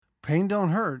pain don't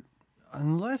hurt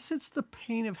unless it's the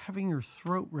pain of having your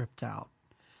throat ripped out.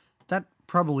 That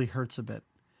probably hurts a bit.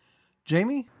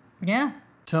 Jamie? Yeah.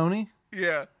 Tony?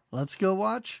 Yeah. Let's go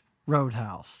watch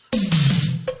Roadhouse.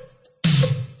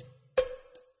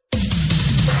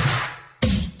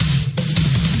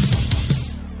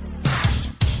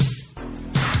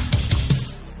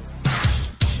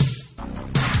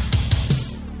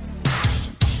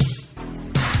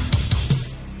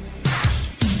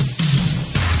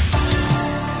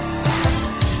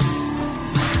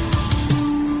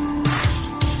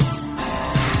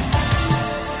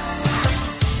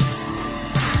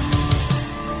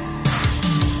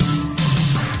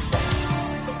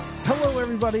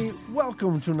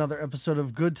 Welcome to another episode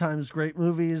of Good Times, Great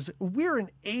Movies. We're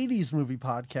an 80s movie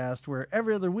podcast where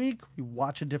every other week we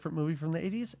watch a different movie from the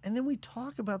 80s and then we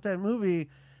talk about that movie.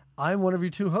 I'm one of your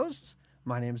two hosts.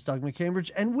 My name is Doug McCambridge,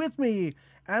 and with me,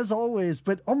 as always,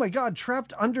 but oh my God,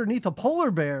 trapped underneath a polar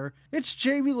bear, it's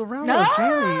Jamie Lorello. No!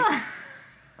 Jamie.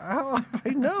 I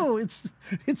know, it's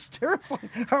terrifying.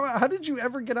 How did you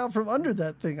ever get out from under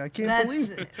that thing? I can't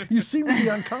believe it. You seem to be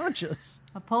unconscious.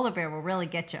 A polar bear will really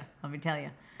get you, let me tell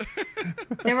you.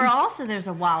 There's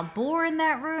a wild boar in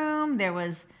that room. There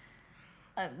was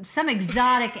some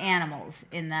exotic animals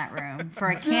in that room for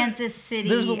a Kansas City.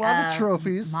 There's a lot of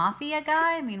trophies. Mafia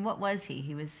guy. I mean, what was he?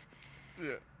 He was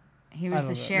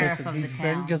the sheriff of the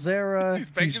town. Ben Gazzara.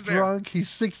 He's Gazzara. Drunk. He's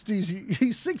 60.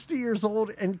 He's 60 years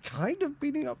old and kind of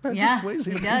beating up Patrick Swayze.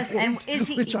 He does. And is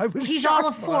he? Which I was he's all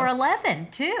of shocked by.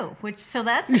 4'11" too. So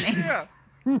that's amazing. Yeah.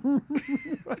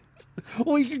 Right.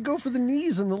 Well, you could go for the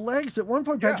knees and the legs. At one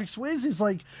point, Patrick Swayze's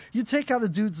like, you take out a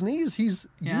dude's knees, he's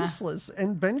useless.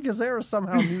 And Ben Gazzara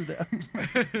somehow knew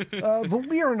that. But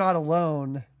we are not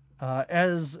alone.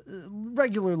 As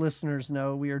regular listeners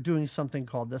know, we are doing something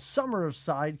called the Summer of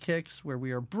Sidekicks, where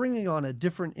we are bringing on a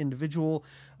different individual,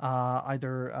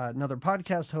 either another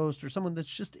podcast host or someone that's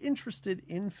just interested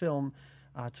in film,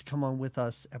 to come on with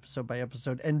us episode by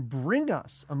episode and bring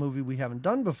us a movie we haven't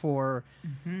done before.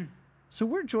 Mm-hmm. So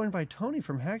we're joined by Tony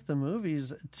from Hack the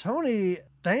Movies. Tony,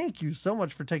 thank you so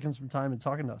much for taking some time and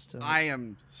talking to us today. I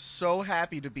am so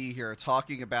happy to be here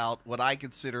talking about what I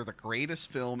consider the greatest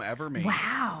film ever made.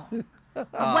 Wow.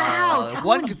 Wow. Tony.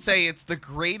 One could say it's the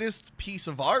greatest piece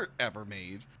of art ever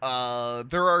made.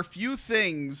 There are a few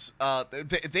things,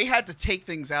 they had to take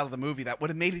things out of the movie that would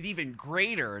have made it even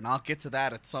greater, and I'll get to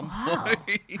that at some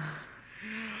point.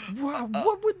 Wow,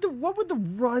 what would the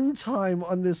run time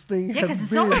on this thing have been? Because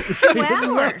it's almost 2 hours.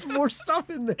 Left more stuff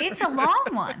in there. It's a long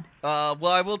one. Well,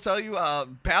 I will tell you,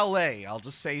 ballet. I'll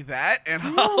just say that, and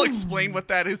I'll explain what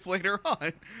that is later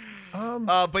on.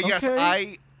 But yes,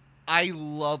 okay. I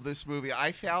love this movie.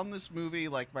 I found this movie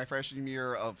like my freshman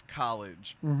year of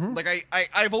college. Mm-hmm. Like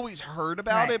I've always heard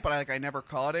about it, but I never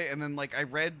caught it. And then like I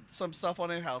read some stuff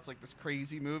on it, how it's like this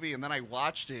crazy movie, and then I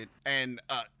watched it and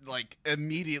like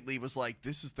immediately was like,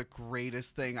 this is the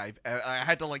greatest thing I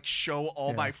had to like show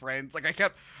all my friends. Like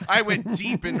I went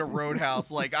deep into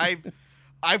Roadhouse. Like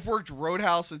I've worked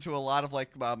Roadhouse into a lot of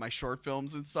like my short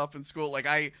films and stuff in school.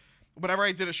 Like whenever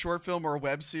I did a short film or a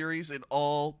web series, it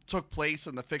all took place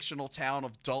in the fictional town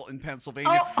of Dalton,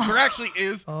 Pennsylvania. Oh. There actually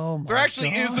is God.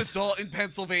 a Dalton,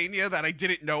 Pennsylvania that I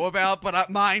didn't know about, but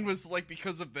mine was like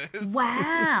because of this.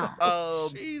 Wow.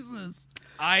 Jesus.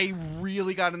 I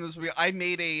really got into this movie. I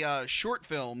made a short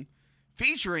film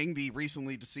featuring the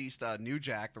recently deceased New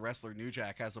Jack. The wrestler New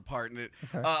Jack has a part in it,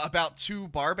 about two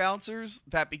bar bouncers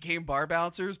that became bar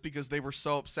bouncers because they were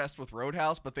so obsessed with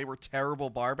Roadhouse, but they were terrible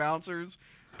bar bouncers.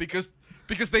 Because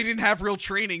they didn't have real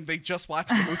training, they just watched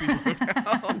the movie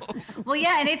Roadhouse. Well,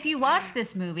 yeah, and if you watch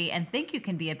this movie and think you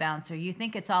can be a bouncer, you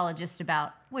think it's all just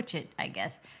about, I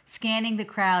guess, scanning the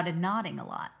crowd and nodding a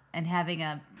lot and having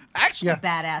a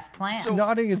badass plan. So,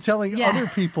 nodding and telling other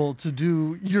people to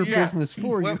do your business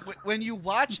for you. When you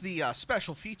watch the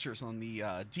special features on the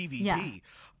DVD,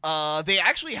 they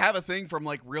actually have a thing from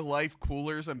like real life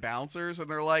coolers and bouncers, and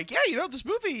they're like, this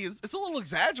movie it's a little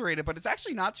exaggerated, but it's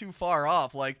actually not too far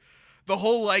off. Like the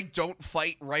whole like don't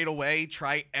fight right away,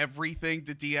 try everything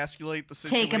to de-escalate the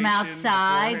situation. Take them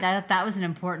outside. That was an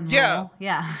important rule.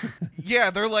 Yeah.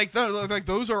 Yeah, they're like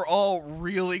those are all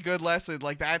really good lessons.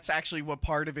 Like that's actually what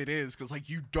part of it is, because like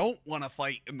you don't want to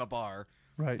fight in the bar.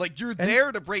 Right. Like you're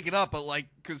there to break it up, but like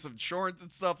because of insurance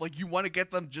and stuff, like you want to get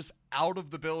them just out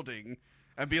of the building.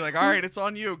 And be like, all right, it's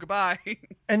on you. Goodbye.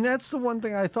 And that's the one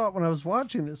thing I thought when I was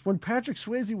watching this. When Patrick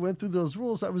Swayze went through those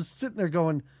rules, I was sitting there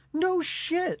going, no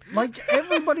shit. Like,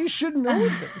 everybody should know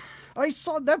this. I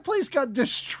saw that place got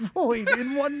destroyed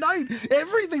in one night.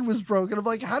 Everything was broken. I'm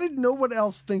like, how did no one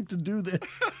else think to do this?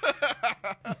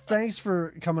 Thanks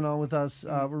for coming on with us.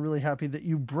 We're really happy that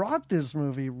you brought this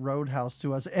movie Roadhouse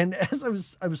to us. And as I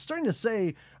was starting to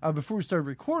say before we started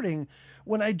recording,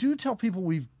 when I do tell people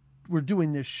we're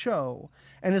doing this show,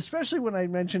 and especially when I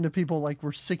mention to people like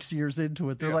we're 6 years into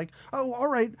it, they're like, "Oh, all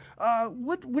right.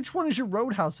 Which one is your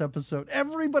Roadhouse episode?"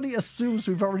 Everybody assumes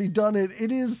we've already done it.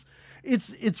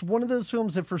 It's one of those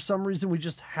films that for some reason we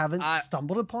just haven't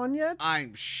stumbled upon yet.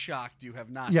 I'm shocked you have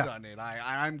not done it.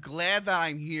 I'm glad that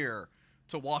I'm here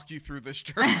to walk you through this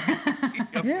journey.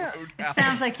 Yeah. It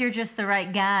sounds like you're just the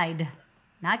right guide.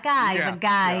 Not guide, but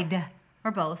guide. Yeah. Or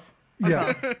both.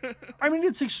 Yeah. I mean,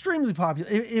 it's extremely popular.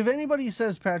 If anybody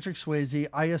says Patrick Swayze,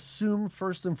 I assume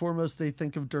first and foremost they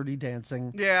think of Dirty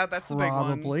Dancing. Yeah, that's the big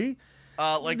one. Probably.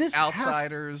 Like this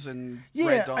Outsiders and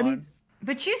Red Dawn. I mean,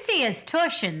 but you see his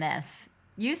tush in this.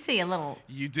 You see a little.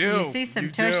 You do. You see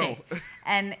some tushing.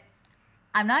 And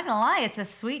I'm not going to lie, it's a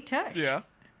sweet tush. Yeah.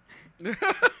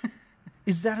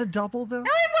 Is that a double, though? No,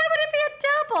 why would it be a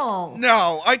double?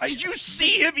 No. Did you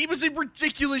see him? He was in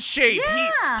ridiculous shape.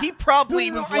 Yeah. He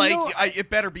probably was like, it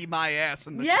better be my ass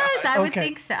in the shot. I would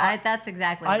think so. That's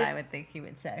exactly what I would think he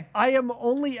would say. I am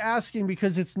only asking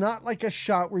because it's not like a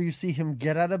shot where you see him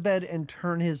get out of bed and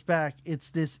turn his back. It's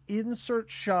this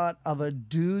insert shot of a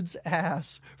dude's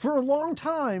ass for a long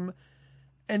time.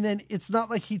 And then it's not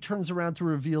like he turns around to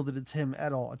reveal that it's him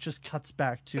at all. It just cuts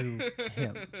back to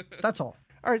him. That's all.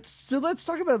 All right, so let's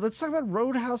talk about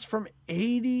Roadhouse from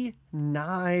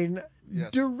 '89,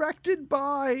 directed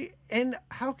by, and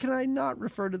how can I not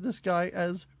refer to this guy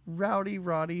as Rowdy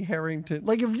Roddy Harrington?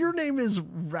 Like, if your name is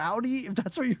Rowdy, if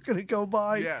that's what you're going to go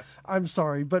by, yes. I'm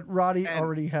sorry, but Roddy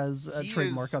already has a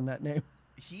trademark on that name.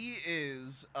 He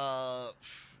is,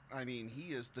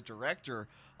 he is the director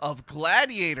of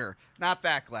Gladiator. Not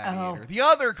that Gladiator. The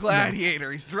other Gladiator.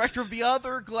 No. He's the director of the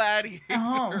other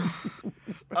Gladiator.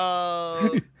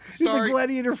 The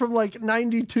Gladiator from like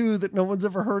 '92 that no one's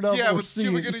ever heard of. Yeah, or with seen.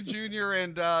 Cuba Gooding Jr.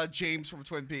 and James from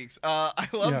Twin Peaks. I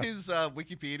love his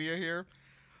Wikipedia here.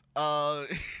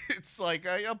 It's like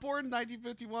born in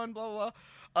 1951. Blah blah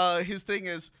blah. His thing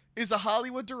is a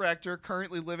Hollywood director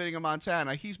currently living in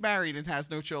Montana. He's married and has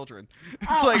no children.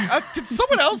 It's like, can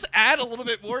someone else add a little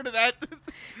bit more to that?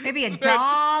 Maybe a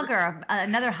dog or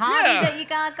another hobby that you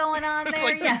got going on there.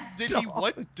 Like,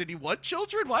 did he want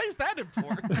children? Why is that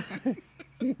important?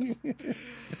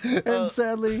 And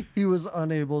sadly, he was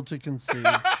unable to conceive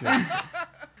children.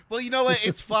 Well, you know what?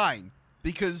 It's fine.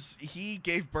 Because he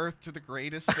gave birth to the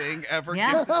greatest thing ever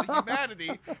given to humanity,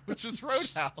 which is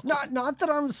Roadhouse. Not that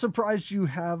I'm surprised you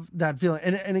have that feeling.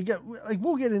 And again, like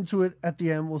we'll get into it at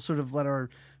the end. We'll sort of let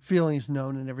our feelings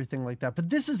known and everything like that.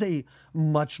 But this is a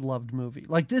much loved movie.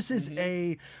 Like this is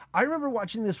I remember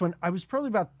watching this when I was probably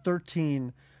about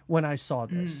 13 when I saw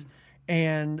this.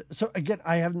 And so again,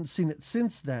 I haven't seen it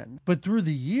since then. But through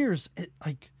the years,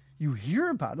 you hear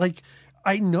about it. Like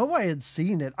I know I had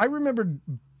seen it. I remembered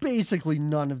basically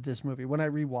none of this movie when I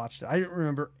rewatched it. I didn't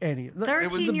remember any.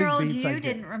 13-year-old you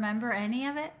didn't remember any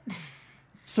of it?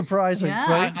 Surprising,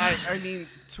 right? I mean,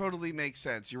 totally makes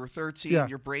sense. You were 13. Yeah.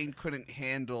 Your brain couldn't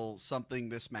handle something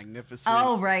this magnificent.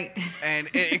 Oh, right. And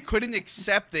it couldn't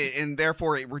accept it, and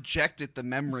therefore it rejected the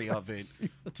memory of it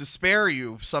to spare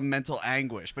you some mental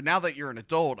anguish. But now that you're an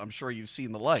adult, I'm sure you've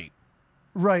seen the light.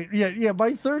 Right. Yeah.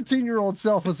 My 13-year-old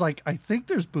self was like, I think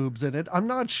there's boobs in it. I'm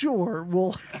not sure.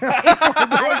 We'll have to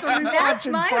find out.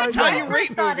 That's my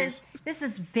first thought is, this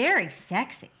is very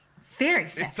sexy. Very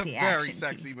sexy It's a very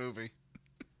sexy movie.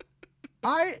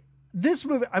 This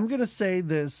movie, I'm going to say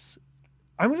this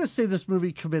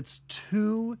movie commits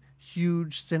two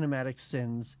huge cinematic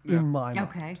sins in my mind.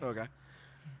 Okay.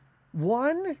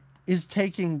 One is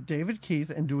taking David Keith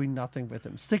and doing nothing with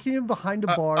him. Sticking him behind a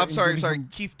bar. I'm sorry.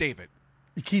 Keith David.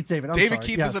 Keith David. David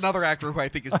Keith is another actor who I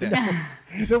think is dead.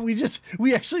 No,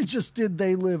 we actually just did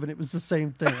They Live, and it was the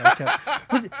same thing. Okay.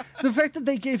 But the fact that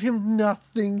they gave him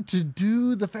nothing to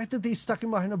do, the fact that they stuck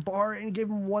him behind a bar and gave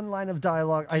him one line of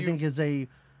dialogue, I think is a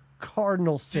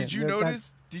cardinal sin.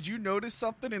 Did you notice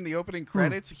something in the opening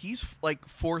credits? He's like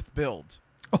fourth build.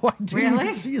 Oh, I didn't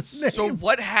even see his name. So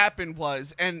what happened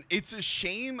was, and it's a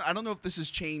shame, I don't know if this has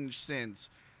changed since.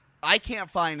 I can't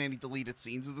find any deleted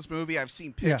scenes of this movie. I've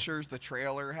seen pictures. The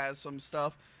trailer has some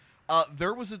stuff.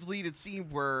 There was a deleted scene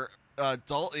where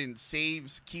Dalton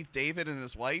saves Keith David and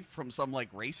his wife from some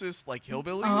like racist like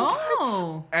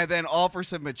hillbillies, and then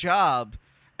offers him a job.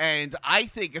 And I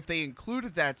think if they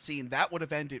included that scene, that would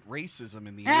have ended racism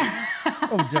in the 80s.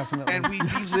 Oh, definitely. And we'd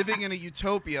be living in a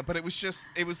utopia. But it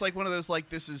was like one of those like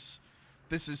this is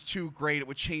this is too great. It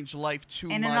would change life too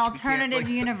much. In an alternative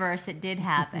universe, it did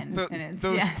happen.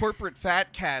 Those corporate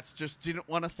fat cats just didn't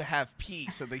want us to have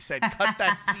peace, so they said, cut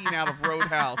that scene out of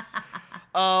Roadhouse.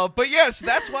 But yes,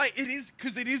 that's why it is,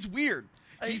 because it is weird.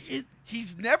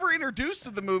 He's never introduced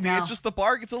to the movie. No. It's just the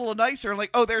bar gets a little nicer. And like,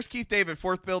 oh, there's Keith David,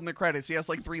 fourth build in the credits. He has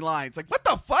like 3 lines. Like, what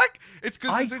the fuck? It's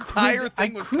because his entire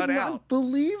thing was cut out. I could not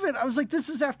believe it. I was like, this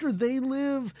is after They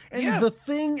Live and The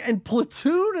Thing and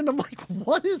Platoon. And I'm like,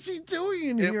 what is he doing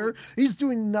in here? He's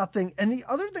doing nothing. And the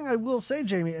other thing I will say,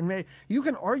 Jamie, and you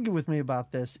can argue with me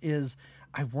about this, is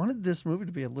I wanted this movie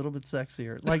to be a little bit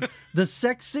sexier. Like, the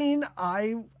sex scene,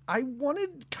 I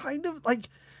wanted kind of like...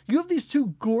 You have these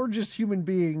 2 gorgeous human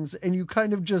beings, and you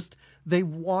kind of just, they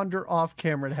wander off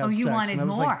camera to have sex. Oh, you wanted and I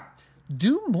was more. like,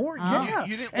 do more? Oh.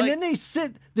 Yeah. And then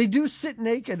they do sit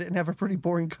naked and have a pretty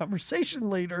boring conversation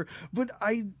later, but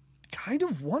I kind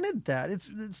of wanted that. It's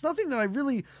nothing that I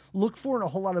really look for in a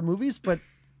whole lot of movies, but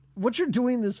what you're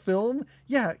doing in this film,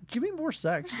 yeah, give me more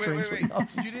sex, strangely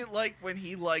enough. You didn't like when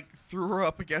he like threw her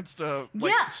up against a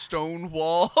stone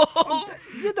wall?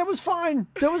 Yeah, that was fine.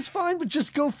 That was fine, but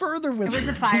just go further with it. It was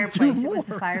the fireplace. It was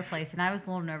the fireplace, and I was a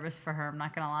little nervous for her. I'm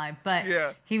not gonna lie, but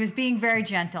he was being very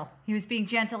gentle. He was being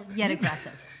gentle yet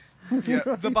aggressive.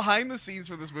 Yeah, the behind the scenes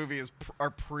for this movie are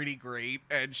pretty great,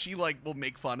 and she like will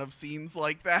make fun of scenes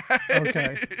like that.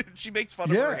 Okay. She makes fun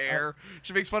of her hair.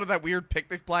 She makes fun of that weird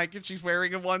picnic blanket she's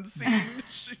wearing in one scene.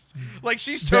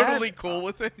 She's totally cool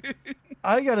with it.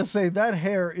 I gotta say, that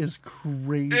hair is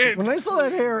crazy. When I saw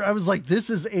that hair, I was like, this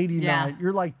is 89. Yeah.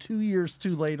 You're like 2 years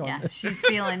too late on this. she's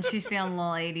feeling a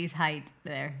little 80s height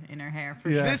there in her hair. For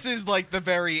sure. This is like the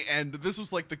very end. This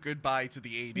was like the goodbye to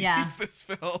the 80s, Yeah. this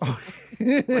film.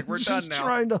 Like, we're done now.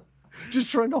 Trying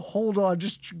to hold on,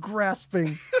 just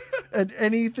grasping at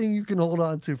anything you can hold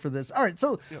on to for this. All right,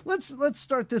 so let's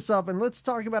start this up and let's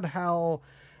talk about how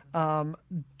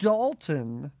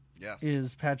Dalton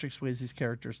is Patrick Swayze's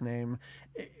character's name.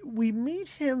 We meet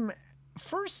him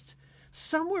first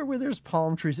somewhere where there's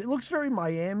palm trees. It looks very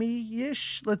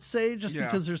Miami-ish, let's say, just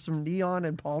because there's some neon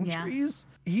and palm trees.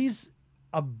 He's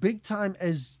a big time,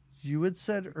 as you had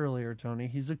said earlier, Tony,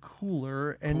 he's a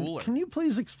cooler. And can you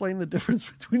please explain the difference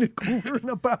between a cooler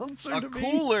and a bouncer to me?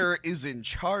 A cooler is in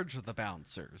charge of the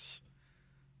bouncers.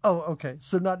 Oh, okay.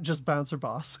 So not just bouncer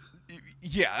boss.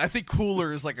 Yeah, I think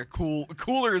cooler is like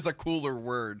cooler is a cooler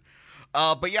word.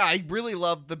 But yeah, I really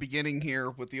love the beginning here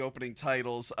with the opening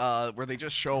titles, where they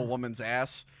just show a woman's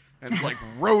ass. And it's like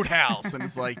Roadhouse, and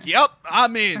it's like, yep,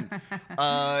 I'm in.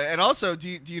 And also, do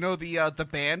you know the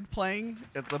band playing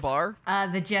at the bar?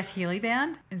 The Jeff Healey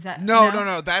band? Is that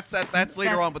no? That's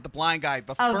later on with the blind guy.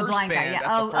 The first the blind band guy.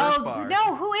 Yeah. at the first bar.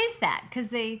 No, who is that? Because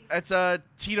they. It's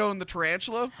Tito and the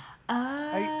Tarantula.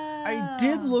 I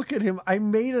did look at him. I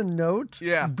made a note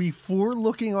before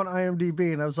looking on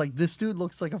IMDb, and I was like, this dude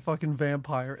looks like a fucking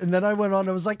vampire. And then I went on, and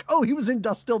I was like, oh, he was in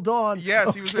Dusk Till Dawn. Yes,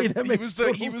 okay,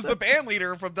 he was the band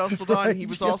leader from Dusk Till Dawn. Right, he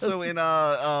was also in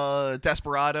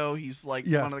Desperado. He's like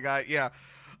one of the guys. Yeah.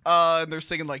 And they're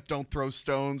singing like "Don't Throw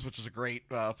Stones," which is a great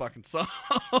fucking song.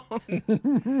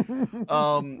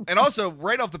 And also,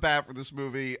 right off the bat for this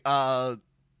movie, the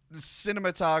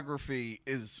cinematography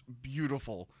is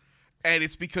beautiful. And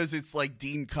it's because it's like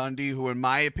Dean Cundey, who in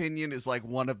my opinion is like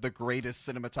one of the greatest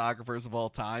cinematographers of all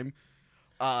time.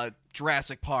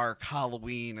 Jurassic Park,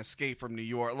 Halloween, Escape from New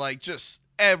York, like just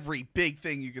every big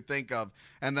thing you could think of.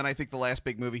 And then I think the last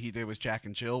big movie he did was Jack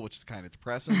and Jill, which is kind of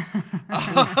depressing.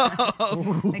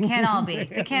 They can't all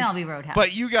be Roadhouse.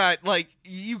 But you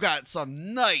got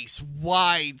some nice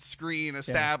widescreen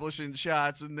establishing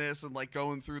shots in this, and like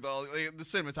going through the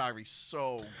cinematography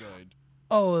so good.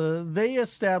 Oh, they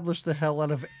established the hell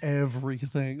out of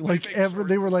everything.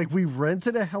 They were like, we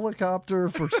rented a helicopter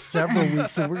for several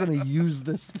weeks, and we're going to use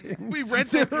this thing. We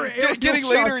rented. Getting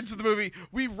later into the movie,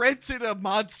 we rented a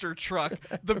monster truck.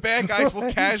 The bad guys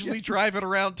will casually drive it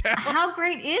around town. How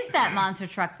great is that monster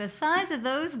truck? The size of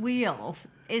those wheels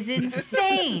is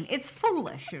insane. It's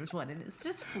foolish, is what it is.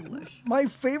 Just foolish. My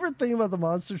favorite thing about the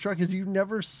monster truck is you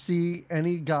never see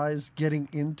any guys getting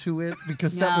into it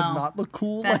because that would not look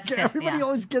cool. Everybody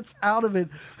always gets out of it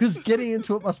because getting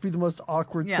into it must be the most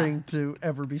awkward thing to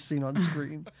ever be seen on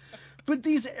screen. But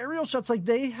these aerial shots, like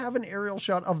they have an aerial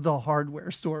shot of the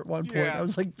hardware store at one point. Yeah. I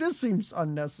was like, this seems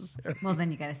unnecessary. Well,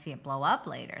 then you got to see it blow up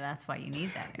later. That's why you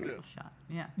need that aerial shot.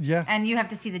 Yeah. Yeah. And you have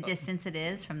to see the distance it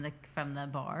is from the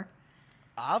bar.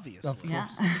 Obviously. Of course.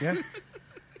 Yeah.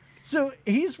 So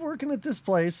he's working at this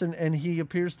place, and he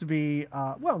appears to be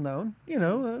well known,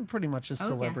 pretty much a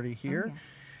celebrity here.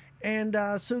 And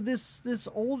so this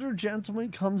older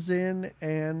gentleman comes in,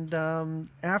 and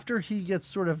after he gets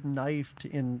sort of knifed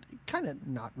in kind of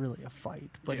not really a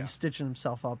fight, but he's stitching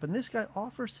himself up, and this guy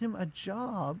offers him a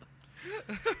job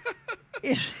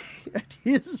at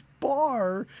his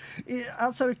bar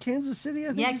outside of Kansas City.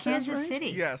 I think Kansas right? City.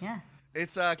 Yes. Yeah.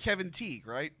 It's Kevin Teague,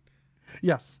 right?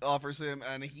 Yes. Offers him,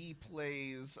 and he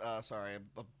plays. Sorry,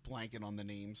 I'm blanking on the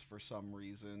names for some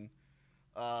reason.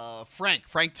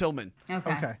 Frank Tillman.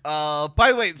 Okay.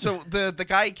 By the way, so the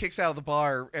guy he kicks out of the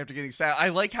bar after getting stabbed, I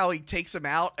like how he takes him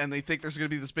out and they think there's going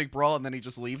to be this big brawl and then he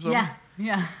just leaves him.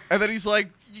 Yeah. And then he's like,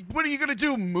 what are you going to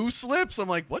do, moose lips? I'm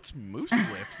like, what's moose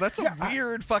lips? That's a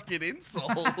weird fucking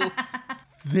insult.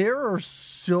 There are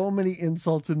so many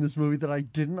insults in this movie that I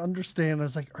didn't understand. I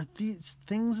was like, are these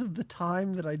things of the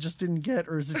time that I just didn't get,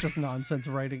 or is it just nonsense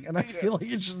writing? And I feel like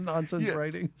it's just nonsense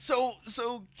writing. So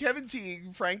Kevin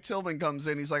Teague, Frank Tillman comes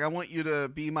in. He's like, I want you to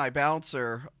be my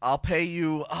bouncer. I'll pay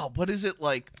you. Oh, what is it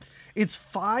like? It's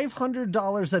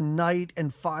 $500 a night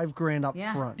and $5,000 up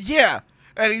front. Yeah.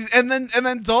 And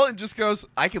then Dalton just goes,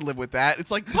 I can live with that. It's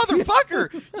like,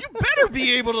 motherfucker, you better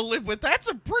be able to live with that. That's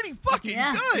a pretty fucking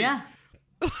good. Yeah.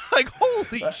 Like,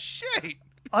 holy shit.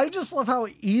 I just love how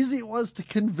easy it was to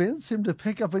convince him to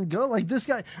pick up and go. Like, this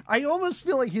guy, I almost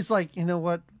feel like he's like, you know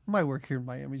what? My work here in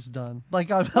Miami's done.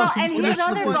 Like, and his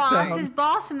other boss, his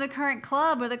boss from the current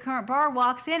club or the current bar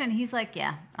walks in and he's like,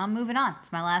 yeah, I'm moving on.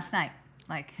 It's my last night.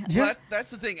 Like, but that's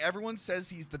the thing. Everyone says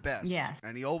he's the best. Yes.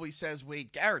 And he always says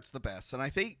Wade Garrett's the best. And I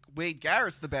think Wade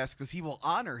Garrett's the best because he will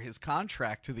honor his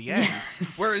contract to the end.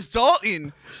 Yes. Whereas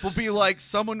Dalton will be like,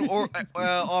 someone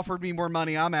offered me more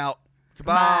money. I'm out.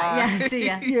 Goodbye. Yeah, see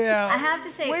ya. Yeah. I have to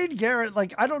say, Wade Garrett,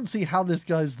 like, I don't see how this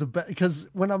guy's the best. Because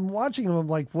when I'm watching him, I'm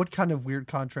like, what kind of weird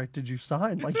contract did you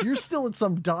sign? Like, you're still at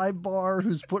some dive bar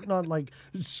who's putting on, like,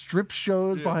 strip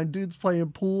shows behind dudes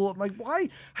playing pool. I'm like, why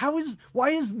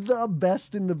is the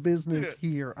best in the business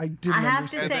here? I didn't I have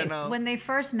understand. to say, when they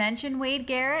first mentioned Wade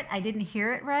Garrett, I didn't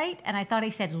hear it right. And I thought he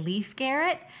said Leaf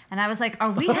Garrett. And I was like, are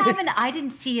we having, I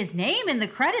didn't see his name in the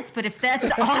credits, but if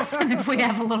that's awesome, if we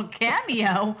have a little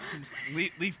cameo.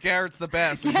 Leaf Garrett's the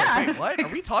best. He's Yeah, like, wait, what? Are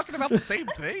we talking about the same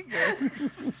thing?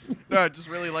 No, I just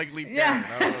really like Leaf Garrett.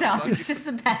 That's all. It's just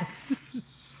the best.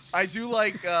 I do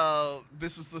like,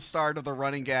 this is the start of the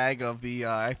running gag of the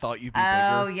I thought you'd be bigger.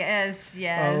 Oh, yes.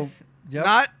 Oh,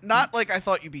 yep. Not like I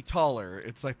thought you'd be taller.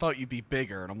 It's I thought you'd be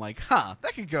bigger. And I'm like,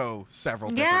 that could go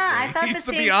several different ways. I thought the to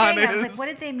same be thing. honest. I was like, what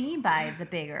did they mean by the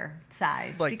bigger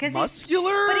size? Like because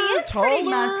muscular? But he is taller? pretty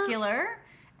muscular.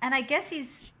 And I guess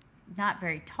he's not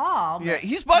very tall. But... Yeah,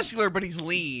 he's muscular, but he's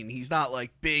lean. He's not like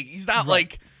big. He's not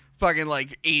like fucking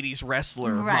like 80s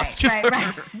wrestler muscular.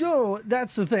 Right. No,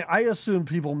 that's the thing. I assumed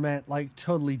people meant like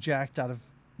totally jacked out of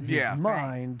his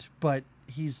mind, but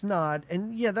he's not.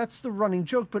 And yeah, that's the running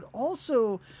joke. But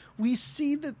also, we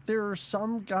see that there are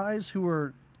some guys who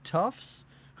are toughs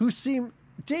who seem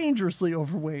dangerously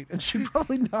overweight and should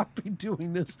probably not be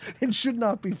doing this and should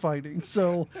not be fighting.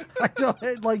 So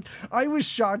I was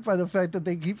shocked by the fact that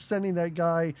they keep sending that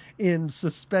guy in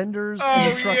suspenders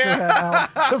and a trucker hat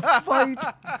out to fight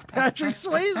Patrick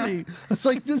Swayze. It's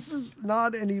like, this is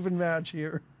not an even match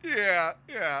here. Yeah.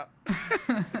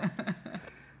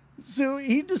 So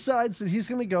he decides that he's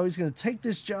going to go. He's going to take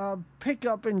this job, pick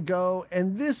up and go.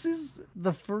 And this is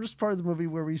the first part of the movie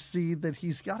where we see that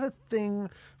he's got a thing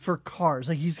for cars.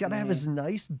 Like, he's got to have his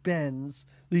nice Benz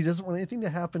that he doesn't want anything to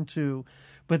happen to.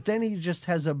 But then he just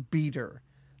has a beater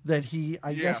that he,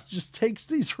 I guess, just takes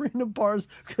these random bars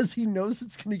because he knows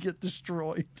it's going to get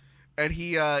destroyed. And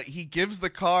he gives the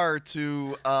car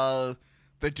to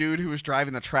the dude who was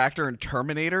driving the tractor in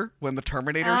Terminator when the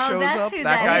Terminator shows up.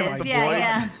 That guy with the boys.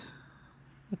 Yeah.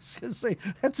 I was going to say,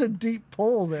 that's a deep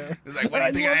pull there. He's like, what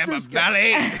do you think I am, a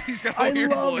valet? He's got a I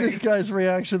weird love voice. this guy's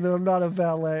reaction that I'm not a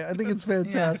valet. I think it's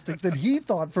fantastic that he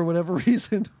thought, for whatever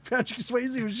reason, Patrick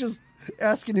Swayze was just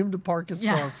asking him to park his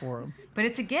car for him. But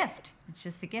it's a gift. It's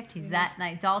just a gift. He's that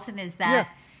nice. Dalton is that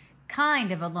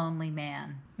kind of a lonely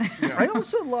man. I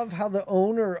also love how the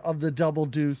owner of the Double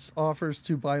Deuce offers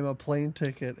to buy him a plane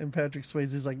ticket, and Patrick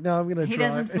Swayze's like, no, I'm going to drive.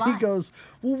 Doesn't fly. And he goes,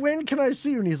 well, when can I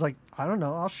see you? And he's like, I don't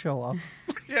know. I'll show up.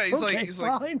 Yeah, he's Okay,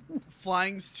 like, fine.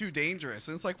 flying's too dangerous.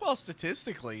 And it's like, well,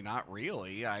 statistically, not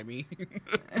really. I mean,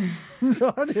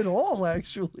 Not at all,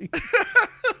 actually.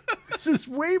 This is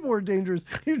way more dangerous.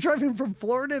 You're driving from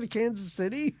Florida to Kansas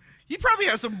City? he probably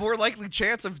has a more likely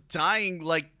chance of dying,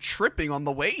 like tripping on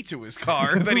the way to his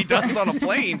car than he does on a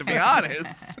plane, to be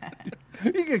honest.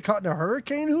 You get caught in a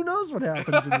hurricane, who knows what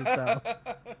happens in the South?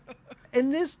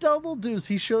 And this double deuce,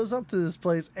 he shows up to this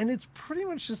place, and it's pretty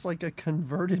much just like a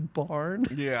converted barn.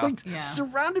 Yeah. Like,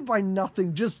 surrounded by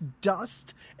nothing, just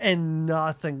dust and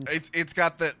nothing. It's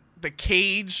got the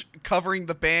cage covering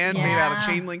the band made out of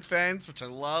chain link fence, which I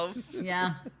love.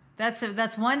 Yeah.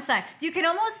 That's one side. You can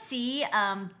almost see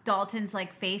Dalton's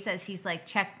like face as he's like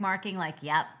check marking, like,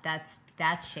 yep, that's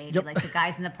shady. Yep. Like the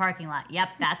guys in the parking lot, yep,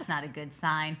 that's not a good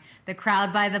sign. The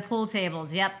crowd by the pool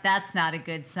tables, yep, that's not a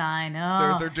good sign.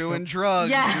 Oh, They're doing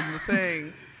drugs in the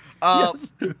thing.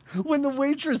 Yes. When the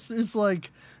waitress is like,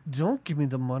 don't give me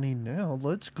the money now.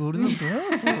 Let's go to the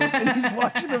bathroom. And he's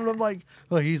watching them, and I'm like,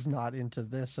 well, he's not into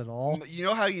this at all. You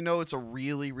know how you know it's a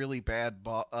really, really bad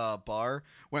bar?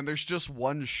 When there's just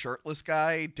one shirtless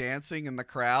guy dancing in the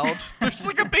crowd. There's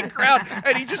like a big crowd,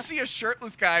 and you just see a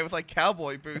shirtless guy with like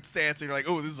cowboy boots dancing. You're like,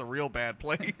 oh, this is a real bad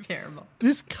place. terrible.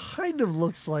 This kind of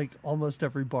looks like almost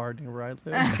every bar near I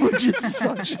live, which is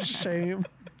such a shame.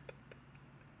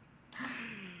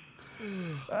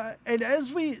 And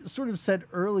as we sort of said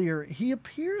earlier, he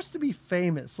appears to be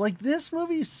famous. Like, this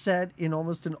movie's set in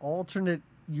almost an alternate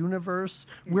universe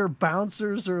where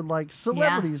bouncers are like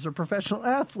celebrities or professional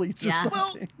athletes or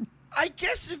something. Well, I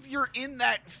guess if you're in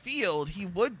that field, he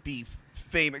would be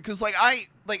famous. Because, I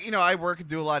work and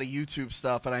do a lot of YouTube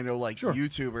stuff, and I know,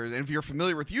 YouTubers. And if you're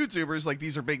familiar with YouTubers, like,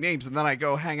 these are big names. And then I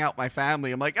go hang out with my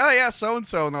family. I'm like, oh, yeah,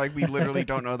 so-and-so. And they're like, we literally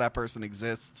don't know that person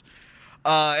exists.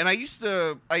 And I used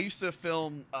to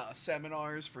film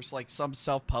seminars for like some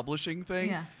self-publishing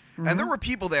thing, and there were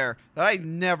people there that I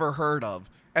never heard of,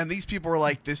 and these people were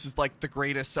like, "This is like the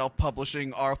greatest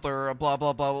self-publishing author," blah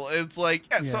blah blah. It's like,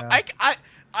 so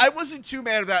I wasn't too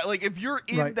mad about it. Like, if you're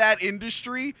in that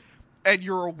industry and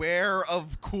you're aware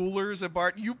of coolers and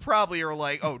bar, you probably are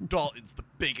like, "Oh, Dalton's the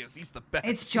biggest. He's the best."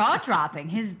 It's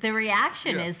jaw-dropping. The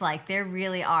reaction is like, they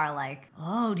really are like,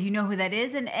 "Oh, do you know who that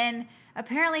is?" And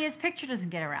apparently his picture doesn't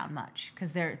get around much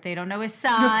because they don't know his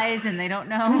size and they don't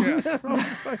know.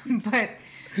 But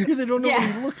they don't know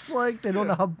what he looks like. They don't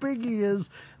know how big he is.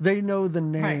 They know the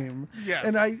name. Right.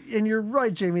 Yes. And you're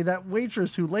right, Jamie. That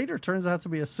waitress who later turns out to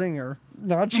be a singer.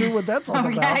 Not sure what that's all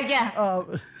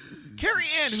about. Carrie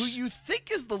Ann, who you think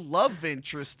is the love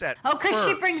interest at because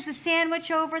she brings the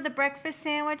sandwich over, the breakfast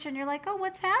sandwich, and you're like, oh,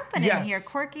 what's happening here?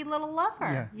 Quirky little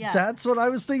lover. Yeah. That's what I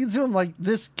was thinking too. I'm like,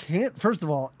 this can't, first of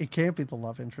all, it can't be the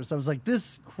love interest. I was like,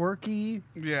 this quirky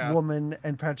woman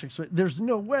and Patrick Swayze, there's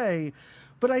no way.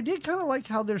 But I did kind of like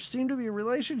how there seemed to be a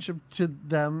relationship to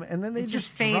them, and then they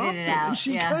just faded it out.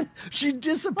 And she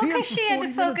disappeared. Well, because she had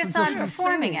to focus on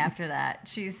performing after that.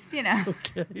 She's,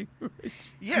 Okay.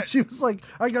 Right. Yeah. She was like,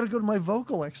 I got to go to my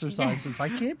vocal exercises. I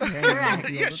can't be hanging out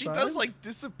here all the she time. does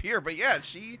disappear, but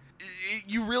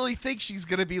you really think she's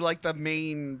gonna be like the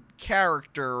main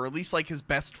character, or at least like his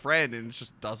best friend, and it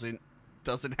just doesn't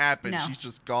happen. No. She's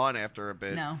just gone after a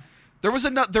bit. No. There was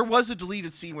a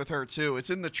deleted scene with her too. It's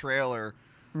in the trailer.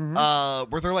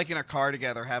 Where they're like in a car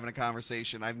together having a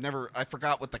conversation. I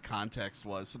forgot what the context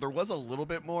was. So there was a little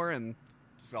bit more, and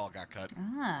this all got cut.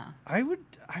 I would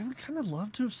kind of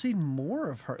love to have seen more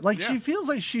of her. Like, she feels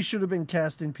like she should have been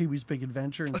cast in Pee-wee's Big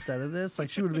Adventure instead of this. Like,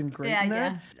 she would have been great in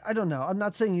that. I don't know. I'm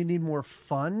not saying you need more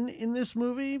fun in this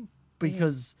movie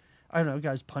because I don't know,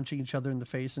 guys punching each other in the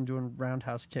face and doing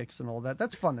roundhouse kicks and all that.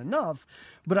 That's fun enough.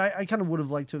 But I kind of would have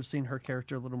liked to have seen her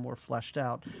character a little more fleshed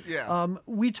out. Yeah.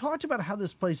 We talked about how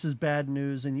this place is bad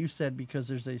news, and you said because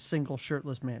there's a single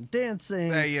shirtless man dancing.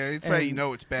 Yeah, it's how you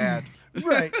know it's bad.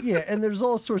 Right, yeah. And there's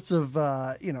all sorts of,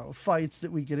 fights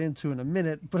that we get into in a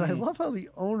minute. But I love how the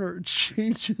owner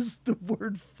changes the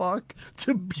word fuck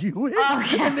to Buick.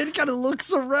 And then kind of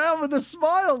looks around with a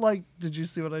smile like, did you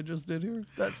see what I just did here?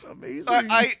 That's amazing.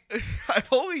 I've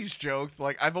always joked,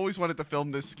 I've always wanted to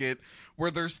film this skit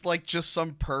where there's just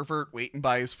some pervert waiting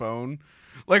by his phone,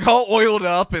 all oiled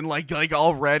up and like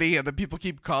all ready, and then people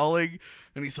keep calling,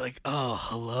 and he's like, "Oh,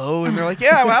 hello," and they're like,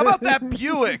 "Yeah, well, how about that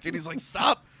Buick?" And he's like,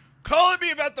 "Stop calling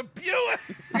me about the Buick."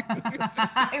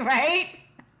 Right?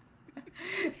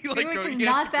 He Buick is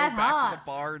not that hot. To the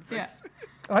bar and fix it.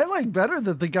 I like better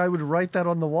that the guy would write that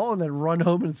on the wall and then run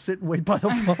home and sit and wait by the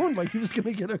phone like he was going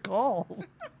to get a call.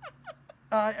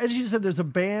 As you said, there's a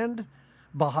band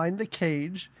behind the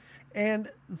cage.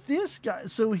 And this guy,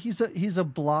 so he's a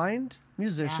blind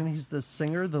musician. He's the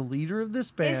singer, the leader of this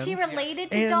band. Is he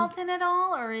related to Dalton at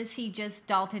all, or is he just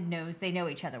Dalton they know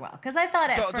each other well? Because I thought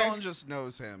at first Dalton just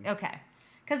knows him. Okay,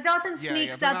 because Dalton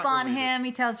sneaks up on him.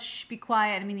 He tells shh, be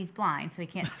quiet. I mean, he's blind, so he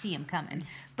can't see him coming.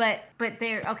 But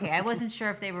they're okay. I wasn't sure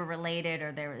if they were related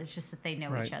or it's just that they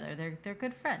know each other. They're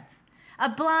good friends. A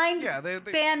blind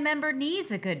band member needs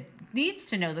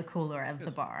to know the cooler of the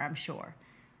bar, I'm sure.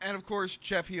 And of course,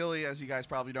 Jeff Healey, as you guys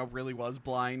probably know, really was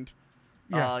blind.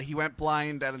 Yeah. He went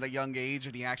blind at a young age,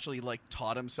 and he actually like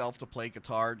taught himself to play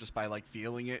guitar just by like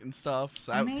feeling it and stuff.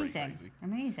 So that was pretty crazy.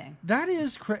 Amazing. That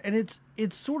is and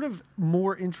it's sort of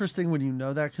more interesting when you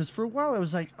know that, because for a while I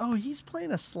was like, oh, he's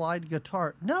playing a slide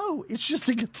guitar. No, it's just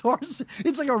a guitar.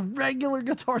 It's like a regular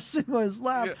guitar sitting on his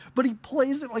lap, but he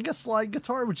plays it like a slide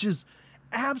guitar, which is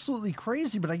absolutely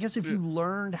crazy. But I guess if you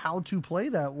learned how to play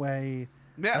that way,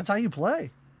 that's how you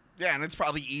play. Yeah, and it's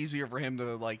probably easier for him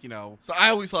to like, So I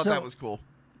always thought that was cool.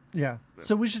 Yeah.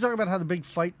 So we should talk about how the big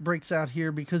fight breaks out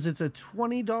here, because it's a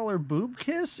 $20 boob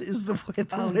kiss is the way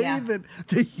that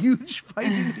the huge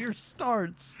fighting here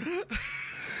starts.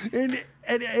 And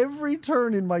at every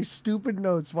turn in my stupid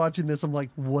notes watching this, I'm like,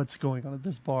 what's going on at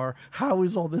this bar? How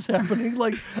is all this happening?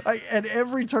 Like, at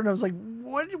every turn, I was like,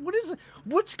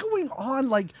 what's going on?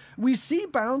 Like, we see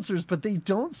bouncers, but they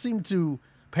don't seem to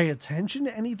pay attention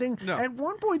to anything. No. At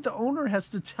one point, the owner has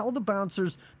to tell the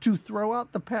bouncers to throw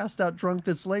out the passed out drunk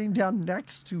that's laying down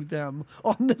next to them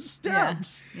on the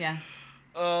steps. Yeah.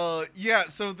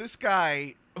 So this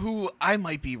guy, who I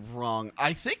might be wrong,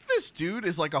 I think this dude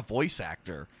is like a voice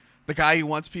actor. The guy who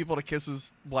wants people to kiss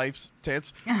his wife's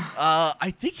tits.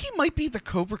 I think he might be the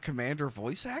Cobra Commander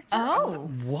voice actor. Oh.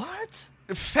 What?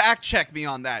 Fact check me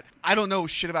on that. I don't know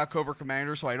shit about Cobra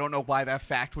Commander, so I don't know why that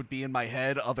fact would be in my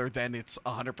head other than it's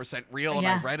 100% real and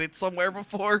I read it somewhere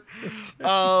before.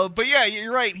 But yeah,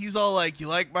 you're right. He's all like, you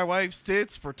like my wife's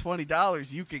tits? For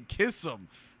 $20, you can kiss them.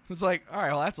 It's like, all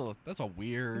right, well, that's a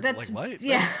weird, like, what?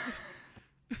 Yeah.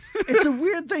 It's a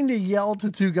weird thing to yell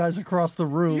to two guys across the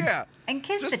room. Yeah. And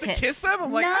kiss just the to tits. kiss them?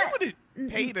 I'm like, I wouldn't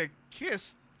pay to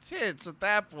kiss tits at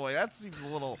that point. That seems a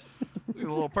little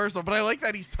personal, but I like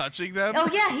that he's touching them. Oh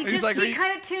yeah, he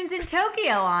kind of tunes in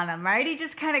Tokyo on them, right? He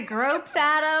just kind of gropes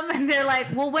at them, and they're like,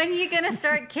 "Well, when are you gonna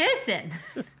start kissing?"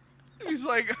 He's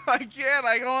like, I can't.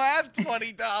 I don't have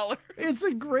 $20. It's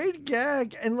a great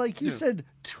gag, and like you said,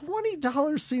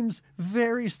 $20 seems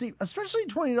very steep, especially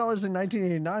 $20 in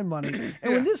 1989 money.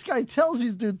 And when this guy tells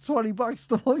these dudes $20,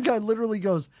 the one guy literally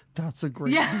goes, "That's a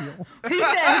great deal." He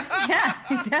says, "Yeah,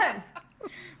 he does."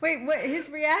 Wait, what his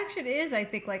reaction is, I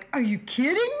think, like, "Are you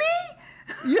kidding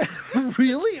me?" Yeah,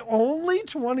 really? Only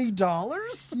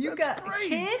 $20? You That's got great.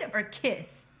 kid or kiss?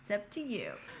 It's up to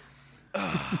you.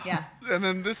 Yeah. And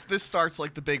then this starts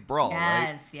like the big brawl,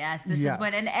 right? Yes. This is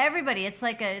when, and everybody, it's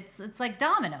like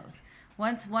dominoes.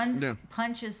 Once one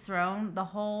punch is thrown, the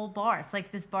whole bar. It's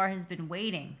like this bar has been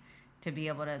waiting to be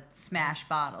able to smash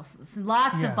bottles.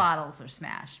 Lots of bottles are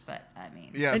smashed, but I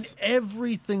mean, and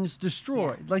everything's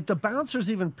destroyed. Yeah. Like the bouncers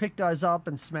even pick guys up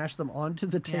and smash them onto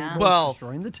the tables,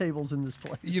 destroying the tables in this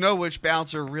place. You know which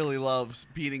bouncer really loves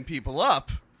beating people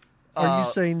up? Are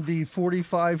you saying the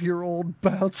 45-year-old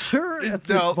bouncer at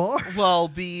this bar? Well,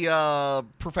 the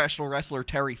professional wrestler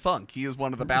Terry Funk. He is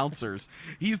one of the bouncers.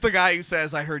 He's the guy who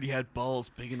says, "I heard you had balls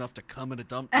big enough to come in a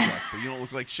dump truck, but you don't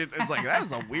look like shit." It's like, that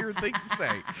is a weird thing to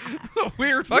say. It's a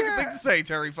weird fucking thing to say,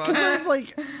 Terry Funk. Because I was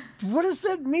like, what does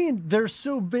that mean? They're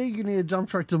so big you need a dump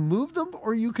truck to move them,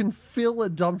 or you can fill a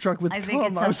dump truck with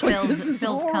cum? I was like, this is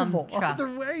horrible. Either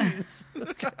ways.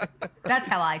 That's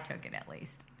how I took it, at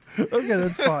least. Okay,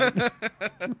 that's fine.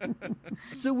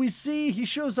 So we see he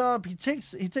shows up. He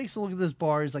takes a look at this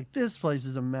bar. He's like, "This place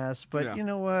is a mess." But you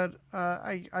know what?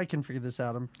 I can figure this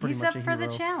out. I'm pretty much a hero. He's up for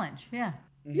the challenge. Yeah.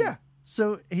 Yeah.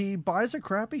 So he buys a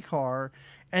crappy car,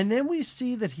 and then we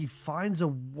see that he finds a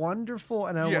wonderful.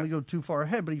 And I don't want to go too far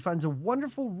ahead, but he finds a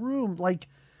wonderful room. Like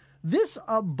this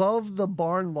above the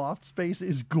barn loft space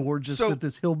is gorgeous. That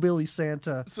this hillbilly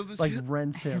Santa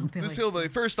rents him. This hillbilly.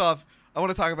 First off, I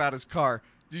want to talk about his car.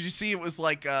 Did you see it was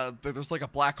like there's like a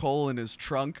black hole in his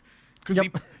trunk? Because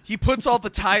he puts all the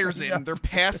tires in, they're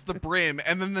past the brim,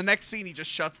 and then the next scene he just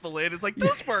shuts the lid. It's like,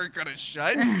 those weren't going to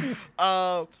shut.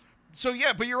 So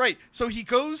yeah, but you're right. So he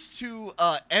goes to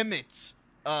Emmett's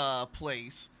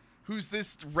place, who's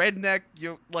this redneck,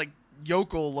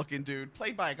 yokel-looking dude,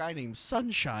 played by a guy named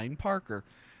Sunshine Parker.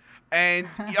 And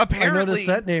apparently, I noticed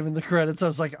that name in the credits. I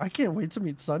was like, I can't wait to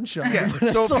meet Sunshine. Yeah,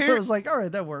 so I was like, all right,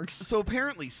 that works. So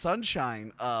apparently,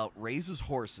 Sunshine raises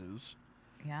horses.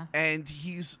 Yeah. And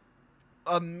he's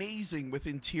amazing with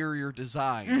interior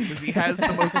design because he has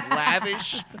the most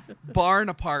lavish barn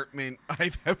apartment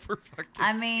I've ever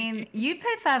fucking seen. You'd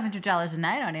pay $500 a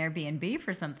night on Airbnb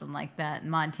for something like that in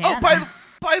Montana. Oh,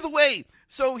 by the way,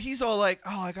 so he's all like,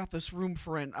 "Oh, I got this room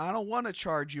for rent. I don't want to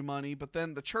charge you money, but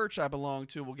then the church I belong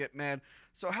to will get mad.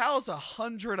 So how's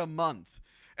 $100 a month?"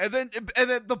 And then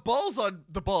the balls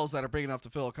that are big enough to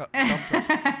fill a dump truck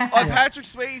on Patrick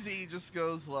Swayze just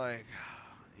goes like,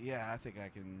 "Yeah, I think I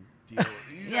can deal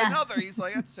with it." He's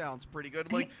like, that sounds pretty good.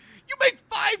 I'm like, you make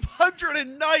 $500 a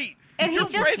night. And he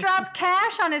just dropped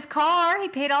cash on his car. He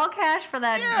paid all cash for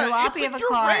that jalopy of a your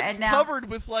car. rent's And now covered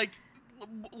with like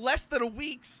less than a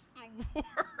week's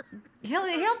work.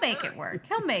 he'll make it work.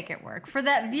 He'll make it work for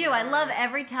that view. I love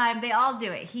every time they all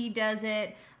do it. He does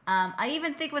it. I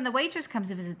even think when the waitress comes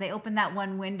to visit, they open that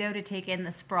one window to take in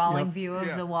the sprawling view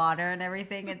of the water and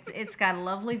everything. It's got a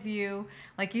lovely view,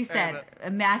 like you said,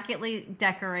 immaculately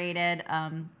decorated.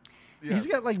 He's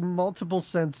got like multiple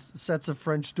sets of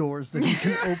French doors that he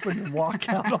can open and walk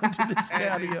out onto this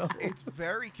patio. It's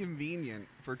very convenient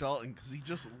for Dalton because he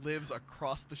just lives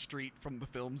across the street from the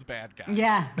film's bad guy.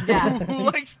 Yeah. Who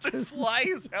likes to fly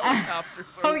his helicopters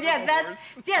over the horse.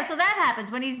 So that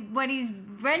happens when he's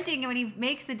renting, and when he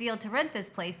makes the deal to rent this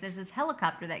place, there's this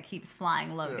helicopter that keeps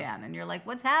flying low down, and you're like,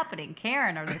 what's happening?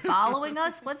 Karen, are they following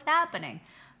us? What's happening?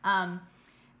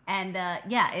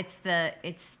 It's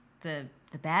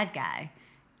the bad guy.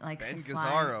 Likes Ben to fly.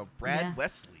 Gazzaro, Brad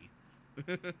Wesley.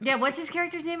 Yeah, what's his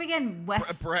character's name again?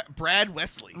 Brad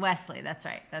Wesley. Wesley, that's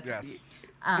right. That's yes.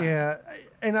 Yeah,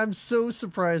 and I'm so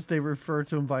surprised they refer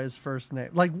to him by his first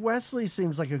name. Like, Wesley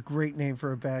seems like a great name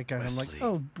for a bad guy. And I'm like,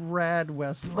 oh, Brad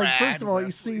Wesley. Like, first of all,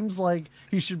 he seems like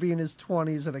he should be in his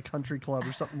 20s at a country club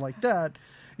or something like that.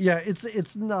 Yeah,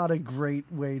 it's not a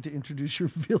great way to introduce your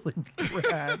villain,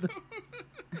 Brad.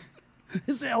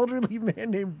 This elderly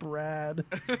man named Brad.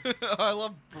 I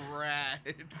love Brad.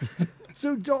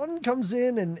 So Dalton comes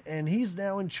in and he's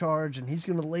now in charge, and he's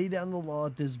going to lay down the law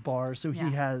at this bar. So he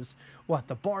has,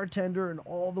 the bartender and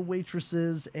all the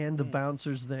waitresses and the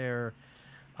bouncers there.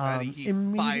 He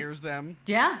fires them.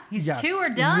 Yeah, two are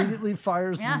done. Immediately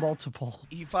fires multiple.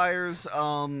 He fires,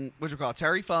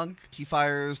 Terry Funk. He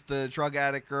fires the drug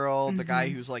addict girl, the guy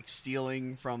who's like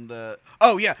stealing from the...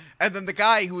 Oh, yeah. And then the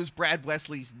guy who is Brad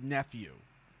Wesley's nephew.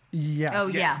 Yes. Oh,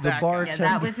 yeah. The bartender. Yeah,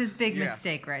 that was his big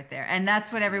mistake right there. And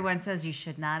that's what everyone says, you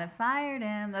should not have fired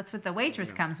him. That's what the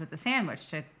waitress comes with the sandwich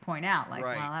to point out. Like,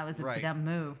 well, that was a dumb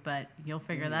move, but you'll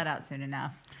figure that out soon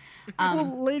enough.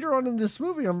 Well, later on in this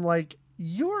movie, I'm like,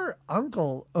 your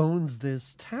uncle owns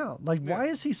this town. Like, why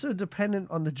is he so dependent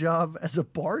on the job as a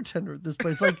bartender at this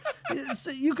place? Like,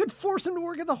 you could force him to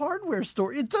work at the hardware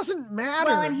store. It doesn't matter.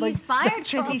 Well, and he's fired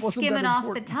because he's skimming off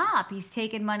important. the top. He's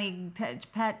taking money.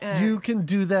 You can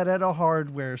do that at a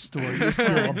hardware store. You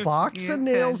steal a box of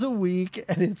nails a week,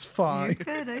 and it's fine. You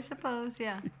could, I suppose,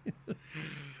 yeah.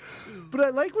 But I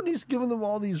like when he's giving them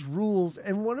all these rules,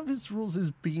 and one of his rules is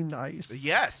be nice.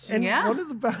 Yes. And one of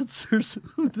the bouncers,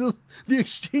 the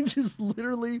exchange is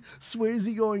literally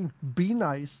Swayze going, be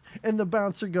nice. And the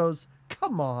bouncer goes,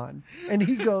 come on. And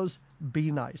he goes,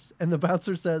 be nice. And the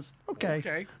bouncer says,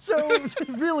 okay. So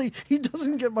really, he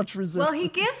doesn't get much resistance. Well, he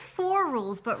gives 4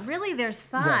 rules, but really there's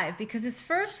 5, because his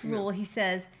first rule, he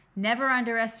says, never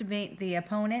underestimate the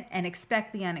opponent and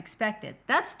expect the unexpected.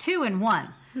 That's 2 in 1.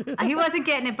 He wasn't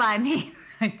getting it by me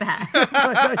like that.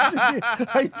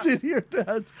 I did hear that.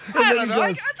 And I don't know.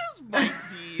 Those might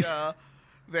be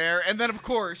there. And then, of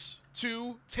course,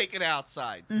 2, take it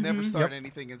outside. Never start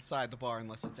anything inside the bar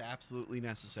unless it's absolutely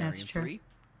necessary. That's and true. 3,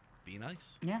 be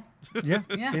nice. Yeah,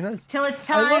 be nice. Till it's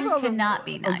time to not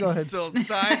be nice. Go ahead. Till it's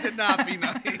time to not be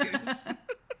nice.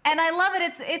 And I love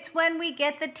it. It's when we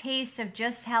get the taste of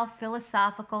just how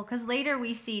philosophical, because later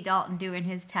we see Dalton doing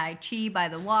his Tai Chi by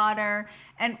the water,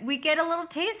 and we get a little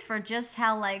taste for just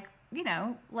how,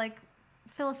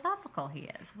 philosophical he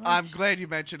is. I'm glad you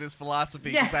mentioned his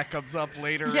philosophy, because that comes up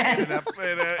later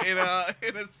in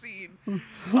a scene.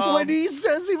 When he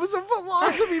says he was a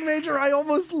philosophy major, I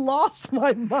almost lost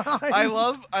my mind. I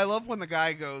love when the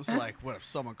guy goes like, "What if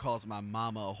someone calls my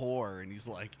mama a whore?" And he's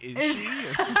like, "Is she?"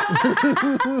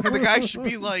 And the guy should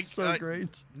be like, so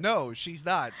great. No, she's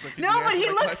not. So but he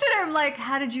looks at her like,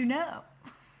 "How did you know?"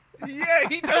 Yeah,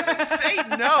 he doesn't say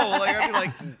no. Like, I'd be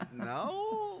like,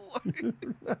 no.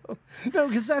 No,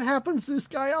 because that happens to this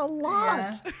guy a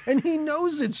lot. And he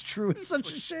knows it's true. It's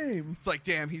such a shame. It's like,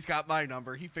 damn, he's got my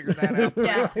number. He figured that out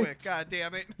pretty quick. God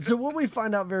damn it. So what we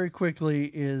find out very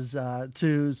quickly is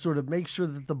to sort of make sure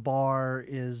that the bar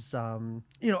is,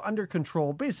 under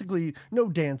control. Basically, no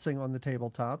dancing on the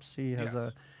tabletops. He has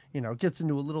gets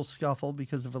into a little scuffle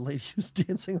because of a lady who's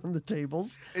dancing on the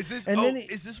tables. Is this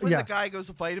when the guy goes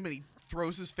to fight him and he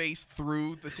throws his face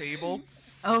through the table?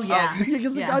 Oh, yeah.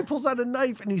 Because the guy pulls out a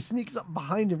knife and he sneaks up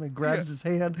behind him and grabs his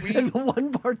hand. And the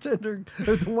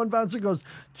one bouncer goes,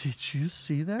 "Did you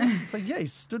see that?" It's like, yeah, he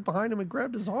stood behind him and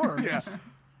grabbed his arm. Yeah.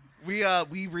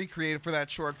 We recreated for that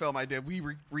short film I did. We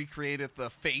recreated the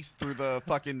face through the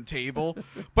fucking table,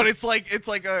 but it's like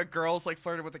a girl's like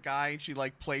flirting with a guy and she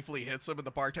like playfully hits him and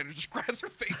the bartender just grabs her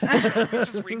face. We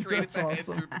just recreated the head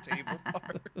through the table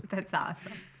part. That's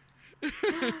awesome.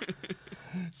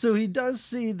 So he does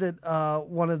see that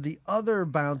one of the other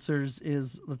bouncers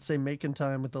is, let's say, making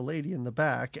time with the lady in the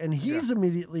back, and he's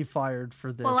immediately fired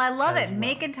for this. Well, I love as it. well.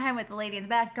 Making time with the lady in the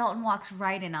back. Dalton walks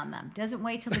right in on them. Doesn't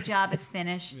wait till the job is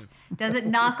finished. Doesn't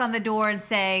knock on the door and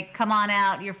say, "Come on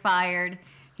out, you're fired."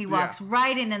 He walks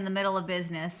right in the middle of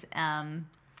business.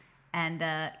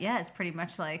 It's pretty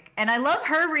much like, and I love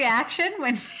her reaction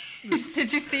when.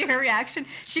 Did you see her reaction?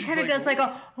 She kind of does like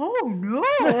a, "Oh no."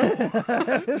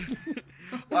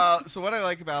 So what I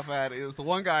like about that is the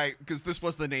one guy, because this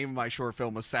was the name of my short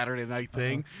film, a Saturday Night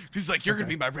Thing. Because he's like, "You're gonna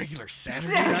be my regular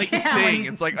Saturday Night Thing."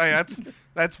 It's like, oh,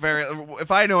 that's very.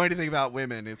 If I know anything about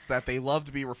women, it's that they love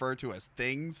to be referred to as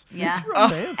things. Yeah, It's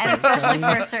romantic. and especially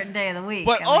for a certain day of the week.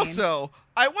 But also,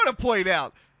 I want to point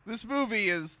out, this movie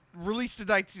is released in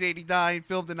 1989,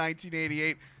 filmed in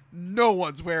 1988. No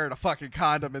one's wearing a fucking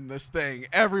condom in this thing.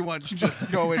 Everyone's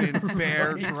just going in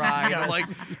bare dry. Yes. Like,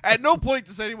 at no point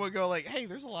does anyone go like, "Hey,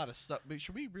 there's a lot of stuff.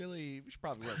 Should probably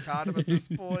wear a condom at this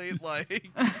point." Like,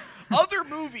 other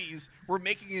movies were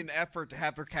making an effort to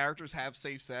have their characters have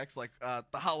safe sex. Like the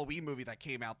Halloween movie that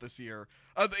came out this year,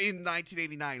 in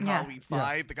 1989, Halloween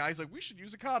 5. The guy's like, "We should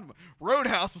use a condom."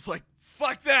 Roadhouse is like,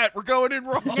 "Fuck that, we're going in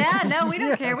raw." Yeah, no, we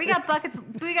don't care. We got buckets.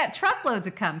 We got truckloads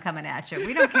of cum coming at you.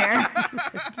 We don't care.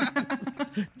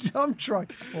 Dump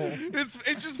truck full. It's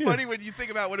just funny when you think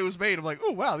about when it was made. I'm like,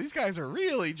 oh wow, these guys are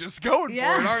really just going for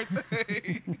it, aren't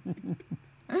they?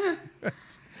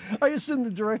 I assume the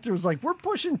director was like, "We're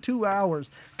pushing 2 hours.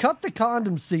 Cut the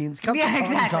condom scenes. Cut the condom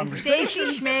exactly.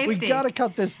 conversations. Safety, We schmafety. gotta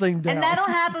cut this thing down." And that'll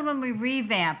happen when we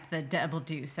revamp the Double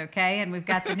Deuce, okay? And we've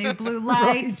got the new blue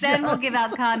lights. Right, then we'll yes. give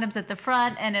out condoms at the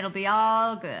front, and it'll be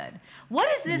all good.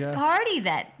 What is this party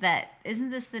that isn't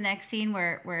this the next scene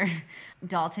where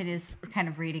Dalton is kind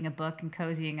of reading a book and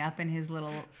cozying up in his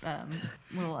little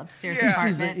upstairs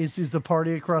apartment? He sees the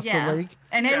party across the lake.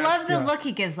 And I love the look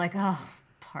he gives, like, oh,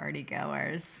 party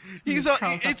goers.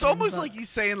 It's almost like he's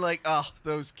saying like, "Oh,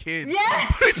 those kids."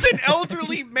 Yes! But it's an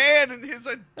elderly man and his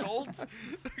adult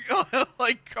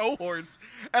like cohorts.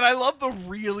 And I love the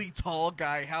really tall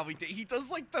guy, how he does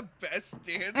like the best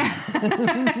dance,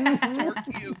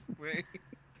 dorkiest thing.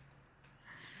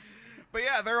 But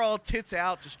yeah, they're all tits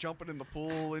out, just jumping in the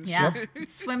pool and shit.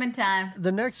 Swimming time.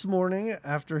 The next morning,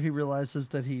 after he realizes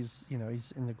that he's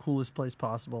in the coolest place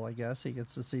possible, I guess, he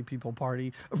gets to see people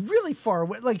party really far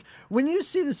away. Like, when you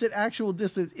see this at actual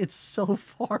distance, it's so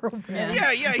far away.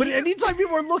 Yeah. But anytime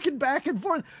people are looking back and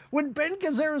forth, when Ben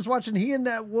Gazzara is watching he and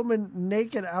that woman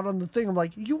naked out on the thing, I'm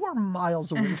like, you are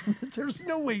miles away from it. There's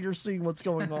no way you're seeing what's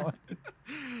going on.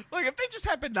 Like, if they just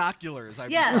had binoculars, A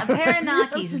pair of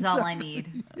Nockies is all I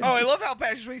need. Oh, I love how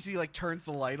Patrick Swayze like turns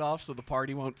the light off so the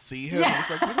party won't see him. And it's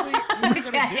like, what are they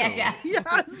gonna do?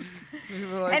 Yes.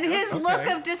 Like, And his okay. look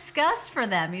of disgust for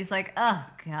them. He's like, oh,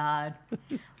 God.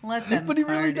 Let them But he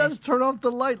really party." does turn off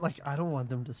the light. Like, I don't want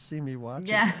them to see me watching.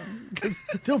 Yeah. Because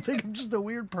they'll think I'm just a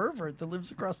weird pervert that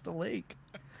lives across the lake.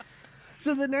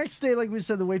 So the next day, like we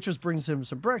said, the waitress brings him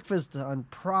some breakfast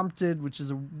unprompted, which is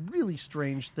a really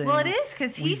strange thing. Well, it is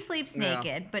because he sleeps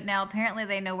naked, but now apparently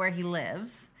they know where he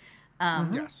lives.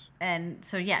 Yes. And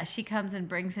so, she comes and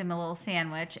brings him a little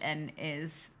sandwich and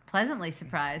is pleasantly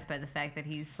surprised by the fact that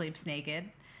he sleeps naked.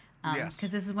 Yes. Because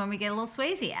this is when we get a little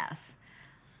Swayze ass.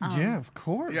 Yeah, of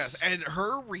course. Yes, and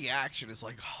her reaction is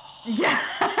like, oh, Yeah.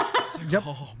 Yep.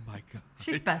 oh my god.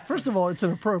 She's best. First of all, it's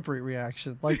an appropriate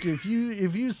reaction. Like, if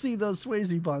you see those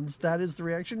Swayze buns, that is the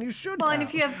reaction you should Well, have. and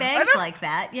if you have bangs like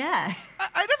that, yeah.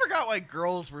 I never got why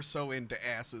girls were so into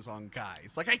asses on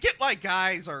guys. Like, I get why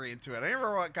guys are into it. I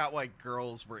never got why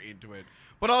girls were into it.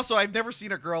 But also, I've never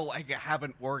seen a girl like have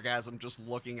an orgasm just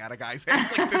looking at a guy's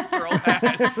ass like this girl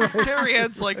had. Carrie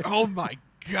Ann's like, oh my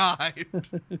god.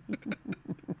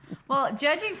 Well,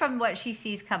 judging from what she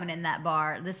sees coming in that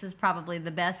bar, this is probably the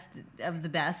best of the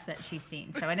best that she's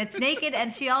seen. So, and it's naked,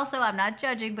 and she also, I'm not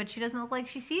judging, but she doesn't look like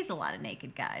she sees a lot of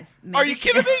naked guys. Maybe Are you she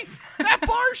kidding me? does. That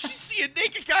bar, she's seeing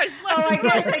naked guys left Oh, I and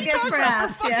right. guess- What I are you guess talking about?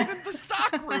 perhaps, They're yeah. fucking in the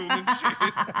stock room and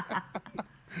shit.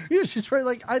 Yeah, she's right.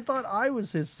 Like, I thought I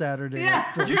was his Saturday night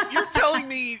Yeah. thing. You're telling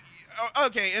me,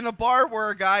 okay, in a bar where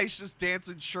a guy's just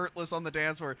dancing shirtless on the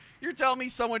dance floor, you're telling me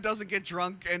someone doesn't get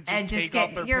drunk and take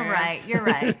off their You're pants? You're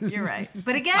right.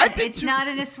 But again, I've been it's to- not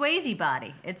in a Swayze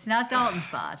body. It's not Dalton's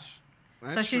body.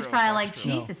 That's So she's true, probably that's like,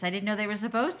 true. Jesus, I didn't know they were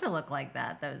supposed to look like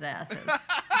that, those asses.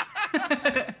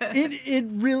 It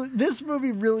really, this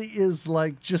movie really is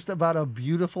like just about a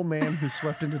beautiful man who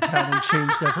swept into town and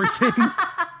changed everything.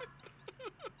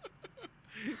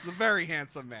 He's a very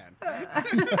handsome man.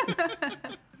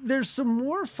 There's some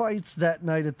more fights that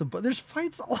night at the bar. There's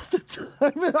fights all the time.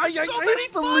 I So can't many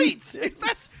believe fights.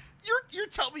 this. You're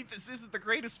telling me this isn't the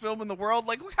greatest film in the world?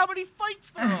 Like, look how many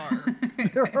fights there are.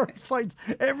 There are fights.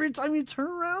 Every time you turn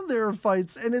around, there are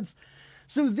fights. And it's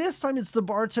so this time it's the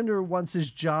bartender who wants his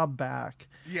job back.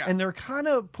 Yeah. And they're kind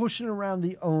of pushing around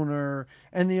the owner,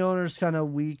 and the owner's kind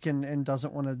of weak and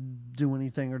doesn't want to do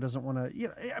anything or doesn't want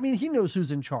to, I mean, he knows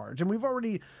who's in charge. And we've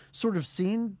already sort of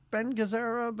seen Ben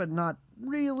Gazzara, but not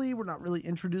really. We're not really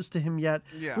introduced to him yet.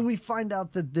 Yeah. But we find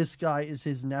out that this guy is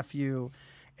his nephew.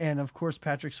 And of course,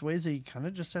 Patrick Swayze kind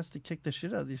of just has to kick the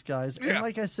shit out of these guys. Yeah. And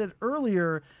like I said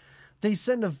earlier, they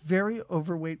send a very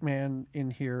overweight man in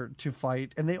here to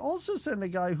fight. And they also send a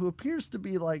guy who appears to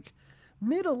be like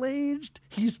middle-aged.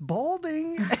 He's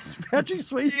balding. And Patrick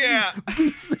Swayze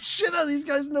beats the shit out of these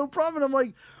guys, no problem. And I'm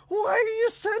like, why are you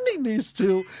sending these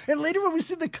two? And later when we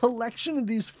see the collection of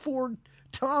these four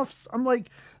toughs, I'm like,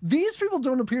 these people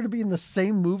don't appear to be in the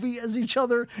same movie as each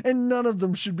other, and none of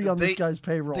them should be on this guy's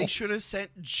payroll. They should have sent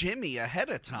Jimmy ahead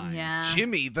of time. Yeah.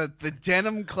 Jimmy, the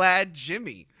denim-clad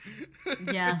Jimmy.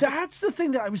 Yeah. That's the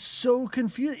thing that I was so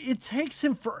confused. It takes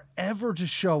him forever to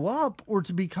show up or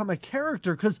to become a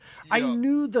character, because I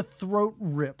knew the throat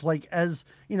rip. Like, as,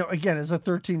 again, as a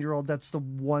 13-year-old, that's the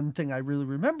one thing I really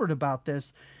remembered about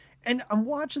this. And I'm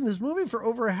watching this movie for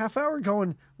over a half hour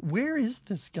going, where is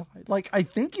this guy? Like, I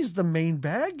think he's the main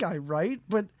bad guy, right?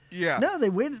 But no, they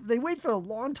wait for a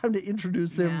long time to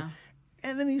introduce him. Yeah.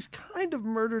 And then he's kind of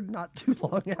murdered not too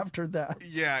long after that.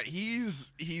 Yeah, he's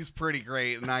pretty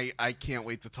great, and I can't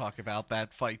wait to talk about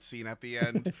that fight scene at the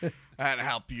end and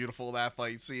how beautiful that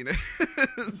fight scene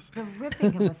is. The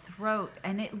ripping of a throat,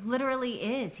 and it literally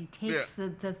is. He takes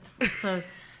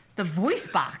the voice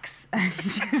box and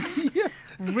just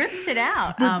rips it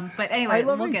out. But anyway,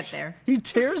 we'll get there. He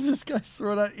tears this guy's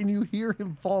throat out, and you hear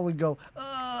him fall and go,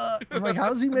 I'm like,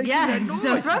 how's he making that there's noise?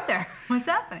 no throat there. What's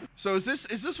happening? So is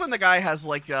this when the guy has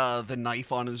like the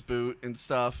knife on his boot and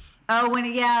stuff? Oh,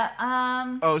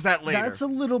 Oh, is that later? That's a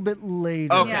little bit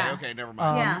later. Okay, Yeah. okay, never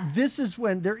mind. This is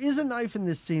when there is a knife in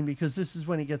this scene, because this is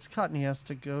when he gets cut and he has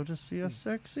to go to see a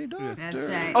sexy doctor. That's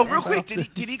right. Oh, real quick, did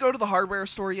he go to the hardware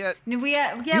store yet? No,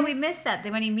 we missed that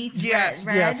when he meets Yes.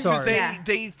 Red. Yeah, sorry. Because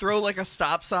they throw like a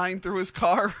stop sign through his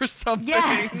car or something.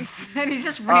 Yes, and he's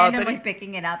just randomly he-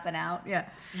 picking it up and out. Yeah.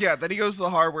 Yeah, then he goes to the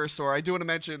hardware store. I do want to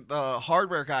mention the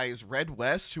hardware guy is Red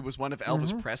West, who was one of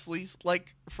Elvis Presley's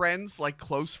friends,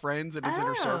 close friends in his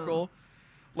inner circle.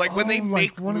 Like when they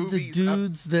make one movies, of the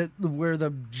dudes that wear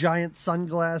the giant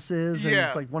sunglasses, and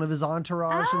it's like one of his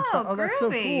entourage and stuff. Oh, that's so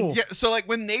groovy. cool. Yeah, so like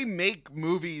when they make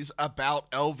movies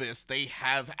about Elvis, they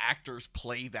have actors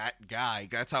play that guy.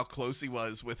 That's how close he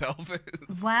was with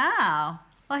Elvis. Wow.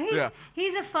 Well,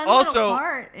 he's a fun Also- little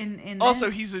part in Also,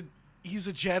 this. he's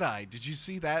a Jedi. Did you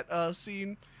see that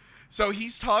scene? So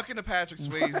he's talking to Patrick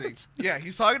Swayze. What? Yeah,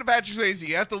 he's talking to Patrick Swayze.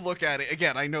 You have to look at it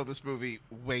again. I know this movie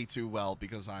way too well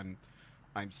because I'm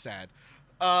sad.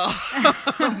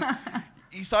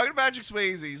 He's talking to Patrick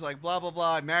Swayze. He's like, blah, blah,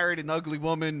 blah. I married an ugly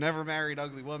woman, never married an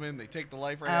ugly woman. They take the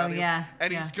life right out of him. yeah,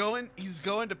 And yeah. he's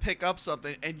going to pick up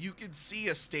something, and you can see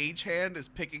a stagehand is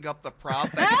picking up the prop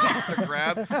that he wants to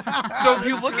grab. So if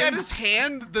you look at his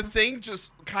hand, the thing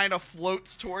just kind of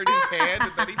floats toward his hand,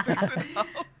 and then he picks it up.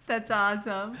 That's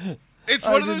awesome. It's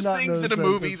I one of did those not things in notice a that.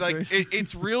 movie, That's like great.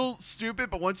 it's real stupid,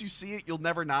 but once you see it, you'll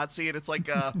never not see it. It's like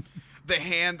the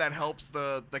hand that helps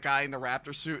the guy in the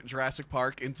raptor suit in Jurassic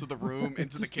Park into the room,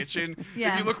 into the kitchen.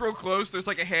 Yeah. If you look real close, there's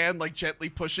like a hand like gently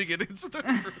pushing it into the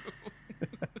room.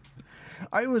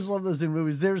 I always love those in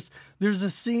movies. There's a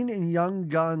scene in Young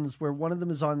Guns where one of them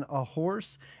is on a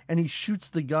horse and he shoots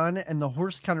the gun and the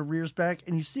horse kind of rears back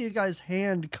and you see a guy's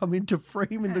hand come into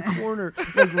frame in the corner,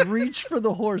 like reach for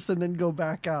the horse and then go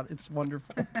back out. It's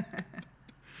wonderful.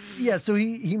 Yeah, so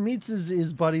he meets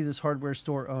his buddy, this hardware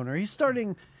store owner. He's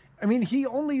starting... I mean, he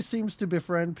only seems to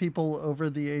befriend people over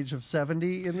the age of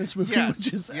 70 in this movie, Yes,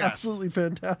 which is yes. absolutely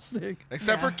fantastic.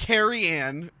 Except for Carrie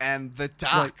Ann and the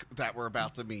doc that we're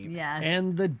about to meet. Yeah.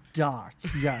 And the doc,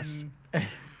 yes.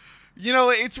 You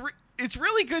know, it's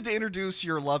really good to introduce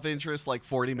your love interest like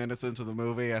 40 minutes into the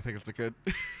movie. I think it's a good...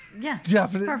 Yeah.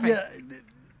 Definitely. Perfect. Yeah.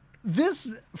 This,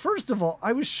 first of all,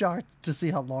 I was shocked to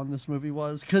see how long this movie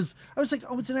was, because I was like,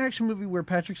 oh, it's an action movie where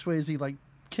Patrick Swayze, like,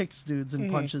 kicks dudes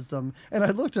and punches them. And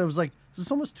I looked and I was like, this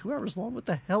is almost 2 hours long. What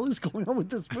the hell is going on with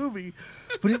this movie?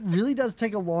 But it really does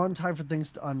take a long time for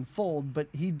things to unfold. But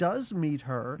he does meet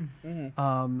her.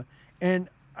 And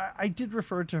I did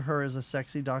refer to her as a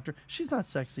sexy doctor. She's not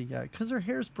sexy yet because her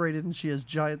hair's braided and she has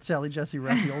giant Sally Jesse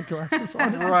Raphael glasses on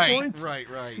at this point.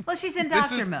 Right. Well, she's in This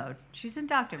doctor is- mode. She's in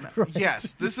doctor mode.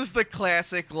 Yes, this is the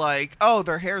classic, like, oh,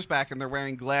 their hair's back and they're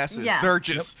wearing glasses. Yeah. They're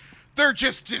just they're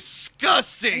just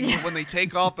disgusting. But when they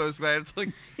take off those guys, it's like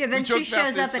then she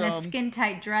shows up in a skin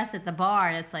tight dress at the bar,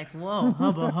 and it's like, whoa,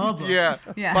 hubba hubba.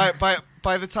 Yeah.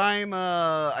 By the time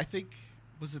I think.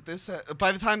 Was it this?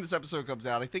 By the time this episode comes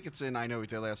out, I think it's in I Know We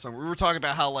Did Last Summer. We were talking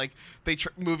about how like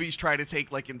movies try to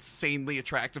take like insanely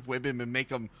attractive women and make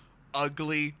them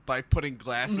ugly by putting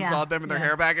glasses on them and their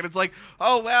hair back, and it's like,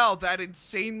 oh wow, that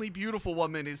insanely beautiful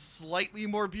woman is slightly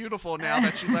more beautiful now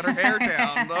that she let her hair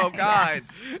down. Oh god.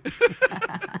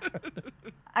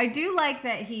 I do like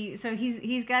that he's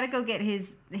got to go get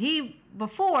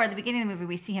before the beginning of the movie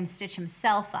we see him stitch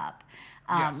himself up.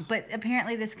 But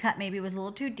apparently this cut maybe was a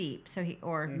little too deep,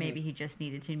 maybe he just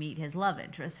needed to meet his love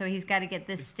interest. So he's got to get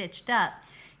this stitched up.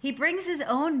 He brings his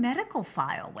own medical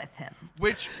file with him,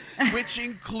 which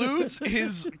includes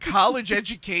his college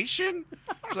education.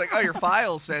 It's like, oh, your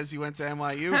file says you went to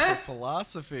NYU for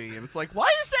philosophy, and it's like,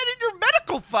 why is that in your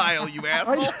medical file, you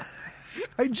asshole?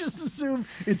 I just assume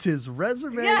it's his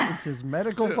resume, it's his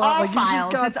medical file. All like files. He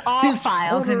just got it's all his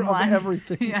files in one. Of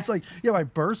everything. It's like, my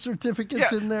birth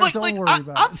certificate's in there. Don't worry about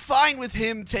it. I'm fine with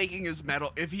him taking his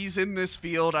medal if he's in this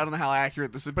field. I don't know how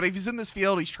accurate this is, but if he's in this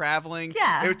field, he's traveling.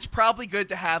 Yeah, it's probably good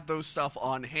to have those stuff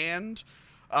on hand.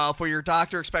 For your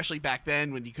doctor, especially back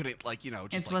then when you couldn't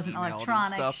just it wasn't email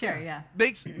electronic. And stuff. Sure,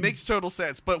 makes total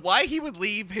sense. But why he would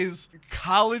leave his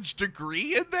college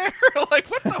degree in there? Like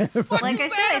what the fuck? Like is I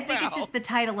said, that I think it's just the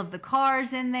title of the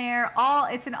cars in there.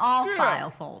 It's an file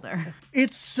folder.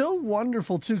 It's so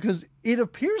wonderful too because it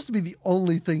appears to be the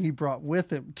only thing he brought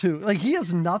with him too. Like he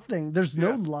has nothing. There's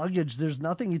no luggage. There's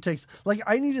nothing he takes. Like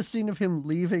I need a scene of him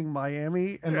leaving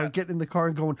Miami and like getting in the car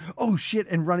and going, oh shit,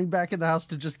 and running back in the house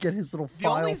to just get his little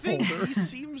file folder. The only thing he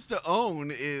seems to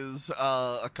own is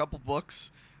a couple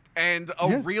books and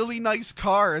a really nice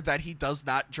car that he does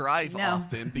not drive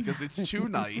often because it's too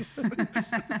nice.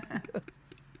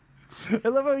 I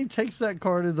love how he takes that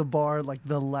car to the bar like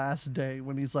the last day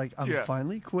when he's like, I'm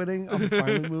finally quitting. I'm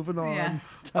finally moving on.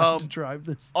 Time to drive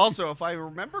this thing. Also, if I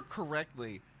remember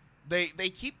correctly, they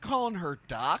keep calling her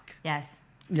Doc.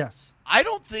 Yes. I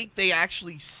don't think they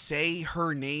actually say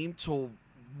her name till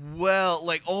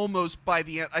almost by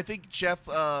the end. I think Jeff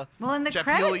in the Jeff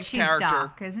credits Healy's she's character,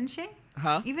 Doc, isn't she?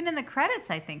 Huh? Even in the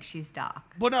credits, I think she's Doc.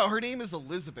 Well, no, her name is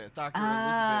Elizabeth, Dr.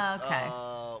 Elizabeth. Okay.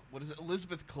 What is it?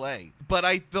 Elizabeth Clay. But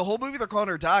the whole movie they're calling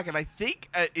her Doc, and I think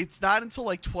it's not until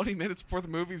like 20 minutes before the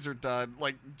movies are done,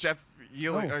 like Jeff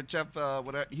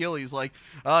Healy's like,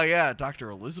 oh yeah, Dr.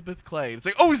 Elizabeth Clay. It's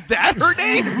like, oh, is that her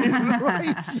name? Right.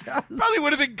 Yes. Probably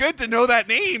would have been good to know that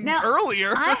name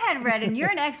earlier. I had read, and you're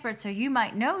an expert, so you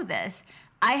might know this.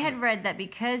 I had read that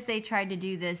because they tried to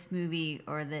do this movie,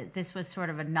 or that this was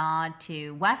sort of a nod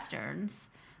to Westerns,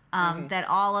 that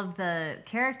all of the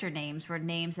character names were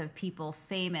names of people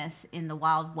famous in the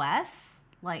Wild West,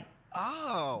 like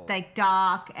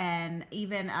Doc, and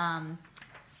even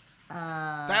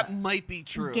that might be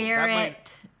true. Garrett,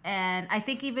 and I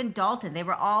think even Dalton. They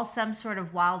were all some sort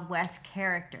of Wild West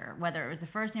character, whether it was the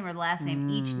first name or the last name.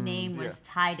 Each name was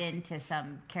tied into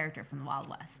some character from the Wild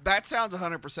West. That sounds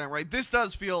 100% right. This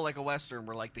does feel like a Western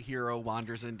where like the hero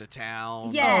wanders into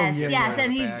town. Yes,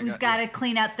 and he's got to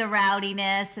clean up the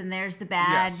rowdiness, and there's the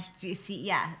bad.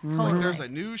 Totally. Like there's a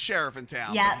new sheriff in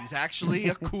town, but he's actually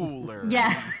a cooler.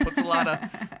 Puts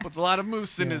a lot of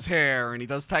mousse in his hair, and he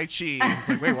does Tai Chi. And it's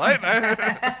like, wait, what?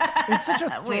 It's such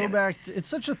a throwback. It's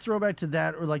such a throwback to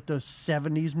that, or like those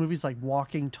 70s movies like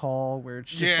Walking Tall, where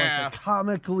it's just like a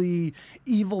comically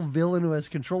evil villain who has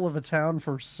control of a town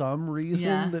for some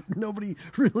reason that nobody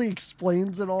really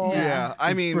explains at all.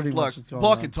 I mean, look,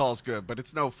 Walking Tall is good, but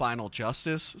it's no Final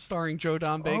Justice starring Joe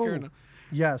Don Baker.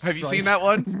 Yes. Have you seen that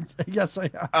one? Yes, I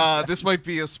have. This might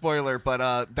be a spoiler,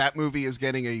 but that movie is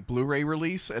getting a Blu-ray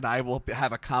release, and I will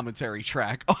have a commentary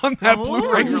track on that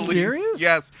Blu-ray release. Are you serious?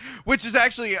 Yes, which is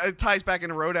actually ties back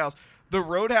into Roadhouse. The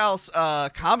Roadhouse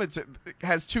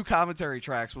has two commentary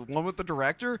tracks, one with the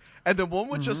director and then one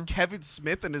with just Kevin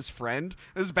Smith and his friend.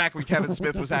 This is back when Kevin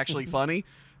Smith was actually funny.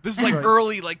 This is like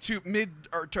early, like mid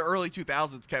to early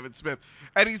 2000s Kevin Smith.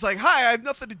 And he's like, hi, I have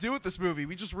nothing to do with this movie.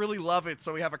 We just really love it,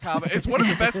 so we have a comment. It's one of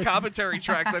the best commentary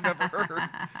tracks I've ever heard.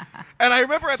 And I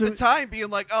remember at the time being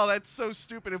like, oh, that's so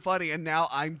stupid and funny. And now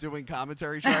I'm doing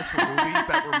commentary tracks for movies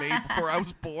that were made before I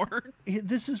was born.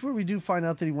 This is where we do find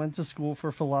out that he went to school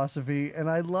for philosophy. And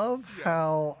I love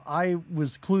how I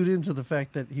was clued into the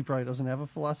fact that he probably doesn't have a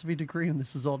philosophy degree and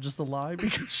this is all just a lie,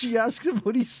 because she asked him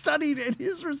what he studied and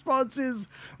his response is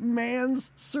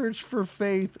man's search for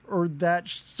faith, or that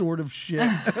sort of shit.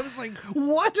 And I was like,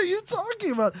 what are you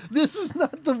talking about? This is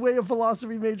not the way a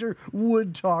philosophy major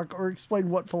would talk or explain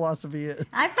what philosophy is.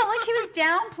 I felt like he was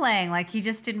downplaying, like he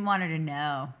just didn't want her to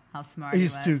know. how smart he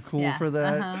He's was. too cool Yeah. for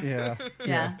that. Uh-huh. Yeah.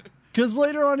 Yeah. Because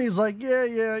later on he's like,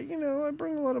 yeah, I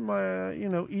bring a lot of my,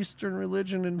 Eastern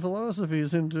religion and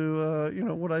philosophies into,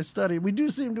 what I study. We do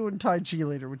see him doing Tai Chi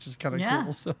later, which is kind of Yeah.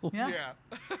 cool. So Yeah.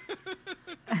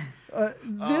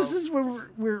 this is when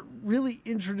we're really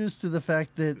introduced to the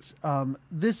fact that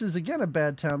this is, again, a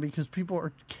bad town because people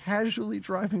are casually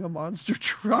driving a monster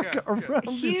truck around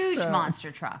this Huge town.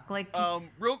 monster truck. Like,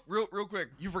 real quick,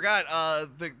 you forgot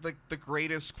the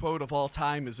greatest quote of all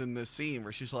time is in this scene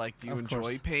where she's like, "Do you Of enjoy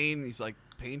course. pain?" And he's like,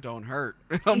 "Pain don't hurt."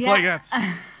 And I'm Yeah. like, it's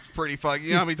pretty funny.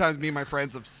 You know how many times me and my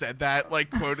friends have said that, like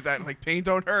quoted that, like pain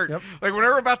don't hurt. Yep. Like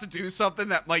whenever we're about to do something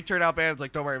that might turn out bad, it's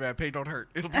like, don't worry, man, pain don't hurt.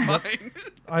 It'll be fine.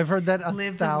 I've heard that a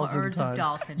Live the thousand words of times.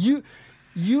 Dalton.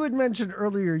 You had mentioned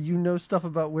earlier you know stuff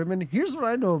about women. Here's what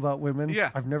I know about women.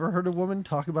 Yeah. I've never heard a woman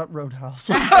talk about Roadhouse.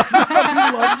 Who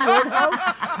loves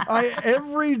Roadhouse?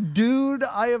 Every dude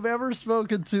I have ever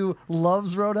spoken to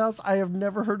loves Roadhouse. I have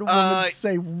never heard a woman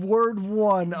say word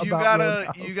one about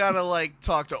Roadhouse. You gotta like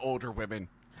talk to older women.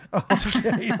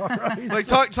 Okay, all right. Like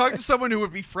talk to someone who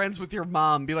would be friends with your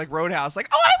mom. Be like Roadhouse. Like,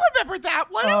 oh, I remember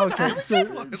that one. That was a Okay, really so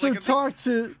good one. so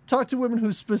Like, talk to women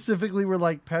who specifically were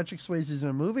like Patrick Swayze's in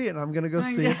a movie, and I'm gonna go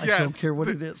see it. I Yes. don't care what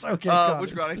it is. Okay, got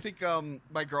which it. one? I think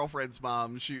my girlfriend's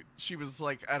mom. She was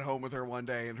like at home with her one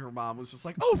day, and her mom was just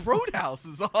like, "Oh, Roadhouse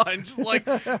is on." She's like,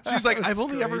 I've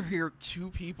only great. ever heard two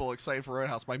people excited for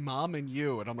Roadhouse, my mom and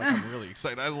you, and I'm like, I'm really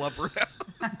excited. I love Roadhouse.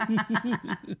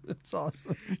 That's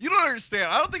awesome. You don't understand.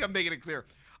 I don't think I'm making it clear.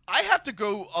 I have to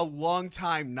go a long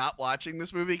time not watching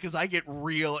this movie because I get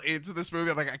real into this movie.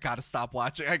 I'm like, I gotta stop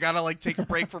watching. I gotta like take a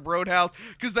break from Roadhouse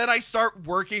because then I start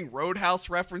working Roadhouse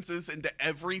references into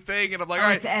everything, and I'm like, all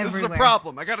right, it's this is a everywhere.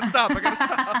 problem. I gotta stop. I gotta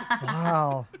stop.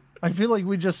 Wow. I feel like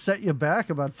we just set you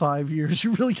back about 5 years.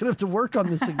 You're really going to have to work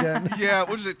on this again. Yeah, what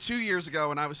was it, 2 years ago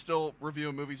when I was still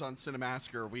reviewing movies on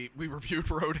Cinemassacre, we reviewed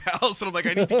Roadhouse, and I'm like,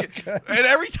 I need to get... And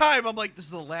every time, I'm like, this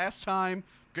is the last time. I'm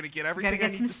going to get everything Gotta I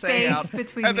get need some to say space out.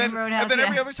 between and me then, and Roadhouse, And then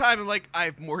every yeah. other time, I'm like, I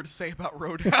have more to say about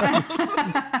Roadhouse.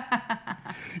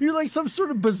 You're like some sort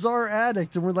of bizarre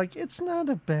addict, and we're like, it's not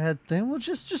a bad thing. Well,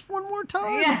 just one more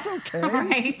time. Yeah. It's okay.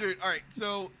 Right. Dude, all right,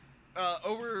 so...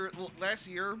 over last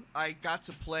year, I got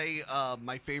to play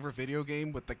my favorite video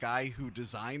game with the guy who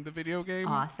designed the video game.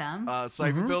 Awesome.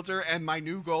 Cyber Filter, and my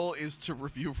new goal is to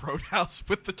review Roadhouse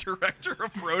with the director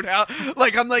of Roadhouse.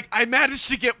 I managed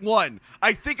to get one.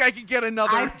 I think I can get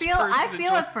another. I feel person to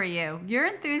join. it for you. Your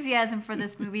enthusiasm for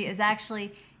this movie is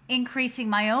actually increasing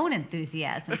my own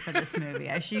enthusiasm for this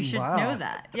movie. You should Wow. know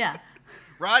that. Yeah.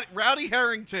 Rowdy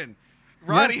Harrington.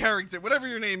 Harrington, whatever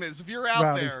your name is, if you're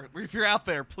out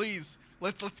there, please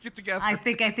let's get together. I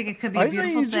think it could be a I say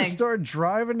beautiful you thing. just start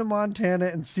driving to Montana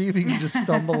and see if you can just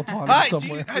stumble upon Hi, it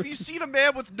somewhere. have you seen a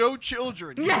man with no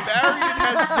children? He's married and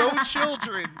has no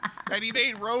children, and he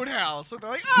made Roadhouse. And they're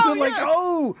like, oh, They're yeah. like,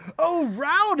 oh,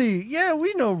 Rowdy. Yeah,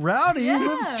 we know Rowdy. Yeah. He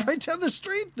lives right down the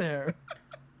street there.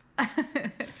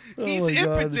 He's Oh, my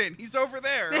God. impotent. He's over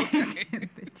there. Okay.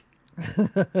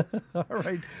 All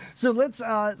right. So let's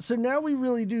so now we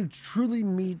really do truly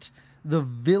meet the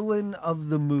villain of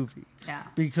the movie. Yeah.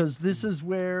 Because this is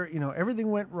where,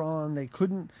 everything went wrong. They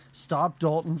couldn't stop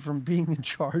Dalton from being in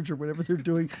charge or whatever they're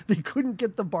doing. They couldn't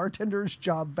get the bartender's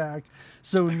job back.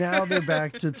 So now they're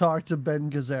back to talk to Ben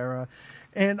Gazzara.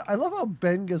 And I love how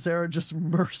Ben Gazzara just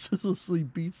mercilessly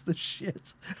beats the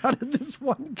shit out of this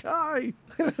one guy.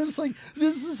 And I was like,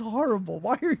 this is horrible.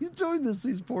 Why are you doing this,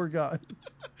 these poor guys?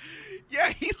 Yeah,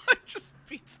 he just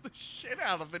beats the shit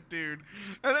out of the dude,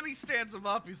 and then he stands him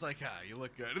up. He's like, you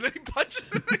look good," and then he punches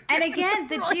him. And again,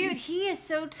 the Right. dude, he is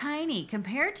so tiny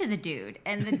compared to the dude,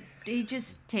 and he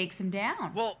just takes him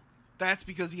down. Well, that's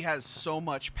because he has so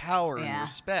much power and Yeah.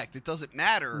 respect. It doesn't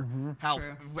matter True.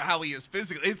 how he is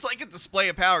physically. It's like a display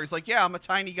of power. He's like, yeah, I'm a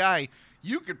tiny guy.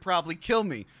 You could probably kill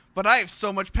me, but I have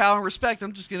so much power and respect.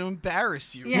 I'm just going to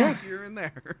embarrass you Yeah. here and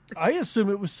there. I assume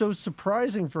it was so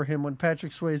surprising for him when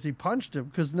Patrick Swayze punched him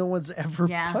because no one's ever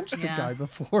Yeah, punched the yeah. guy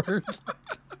before.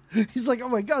 He's like, oh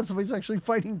my God, somebody's actually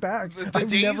fighting back. The I've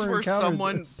days never where encountered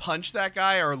someone this. punched that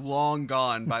guy are long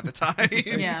gone by the time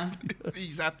Yeah.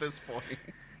 he's at this point.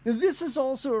 And this is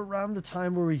also around the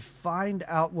time where we find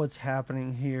out what's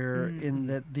happening here in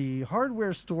that the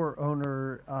hardware store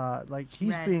owner,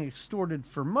 he's Red. being extorted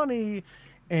for money.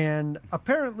 And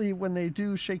apparently when they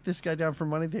do shake this guy down for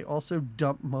money, they also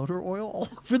dump motor oil all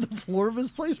over the floor of his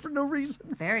place for no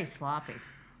reason. Very sloppy.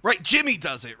 Right, Jimmy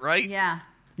does it, right? Yeah.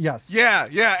 Yes. Yeah,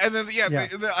 and then Yeah.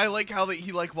 I like how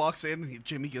he walks in and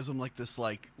Jimmy gives him this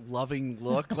loving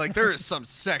look. Like there is some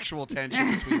sexual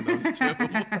tension between those two.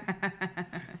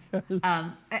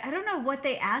 I don't know what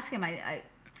they ask him.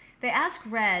 they ask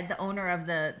Red, the owner of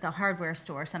the hardware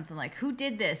store, something like, "Who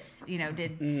did this? You know,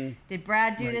 did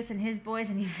Brad do this and his boys?"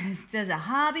 And he says, "Does a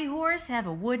hobby horse have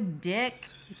a wooden dick?"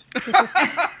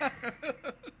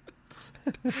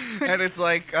 And it's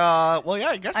like, well, yeah,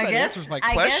 I guess that answers my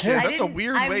question. That's a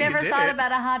weird way to do it. I've never thought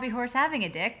about a hobby horse having a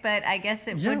dick, but I guess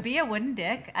it would be a wooden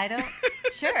dick. I don't.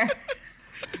 Sure.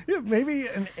 Yeah, maybe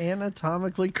an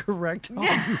anatomically correct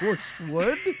hobby horse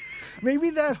would.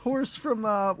 Maybe that horse from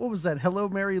what was that? Hello,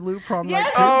 Mary Lou, Prom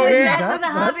Night. Yes, that's the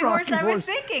hobby horse I was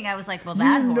thinking. I was like, well,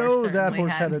 that horse that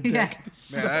horse had a dick. Yeah.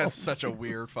 So. Man, that's such a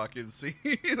weird fucking scene.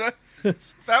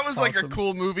 That was like a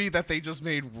cool movie that they just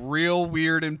made real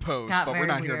weird in post, but we're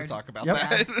not here to talk about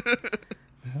that.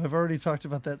 I've already talked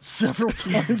about that several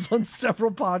times on several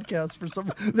podcasts.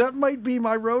 That might be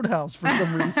my Roadhouse for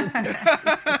some reason.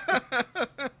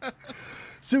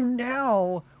 So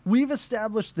now we've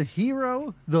established the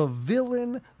hero, the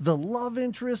villain, the love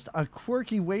interest, a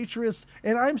quirky waitress,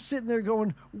 and I'm sitting there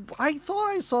going, I thought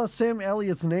I saw Sam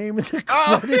Elliott's name in the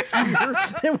credits here,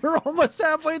 and we're almost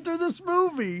halfway through this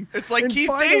movie. It's like and Keith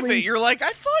David. You're like,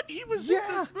 I thought he was in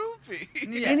this movie.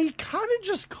 Yeah. And he kind of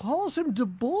just calls him to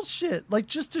bullshit, like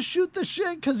just to shoot the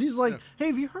shit, because he's like, hey,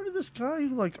 have you heard of this guy who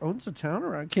like owns a town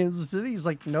around Kansas City? He's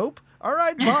like, nope. All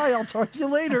right, bye. I'll talk to you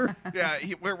later. Yeah,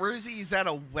 where is he? He's at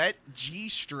a wet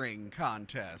G-string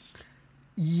contest.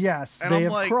 Yes, and they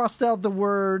have crossed out the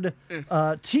word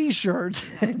T-shirt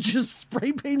and just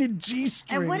spray painted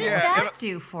G-string. And what does that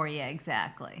do for you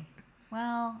exactly?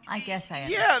 Well, I guess I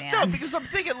understand. Yeah, no, because I'm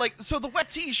thinking like, so the wet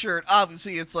T-shirt,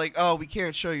 obviously it's like, oh, we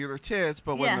can't show you their tits,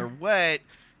 but when they're wet,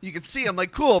 you can see them.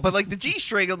 Like, cool, but like the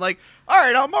G-string, I'm like, all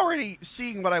right, I'm already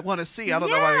seeing what I want to see. I don't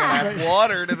know why you're gonna add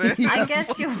water to this. I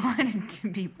guess you wanted to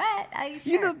be wet.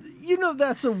 You know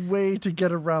that's a way to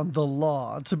get around the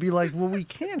law, to be like, well, we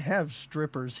can't have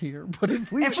strippers here, but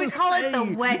if we call it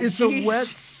the wet it's a wet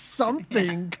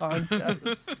something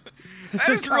contest. That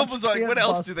is real bizarre. Like, what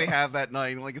else do they have that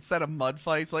night? Like, instead of mud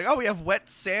fights, like, oh, we have wet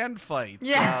sand fights.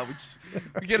 Yeah.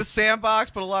 We get a sandbox,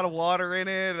 put a lot of water in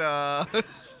it.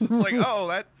 It's like, oh,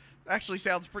 that actually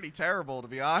sounds pretty terrible, to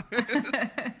be honest.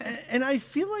 And I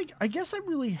feel like, I guess I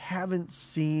really haven't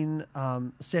seen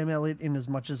Sam Elliott in as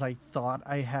much as I thought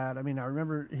I had. I mean, I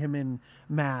remember him in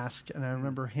Mask, and I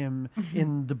remember him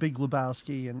in The Big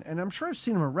Lebowski, and I'm sure I've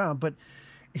seen him around, but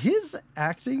his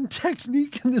acting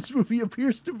technique in this movie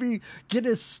appears to be get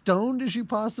as stoned as you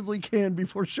possibly can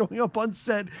before showing up on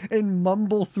set and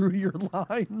mumble through your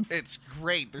lines. It's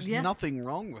great. There's nothing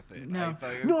wrong with it. No,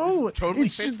 it totally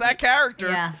fits that character.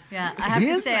 Yeah. I have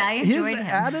to say, I enjoyed his him.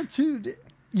 attitude.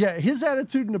 Yeah, his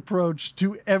attitude and approach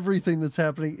to everything that's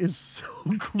happening is so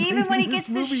great. Even when he gets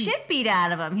the shit beat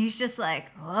out of him, he's just like,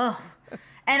 ugh.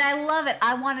 And I love it.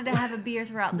 I wanted to have a beer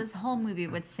throughout this whole movie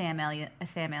with Sam Elliott,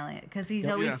 because he's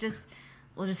always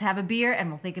we'll just have a beer and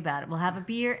we'll think about it. We'll have a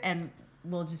beer and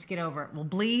we'll just get over it. We'll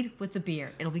bleed with the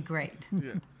beer. It'll be great.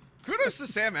 Yeah. Kudos to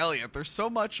Sam Elliott. There's so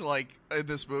much like in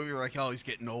this movie. You're like, oh, he's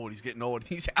getting old.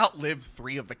 He's outlived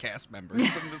 3 of the cast members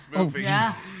in this movie.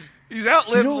 Yeah. He's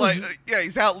outlived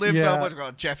he's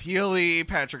outlived Jeff Healey,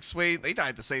 Patrick Swayze. They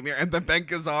died the same year, and then Ben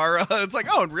Gazzara. It's like,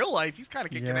 oh, in real life, he's kind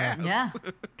of kicking ass. Yeah,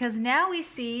 because now we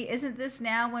see. Isn't this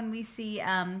now when we see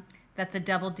that the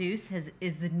Double Deuce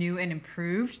is the new and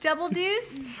improved Double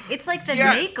Deuce? It's like the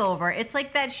makeover. It's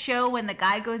like that show when the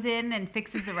guy goes in and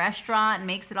fixes the restaurant and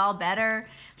makes it all better.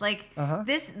 Like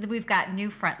this, we've got new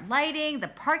front lighting. The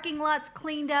parking lot's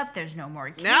cleaned up. There's no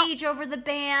more cage over the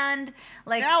band.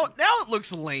 Like now it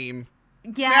looks lame.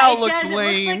 Yeah, now it looks does.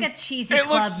 lame. It looks like a cheesy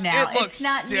club now. It looks it's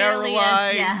not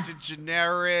sterilized nearly as, and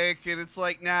generic, and it's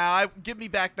like, nah, give me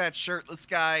back that shirtless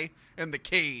guy and the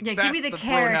cage. Yeah, That's give me the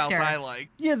Roadhouse character. I like.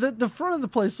 Yeah, the front of the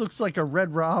place looks like a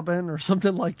Red Robin or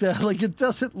something like that. Like, it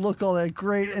doesn't look all that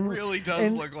great. It really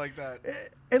does look like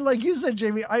that. And like you said,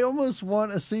 Jamie, I almost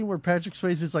want a scene where Patrick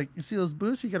Swayze is like, you see those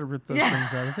booths? You got to rip those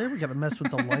things out of there. We got to mess with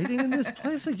the lighting in this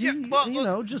place. Like, you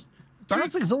know, just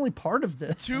bouncing is only part of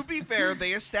this. To be fair,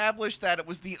 they established that it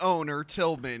was the owner,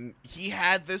 Tillman. He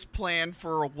had this plan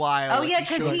for a while. Oh, yeah,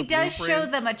 because he does show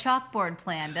them a chalkboard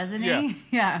plan, doesn't he?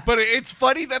 Yeah. But it's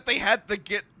funny that they had to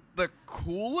get the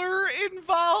cooler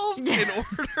involved in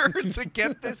order to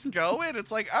get this going.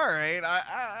 It's like, all right,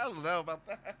 I don't know about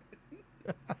that.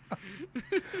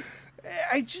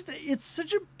 It's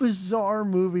such a bizarre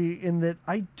movie in that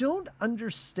I don't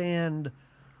understand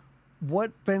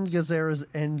what Ben Gazzara's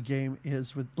end game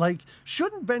is with, like,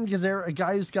 shouldn't Ben Gazzara, a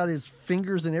guy who's got his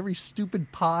fingers in every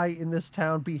stupid pie in this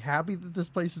town, be happy that this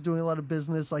place is doing a lot of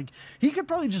business? Like, he could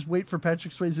probably just wait for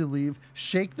Patrick Swayze to leave,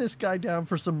 shake this guy down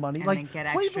for some money, And like, then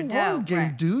get play extra the long dough, game,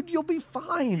 right. dude. You'll be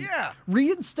fine. Yeah.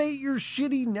 Reinstate your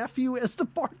shitty nephew as the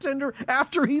bartender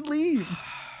after he leaves.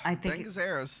 I Ben think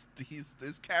Gazzara's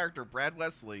his character, Brad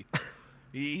Wesley.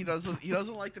 He doesn't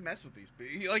like to mess with these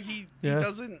people. He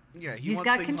doesn't. Yeah, he's wants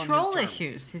got things on his control terms.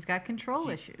 issues. He's got control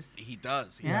issues. He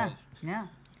does. He Yeah, does.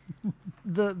 yeah.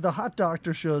 The hot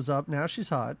doctor shows up. Now she's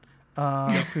hot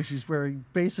because she's wearing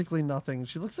basically nothing.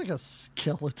 She looks like a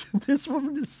skeleton. This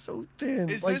woman is so thin.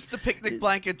 Is like, this the picnic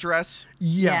blanket dress?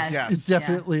 Yes, Yes. it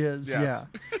definitely is. Yes.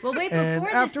 Yeah. Well, wait, And before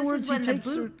this afterwards is he when the takes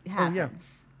her- boot oh, happens, yeah.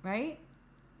 right?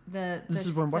 This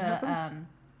is when what happens?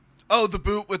 Oh, the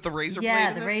boot with the razor blade. Yeah,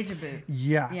 in the it? razor boot.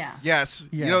 Yes. Yeah. Yes.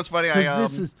 Yeah. You know what's funny?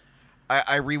 'Cause this is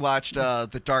I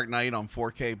rewatched The Dark Knight on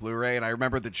 4K Blu-ray, and I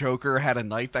remember the Joker had a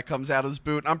knife that comes out of his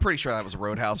boot. I'm pretty sure that was a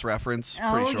Roadhouse reference.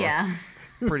 Oh, Pretty sure. yeah.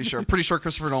 Pretty sure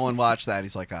Christopher Nolan watched that.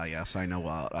 He's like, yes, I know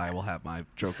what I will have my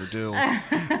Joker do.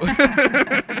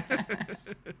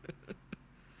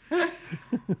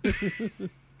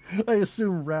 I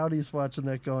assume Rowdy's watching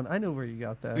that going, I know where you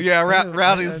got that. Yeah, I know-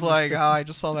 Rowdy's I like, understand. I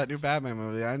just saw that new Batman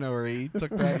movie. I know where he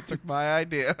took that. He took my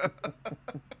idea.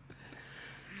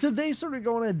 So they sort of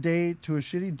go on a date to a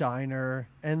shitty diner,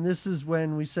 and this is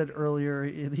when we said earlier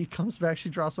he comes back. She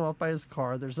drops him off by his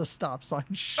car. There's a stop sign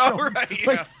shown, right,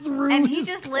 like yeah. through And he his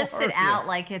just lifts car. it out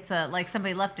like it's like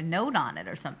somebody left a note on it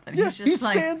or something. Yeah, He's just he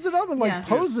like, stands it up and like Yeah.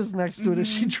 poses next to it as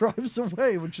she drives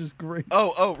away, which is great.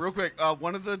 Oh, real quick.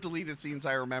 One of the deleted scenes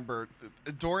I remember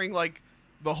during like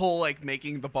the whole like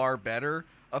making the bar better.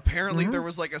 Apparently, there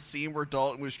was like a scene where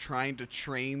Dalton was trying to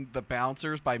train the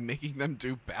bouncers by making them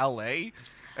do ballet.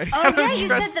 And he Oh, had them yeah, you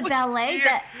dress said the like- ballet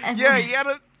Yeah, that- yeah, he had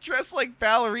to dress like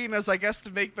ballerinas, I guess,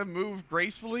 to make them move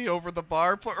gracefully over the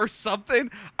bar or something.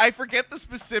 I forget the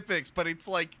specifics, but it's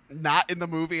like not in the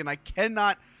movie, and I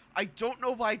don't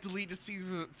know why deleted scenes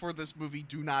for this movie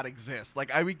do not exist.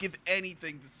 Like, I would give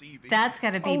anything to see these. That's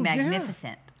got to be Oh, yeah.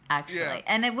 magnificent, actually. Yeah.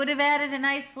 And it would have added a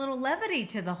nice little levity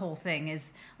to the whole thing, is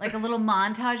like a little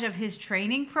montage of his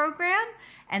training program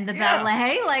and the Yeah.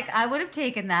 ballet. Like, I would have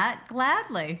taken that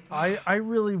gladly. I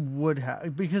really would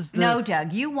have, because No,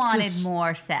 Doug, you wanted this-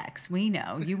 more sex. We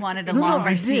know. You wanted a No, longer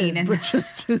I scene. did, but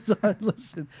just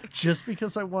listen, just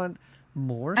because I want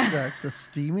more sex, a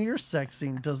steamier sex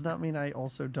scene, does not mean I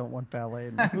also don't want ballet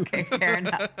in my movie. Okay, fair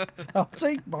enough. I'll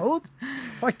take both.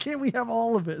 Why can't we have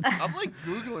all of it? I'm like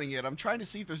Googling it. I'm trying to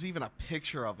see if there's even a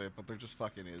picture of it, but there just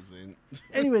fucking isn't.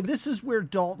 Anyway, this is where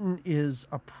Dalton is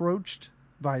approached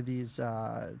by these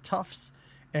toughs,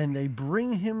 and they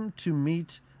bring him to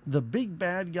meet the big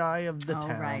bad guy of the Oh,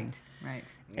 town. right.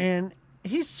 And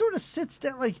he sort of sits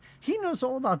down, like, he knows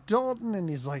all about Dalton, and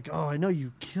he's like, oh, I know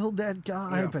you killed that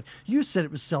guy, Yeah. but you said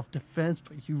it was self-defense,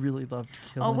 but you really loved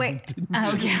killing Oh, him, wait. didn't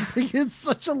Oh, you? yeah. Like, it's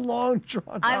such a long,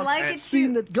 drawn-out I like it scene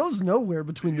too. that goes nowhere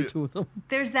between the two of them.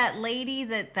 There's that lady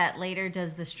that later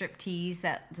does the strip tease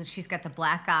that she's got the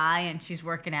black eye and she's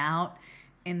working out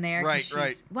in there. 'cause Right, she's-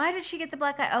 right. Why did she get the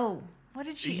black eye? Oh, what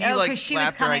did she? He, oh, like, 'cause she was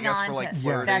slapped her, I coming guess, on for, like, to.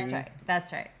 flirting.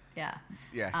 That's right. Yeah.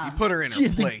 Yeah, he put her in her Yeah,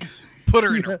 the- place. Put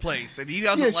her in her Yeah. place, and he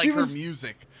doesn't Yeah, like she her was-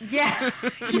 music. Yeah.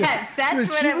 Yes,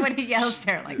 that's she was- when he yells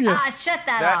to her like, Yeah. shut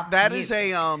that off. That you." is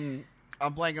a I'm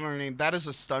blanking on her name. That is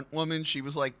a stunt woman. She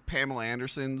was like Pamela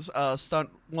Anderson's stunt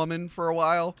woman for a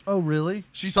while. Oh, really?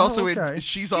 She's also okay. She's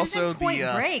She was also in Point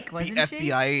the Break, the wasn't she?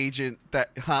 FBI agent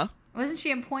that Wasn't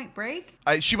she in Point Break?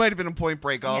 She might have been in Point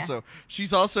Break Yeah. also.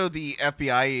 She's also the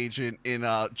FBI agent in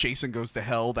Jason Goes to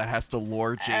Hell that has to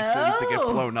lure Jason to get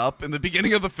Oh. blown up in the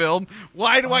beginning of the film.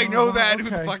 Why do I know Oh, that? Who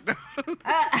the okay. fuck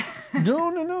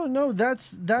knows? No.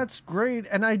 That's great,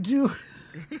 and I do,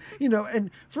 And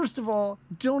first of all,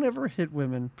 don't ever hit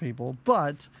women, people.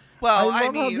 But Well, I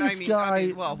love how this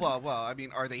guy. I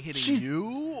mean, are they hitting She's- you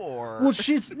or? Well,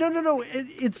 she's no.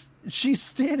 It's she's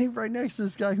standing right next to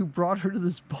this guy who brought her to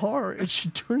this bar, and she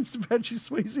turns to Patrick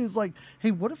Swayze and is like,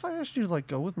 "Hey, what if I asked you to like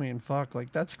go with me and fuck?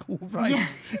 Like that's cool, right?" Yeah.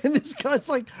 And this guy's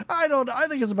like, "I don't know. I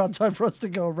think it's about time for us to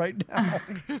go right now."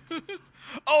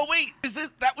 Oh wait,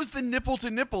 that was the nipple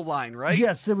to nipple line, right?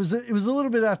 Yes, it was a little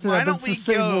bit after Why that, but don't it's we the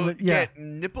same go moment. Yeah. get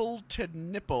nipple to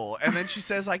nipple? And then she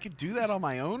says, "I could do that on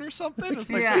my own or something." It's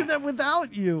like, Yeah. Do that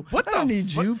without you. What I don't the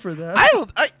need fuck? you for that. I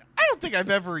don't think I've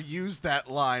ever used that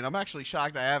line. I'm actually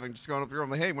shocked I haven't. Just going up here, I'm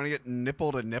like, "Hey, want to get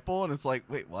nipple to nipple?" And it's like,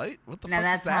 "Wait, what? What the Now fuck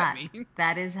that's does that hot. mean?"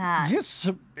 That is hot. Is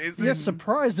Yes, it-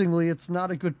 surprisingly, it's not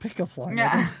a good pickup line.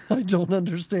 Yeah. I don't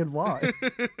understand why.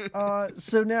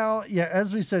 So now,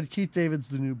 as we said, Keith David's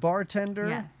the new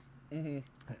bartender. Yeah.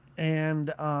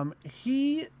 And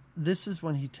this is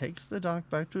when he takes the doc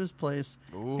back to his place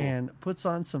and puts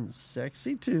on some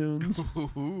sexy tunes.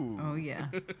 Oh, yeah.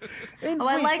 And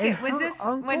I wait, like and it. Was her this when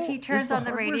uncle she turns is the on the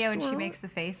hardware radio and she store makes the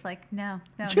face like, no,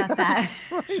 Yes, not that.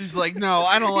 right. She's like, no,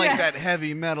 I don't like Yeah. that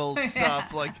heavy metal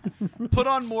stuff. Like, put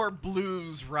on more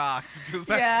blues rocks because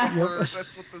that's Yeah. the worst.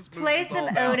 That's what this movie's Play all some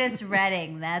about. Otis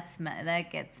Redding. That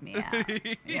gets me out.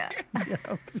 Yeah.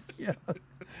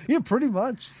 Yeah, pretty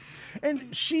much.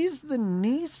 And she's the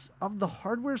niece of the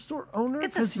hardware store owner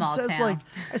It's a because he small says town. like,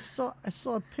 I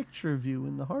saw a picture of you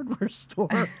in the hardware store,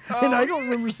 and I don't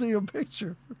remember seeing a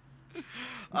picture.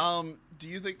 Do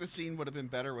you think the scene would have been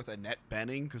better with Annette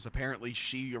Bening? Because apparently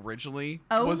she originally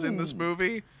was in this Oh.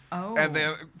 movie. Oh. And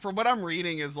from what I'm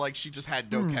reading is like she just had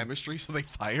no chemistry, so they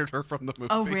fired her from the movie.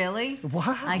 Oh, really?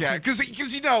 Wow. I Yeah, could-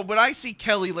 because you know when I see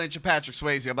Kelly Lynch and Patrick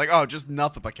Swayze, I'm like, oh, just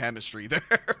nothing but chemistry there.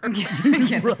 Yeah,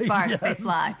 the Right, sparks, they yes.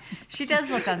 fly. She does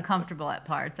look uncomfortable at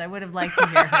parts. I would have liked to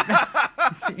hear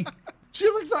her. See. She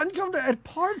looks uncomfortable at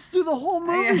parts through the whole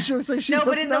movie. Yeah. She looks like she no, does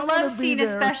but in the not want love to be scene there.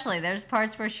 especially, there's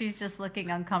parts where she's just looking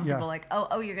uncomfortable, Yeah. like,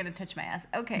 oh, you're gonna touch my ass.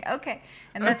 Okay.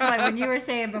 And that's why when you were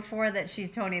saying before that she's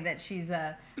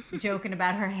joking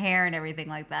about her hair and everything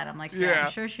like that, I'm like, yeah. Yeah.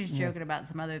 I'm sure she's joking about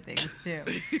some other things too.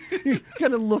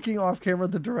 Kind of looking off camera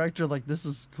at the director like, this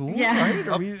is cool, Yeah. right?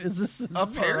 Are we, is this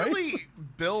Apparently, all right?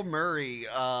 Bill Murray,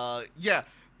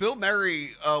 Bill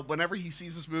Murray, whenever he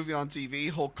sees this movie on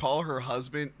TV, he'll call her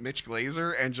husband Mitch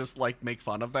Glazer and just like make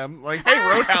fun of them. Like, hey,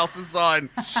 Roadhouse is on.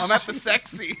 I'm at the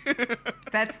sexy.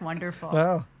 That's wonderful.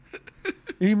 Wow.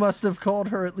 He must have called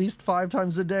her at least 5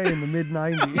 times a day in the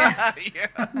mid-90s.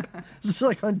 Yeah. It's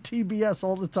like on TBS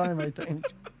all the time, I think.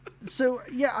 So,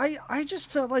 yeah, I just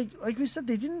felt like we said,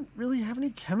 they didn't really have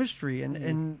any chemistry.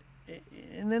 And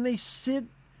then they sit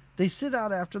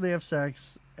out after they have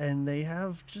sex, and they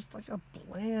have just like a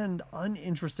bland,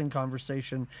 uninteresting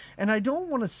conversation. And I don't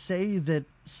want to say that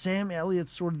Sam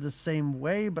Elliott's sort of the same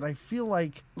way, but I feel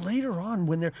like later on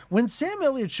when Sam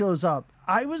Elliott shows up,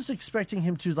 I was expecting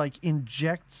him to like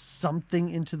inject something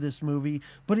into this movie,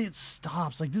 but it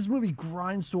stops. Like this movie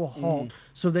grinds to a halt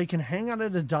so they can hang out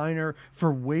at a diner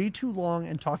for way too long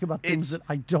and talk about things that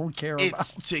I don't care about.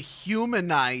 It's to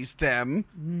humanize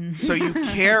them so you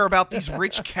care about these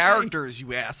rich characters,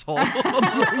 you asshole.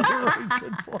 Very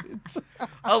good point.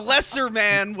 A lesser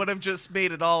man would have just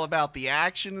made it all about the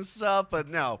action and stuff, but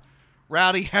no.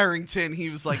 Rowdy Harrington, he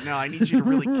was like, no, I need you to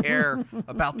really care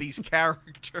about these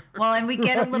characters. Well, and we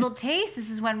get a little taste. This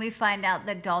is when we find out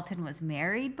that Dalton was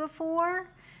married before.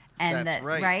 And That's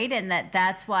right. And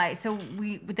that's why. So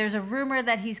there's a rumor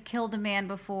that he's killed a man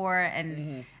before,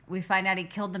 and we find out he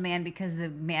killed the man because the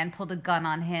man pulled a gun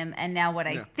on him. And now what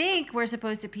I think we're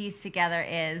supposed to piece together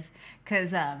is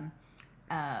because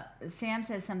Sam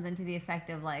says something to the effect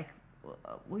of like,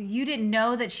 well, you didn't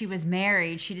know that she was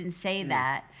married. She didn't say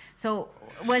that. So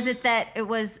was it that it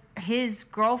was his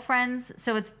girlfriend's?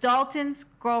 So it's Dalton's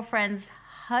girlfriend's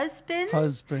husband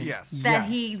Yes. that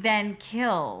he then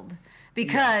killed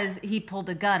because he pulled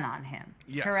a gun on him.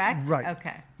 Yes. Correct? Right.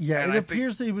 Okay. Yeah, And it I think-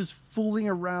 appears that he was fooling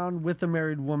around with a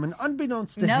married woman,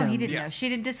 unbeknownst to him. No, he didn't Yeah. know. She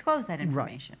didn't disclose that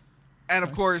information. And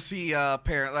of course, he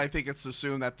apparently, I think it's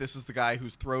assumed that this is the guy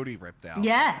whose throat he ripped out.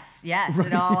 Yes.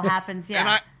 It all happens.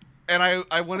 Yeah. And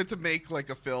I wanted to make like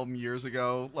a film years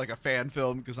ago, like a fan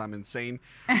film, because I'm insane,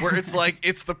 where it's like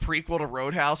it's the prequel to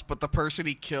Roadhouse, but the person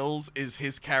he kills is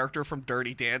his character from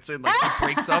Dirty Dancing. Like he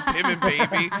breaks up him and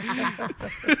Baby.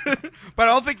 But I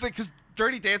don't think that because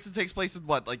Dirty Dancing takes place in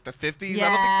what, like the 50s? Yeah.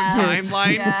 I don't think the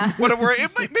timeline Yeah. would have worked.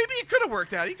 Maybe it could have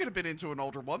worked out. He could have been into an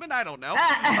older woman. I don't know.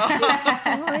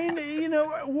 Fine,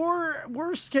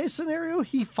 worst case scenario,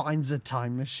 he finds a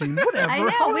time machine. Whatever. I know.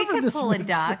 We however could this pull a makes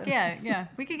doc. sense. Yeah.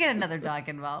 We could get another doc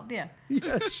involved. Yeah.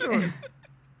 Yeah, sure.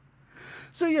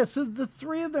 So the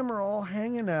 3 of them are all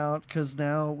hanging out because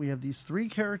now we have these 3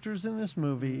 characters in this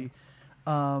movie.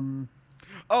 Sorry.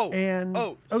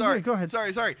 yeah, go ahead.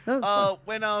 Sorry. No, it's fine.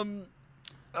 When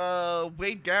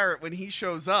Wade Garrett, when he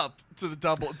shows up to the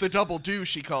double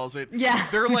douche, he calls it. Yeah,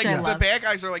 They're which like I the love. bad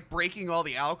guys are like breaking all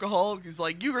the alcohol. He's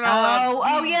like, you're not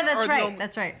allowed. Oh, yeah, that's or right. they'll-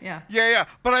 That's right. Yeah. Yeah.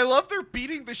 But I love they're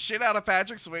beating the shit out of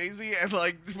Patrick Swayze, and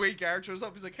like Wade Garrett shows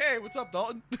up. He's like, "Hey, what's up,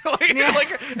 Dalton?" like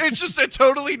it's just a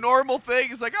totally normal thing.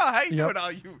 He's like, "Oh, how you doing?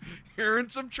 Oh, you're in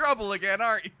some trouble again,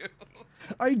 aren't you?"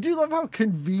 I do love how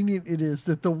convenient it is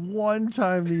that the one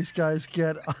time these guys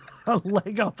get a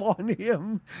leg up on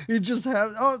him, it just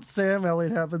Sam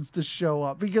Elliott happens to show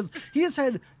up because he has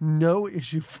had no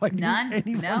issue fighting None.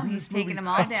 anyone. No, in he's this movie taken them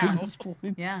all up to down. this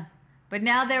point. Yeah. But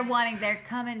now they're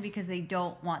coming because they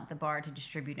don't want the bar to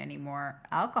distribute any more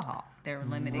alcohol. They're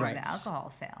limiting Right. the alcohol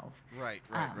sales. Right.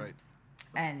 Um,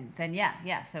 And then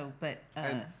so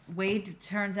Wade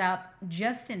turns up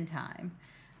just in time.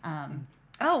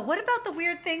 What about the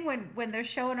weird thing when they're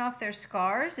showing off their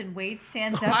scars and Wade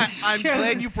stands up? I'm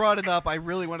glad you brought it up. I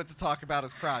really wanted to talk about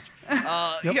his crotch.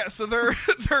 Yeah, so they're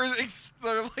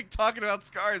like talking about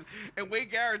scars, and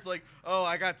Wade Garrett's like, "Oh,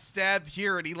 I got stabbed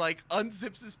here," and he like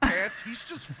unzips his pants. He's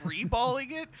just free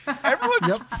balling it.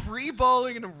 Everyone's free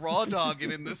balling and raw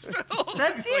dogging in this film.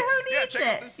 Let's see who needs check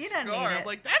out it. this You don't scar. need it. I'm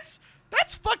like, that's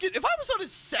fucking. If I was on a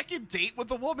second date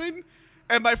with a woman,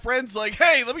 and my friend's like,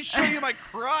 "Hey, let me show you my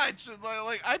crotch," and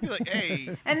like I'd be like,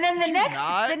 "Hey." And then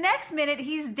the next minute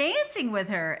he's dancing with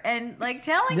her and like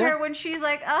telling her when she's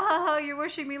like, "Oh, you're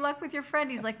wishing me luck with your friend."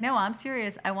 He's like, "No, I'm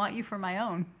serious. I want you for my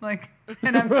own." Like,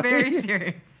 and I'm very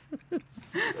serious.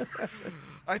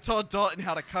 I taught Dalton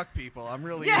how to cuck people. I'm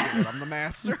really into it. I'm the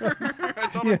master.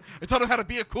 I taught him how to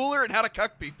be a cooler and how to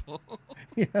cuck people.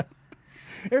 Yeah.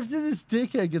 After this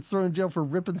dickhead gets thrown in jail for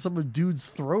ripping some dude's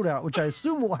throat out, which I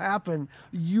assume will happen,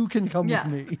 you can come with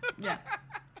me. Yeah.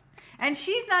 And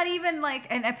she's not even like,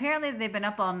 and apparently they've been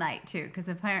up all night too, because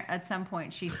at some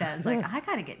point she says like, "I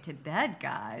gotta get to bed,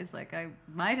 guys. Like I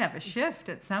might have a shift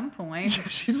at some point."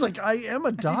 She's like, "I am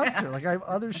a doctor. Like I have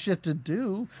other shit to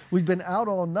do. We've been out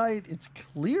all night. It's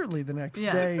clearly the next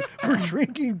day. We're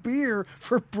drinking beer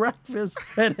for breakfast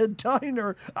at a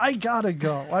diner. I gotta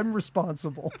go. I'm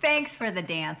responsible." Thanks for the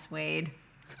dance, Wade.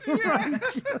 Right.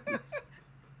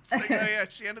 Like, oh yeah,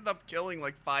 she ended up killing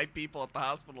like 5 people at the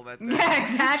hospital that day. Yeah,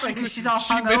 exactly, because she's all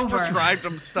hungover. She misprescribed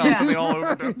them stuff and they all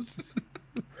overdosed.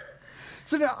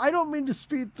 So now, I don't mean to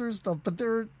speed through stuff, but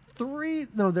there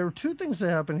are 2 things that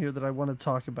happen here that I want to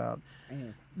talk about.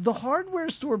 The hardware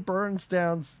store burns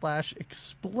down /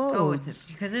 explodes. Oh, it's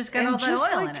because there's got all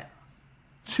that oil in it.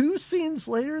 2 scenes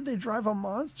later, they drive a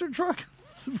monster truck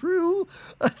through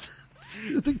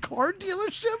the car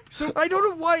dealership. So I don't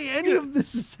know why any of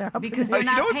this is happening. Because they're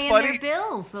not paying their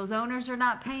bills. Those owners are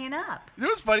not paying up. You know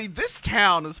what's funny? This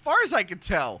town, as far as I can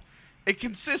tell, it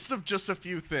consists of just a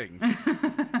few things.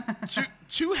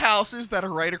 two houses that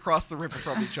are right across the river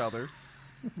from each other.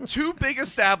 2 big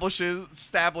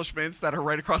establishments that are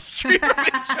right across the street from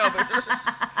each other.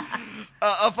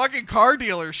 A fucking car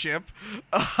dealership.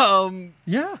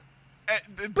 Yeah.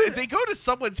 They go to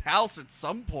someone's house at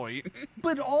some point.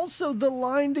 But also the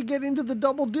line to get into the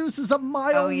Double Deuce is a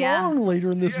mile long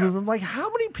later in this movie. I'm like, how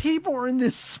many people are in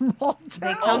this small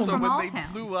town? Also, when they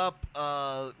blew up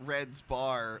Red's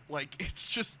bar, like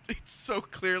it's so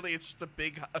clearly it's just a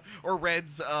big, or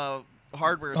Red's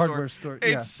hardware store.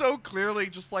 It's so clearly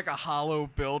just like a hollow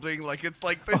building. Like it's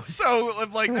like so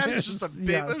like that is just a big.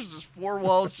 Yes. There's just 4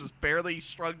 walls just barely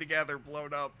strung together,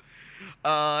 blown up.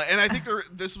 And I think there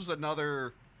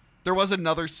was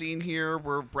another scene here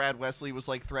where Brad Wesley was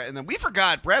like threatened. And we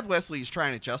forgot Brad Wesley is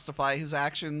trying to justify his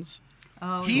actions.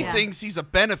 Oh, he thinks he's a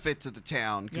benefit to the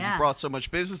town because he brought so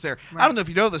much business there. Right. I don't know if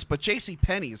you know this, but J.C.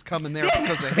 Penney is coming there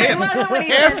because of him.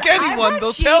 Ask anyone,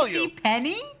 they'll tell you. J.C.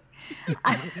 Penney?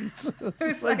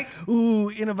 It's like, ooh,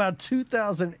 in about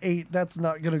 2008, that's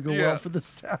not going to go well for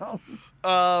this town.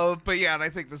 But yeah, and I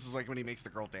think this is like when he makes the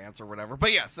girl dance or whatever.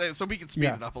 But yeah, so we can speed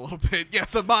it up a little bit. Yeah,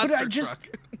 the monster truck.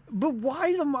 But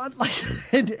why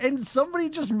and somebody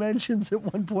just mentions at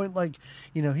one point, like,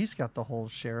 he's got the whole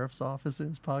sheriff's office in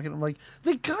his pocket. I'm like,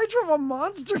 the guy drove a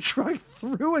monster truck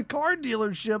through a car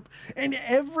dealership, and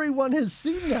everyone has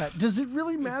seen that. Does it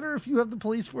really matter if you have the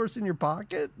police force in your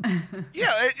pocket?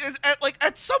 Yeah,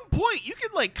 at some point you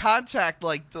can like contact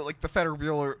the Federal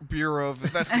Bureau of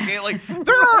Investigation. Like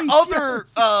there are other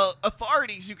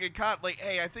authorities you can contact. Like,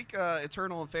 hey, I think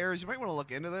Internal Affairs. You might want to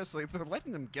look into this. Like they're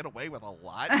letting them get away with a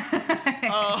lot.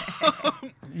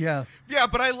 Yeah,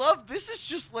 but I love this. Is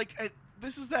just like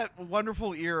this is that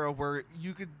wonderful era where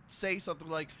you could say something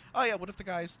like, "Oh yeah, what if the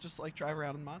guys just like drive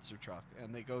around in a monster truck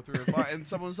and they go through a bar?" And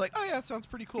someone's like, "Oh yeah, that sounds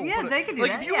pretty cool." Yeah, they could do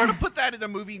like that. If you were to put that in a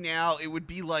movie now, it would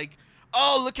be like,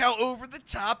 "Oh, look how over the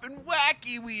top and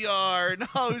wacky we are." And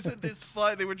oh, isn't this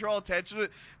fun? They would draw attention to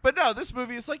it. But no, this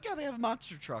movie is like, yeah, they have a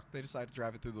monster truck. They decided to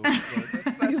drive it through the woods.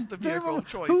 That's the vehicle of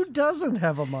choice. Who doesn't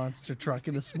have a monster truck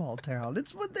in a small town?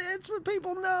 It's what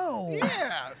people know.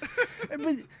 Yeah.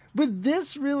 But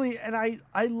this really, and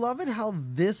I love it how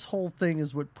this whole thing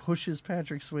is what pushes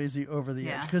Patrick Swayze over the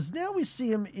edge. Because now we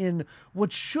see him in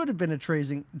what should have been a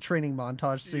training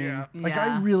montage scene. Yeah. Like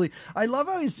I love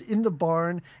how he's in the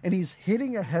barn and he's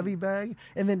hitting a heavy bag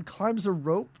and then climbs a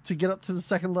rope to get up to the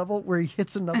second level where he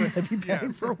hits another heavy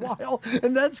bag for a while.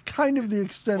 And that's kind of the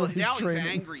extent of his now training.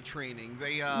 He's angry training.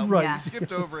 They Right. we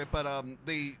skipped over it, but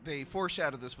they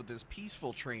foreshadowed this with this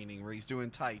peaceful training where he's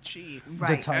doing Tai Chi.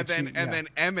 Right. The Tai And then Chi, and yeah. then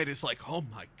Emmett is like, oh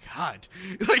my god,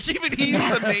 like even he's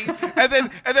amazed. and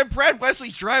then Brad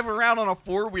Wesley's driving around on a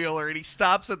 4-wheeler and he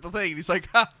stops at the thing and he's like,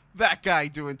 ha, that guy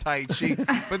doing Tai Chi.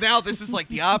 But now this is like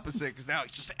the opposite because now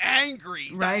he's just angry.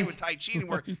 He's Right. not doing Tai Chi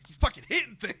anymore. He's fucking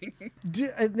hitting things.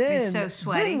 And then, so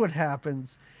sweaty. then what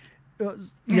happens?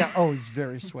 He's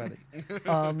very sweaty.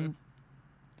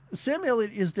 Sam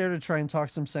Elliott is there to try and talk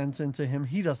some sense into him.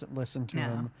 He doesn't listen to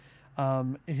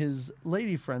him. His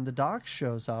lady friend, the doc,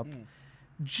 shows up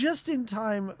just in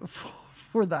time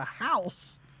for the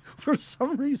house. For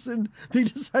some reason, they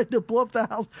decide to blow up the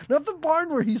house. Not the barn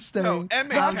where he's staying. No,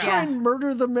 Emmett's but to try house. and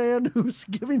murder the man who's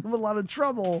giving them a lot of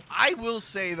trouble. I will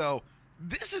say though,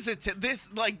 this is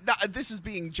this is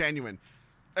being genuine.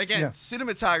 Again, Yeah.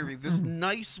 cinematography, this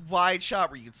nice wide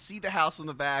shot where you can see the house in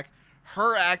the back,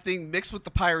 her acting mixed with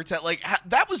the pyrotech,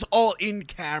 that was all in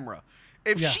camera.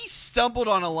 If Yeah. she stumbled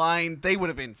on a line, they would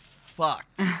have been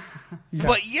fucked. Yeah.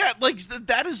 But yeah,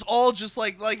 that is all just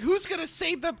like who's gonna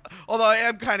save them? Although I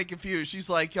am kind of confused. She's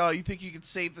like, "Oh, you think you can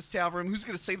save this town from him? Who's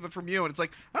gonna save them from you?" And it's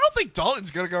like, I don't think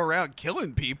Dalton's gonna go around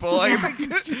killing people. I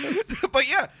think, but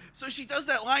yeah, so she does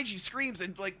that line. She screams,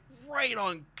 and like right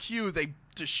on cue, they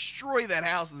destroy that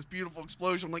house in this beautiful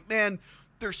explosion. I'm like, man,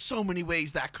 there's so many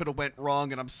ways that could have went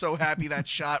wrong, and I'm so happy that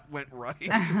shot went right.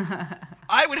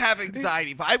 I would have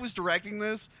anxiety if I was directing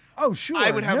this. Oh, sure.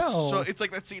 I would have no. it's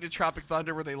like that scene in Tropic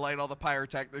Thunder where they light all the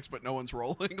pyrotechnics, but no one's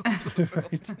rolling.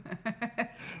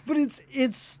 But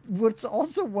it's what's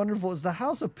also wonderful is the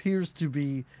house appears to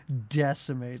be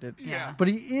decimated. Yeah. But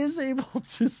he is able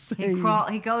to save.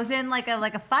 He goes in like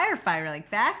a firefighter, like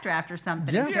backdraft or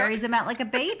something. Yeah. And carries him out like a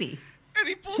baby. And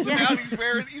he pulls him out.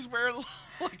 He's wearing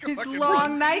like a His fucking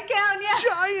long nightgown, yeah.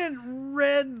 Giant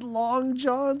red long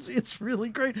johns. It's really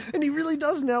great. And he really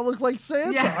does now look like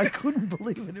Santa. Yeah. I couldn't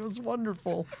believe it. It was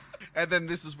wonderful. And then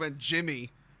this is when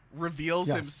Jimmy reveals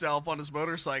Yes. himself on his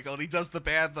motorcycle, and he does the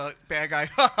bad guy.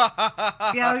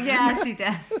 Oh, yes, he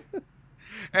does.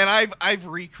 And I've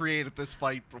recreated this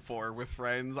fight before with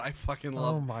friends. I fucking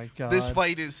love. Oh my God. This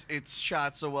fight it's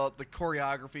shot so well. The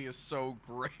choreography is so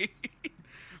great.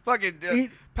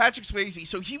 Fucking Patrick Swayze.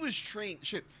 So he was trained.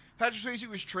 Patrick Swayze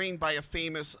was trained by a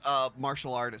famous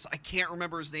martial artist. I can't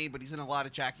remember his name, but he's in a lot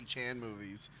of Jackie Chan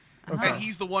movies. Okay. And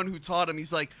he's the one who taught him.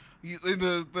 He's like, in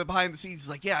the behind the scenes, he's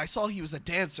like, yeah, I saw he was a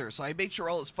dancer, so I made sure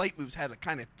all his fight moves had a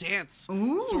kind of dance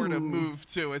sort of Ooh. move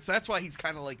to it. So that's why he's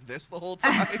kind of like this the whole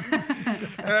time. And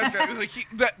that's like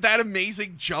that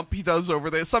amazing jump he does over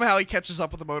there. Somehow he catches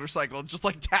up with the motorcycle and just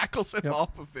like tackles him Yep.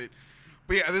 off of it.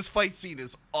 But yeah, this fight scene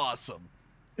is awesome.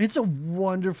 It's a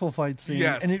wonderful fight scene.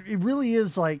 Yes. And it really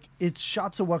is like, it's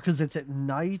shot so well because it's at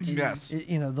night. Yes.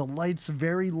 The light's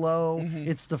very low. Mhm.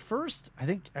 It's the first, I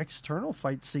think, external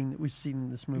fight scene that we've seen in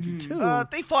this movie, too.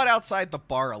 They fought outside the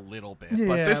bar a little bit,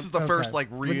 but this is the first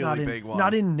like But really not in, big one.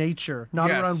 Not in nature, not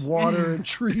Yes. around water and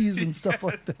trees and stuff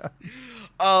like that.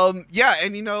 Yeah,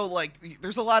 and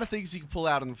there's a lot of things you can pull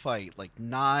out in the fight, like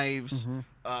knives,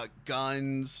 Mm-hmm.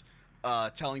 guns,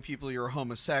 telling people you're a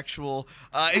homosexual,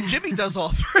 and Jimmy does all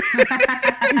three.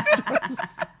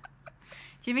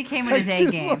 Jimmy came with his I A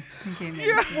do game. love- He came in.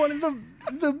 Yeah, one of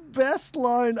the best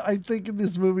line I think in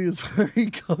this movie is where he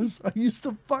goes, "I used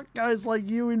to fuck guys like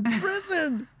you in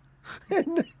prison,"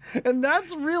 and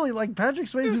that's really like Patrick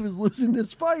Swayze was losing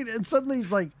this fight, and suddenly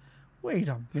he's like, "Wait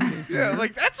a minute, Yeah, here.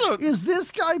 like that's a. Is this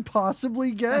guy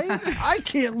possibly gay? I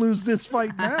can't lose this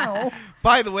fight now."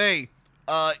 By the way,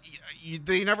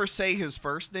 they never say his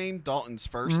first name, Dalton's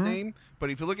 1st Mm-hmm. name,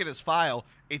 but if you look at his file,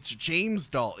 it's James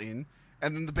Dalton.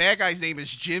 And then the bad guy's name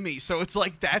is Jimmy, so it's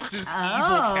like that's his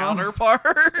evil counterpart.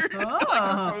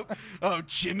 Oh. Oh,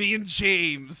 Jimmy and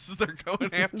James, they're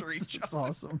going after each It's other.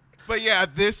 awesome. But yeah,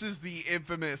 this is the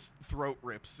infamous throat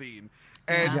rip scene.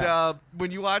 And Yes. when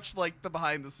you watch like the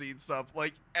behind the scenes stuff,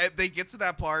 like they get to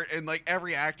that part, and like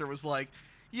every actor was like,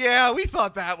 "Yeah, we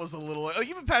thought that was a little." Like,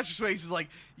 even Patrick Swayze is like,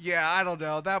 "Yeah, I don't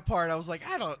know that part." I was like,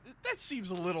 That seems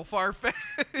a little far fetched."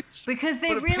 Because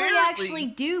they But really apparently- actually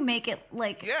do make it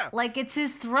like Yeah. like it's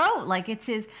his throat, like it's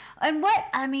his. And what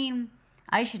I mean,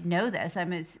 I should know this.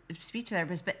 I'm a speech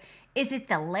therapist, but is it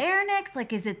the larynx?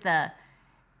 Like, is it the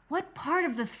what part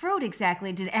of the throat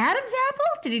exactly? Did Adam's apple?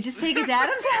 Did he just take his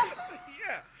Adam's apple?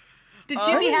 Yeah. Did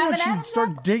I Jimmy think have an once you Adam's start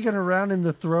apple? digging around in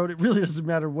the throat, it really doesn't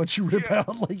matter what you rip Yeah.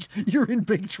 out. Like, you're in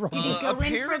big trouble. Did he go in for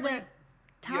apparently- the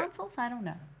tonsils? I don't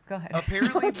know. Go ahead.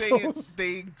 Apparently Tonsils.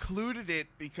 they included it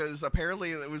because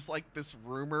apparently it was like this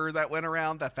rumor that went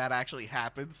around that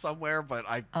happened somewhere, but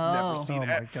I've never Oh. seen Oh, it.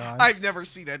 my God. I've never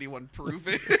seen anyone prove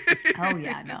it. Oh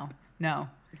yeah, no.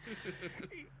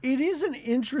 It is an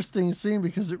interesting scene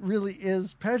because it really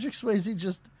is. Patrick Swayze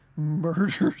just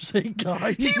murders a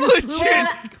guy. He just legit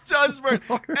does murder.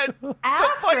 And the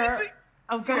funny After. thing,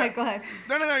 Oh, go ahead. Go ahead.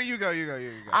 no, you go.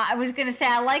 I was gonna say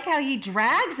I like how he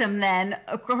drags him then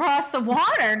across the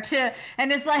water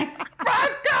and it's like, Brad,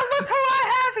 look who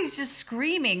I have. He's just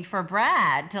screaming for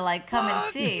Brad to like come and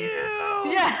Fuck see. you.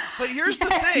 Yeah. But here's the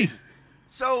thing.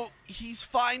 So he's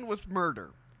fine with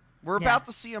murder. We're about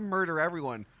to see him murder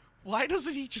everyone. Why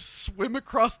doesn't he just swim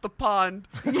across the pond,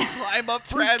 climb up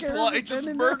Brad's care wall, of and it just then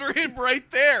and murder him right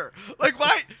there? Like,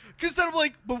 why? Because then I'm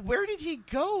like, but where did he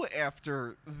go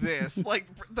after this? Like,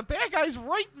 the bad guy's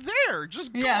right there.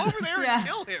 Just go over there and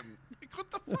kill him. Like, what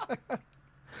the fuck?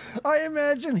 I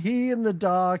imagine he and the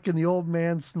doc and the old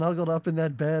man snuggled up in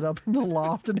that bed up in the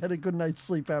loft and had a good night's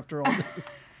sleep after all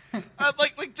this.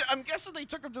 I'm guessing they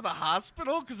took him to the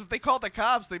hospital because if they called the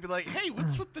cops, they'd be like, "Hey,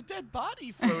 what's with the dead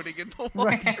body floating in the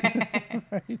water?"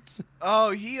 Right.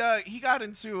 Oh, he got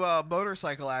into a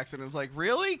motorcycle accident. It was like,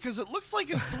 really? Because it looks like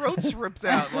his throat's ripped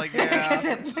out. Like, Because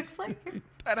yeah, it looks like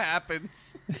that happens.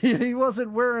 He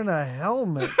wasn't wearing a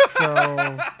helmet,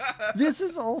 so this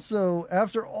is also,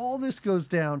 after all this goes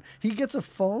down, he gets a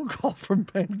phone call from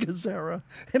Ben Gazzara,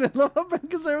 and I love how Ben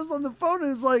Gazzara's on the phone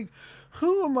and is like,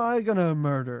 who am I gonna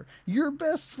murder? Your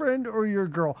best friend or your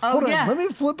girl? Oh, Hold on, yeah. let me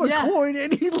flip a Yeah. coin,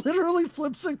 and he literally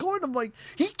flips a coin. I'm like,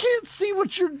 he can't see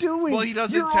what you're doing. Well, he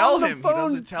doesn't You're tell on the him. He phone,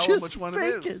 doesn't tell him just which one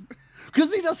fake it is.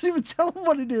 Because he doesn't even tell him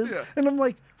what it is. Yeah. And I'm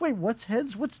like, wait, what's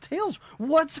heads? What's tails?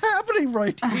 What's happening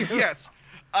right here? Yes.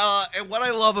 And what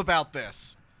I love about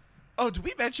this. Oh, did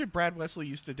we mention Brad Wesley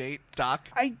used to date Doc?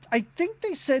 I think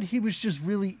they said he was just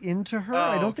really into her. Oh,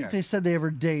 I don't think okay. they said they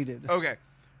ever dated. Okay.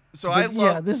 So But I love.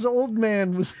 yeah, this old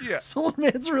man was. Yeah. This old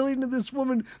man's really into this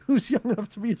woman who's young enough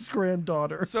to be his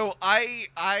granddaughter. So I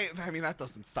mean that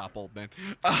doesn't stop old men.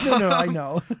 No, I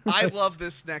know. I Right. love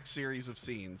this next series of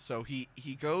scenes. So he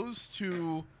goes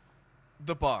to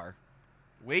the bar.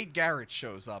 Wade Garrett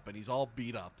shows up and he's all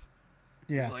beat up.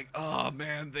 Yeah. He's like, oh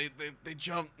man, they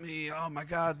jumped me. Oh my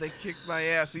god, they kicked my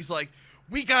ass. He's like,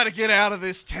 we got to get out of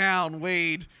this town,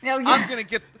 Wade. Oh, yeah. I'm gonna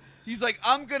get. He's like,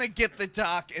 I'm gonna get the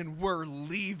doc and we're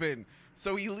leaving.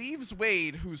 So he leaves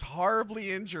Wade, who's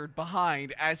horribly injured,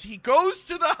 behind as he goes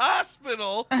to the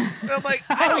hospital. And I'm like,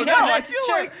 I don't know. I feel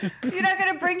like you're not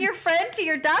going to bring your friend to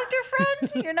your doctor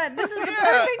friend. You're not. This is the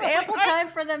Yeah, perfect ample time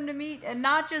for them to meet and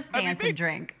not just dance maybe- and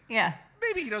drink. Yeah.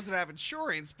 maybe he doesn't have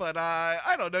insurance, but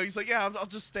I don't know. He's like, yeah, I'll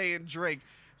just stay and drink.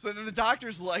 So then the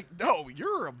doctor's like, no,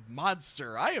 you're a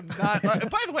monster. I am not.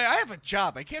 By the way, I have a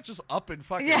job. I can't just up and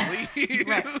fucking Yeah. leave.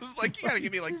 Right. It's like, you got to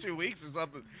give me like 2 weeks or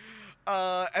something.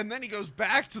 And then he goes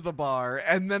back to the bar,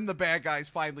 and then the bad guys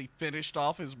finally finished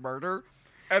off his murder.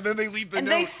 And then they leave the And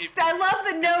note. I love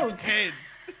the in note. his heads.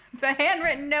 The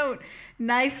handwritten note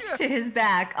knifed to his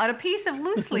back on a piece of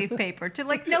loose leaf paper, to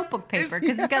like notebook paper,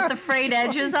 because it's got the frayed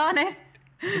edges on it.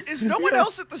 Is no one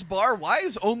else at this bar? Why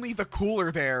is only the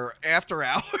cooler there after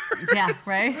hours? Yeah,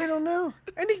 right? I don't know.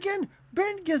 And again,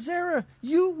 Ben Gazzara,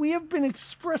 we have been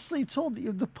expressly told that you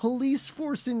have the police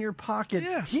force in your pocket.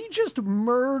 Yeah. He just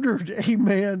murdered a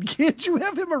man. Can't you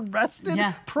have him arrested?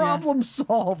 Yeah, Problem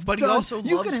solved. But he Done. also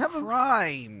you loves can have him.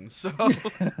 crime. So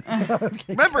Okay,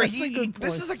 remember, that's a good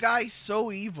this point. is a guy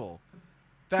so evil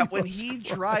that when he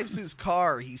drives his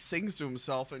car, he sings to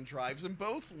himself and drives in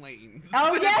both lanes.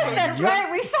 Oh, yes, So- that's right.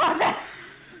 We saw that.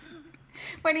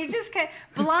 When he just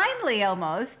blindly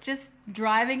almost just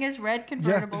driving his red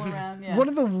convertible around. Yeah. One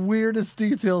of the weirdest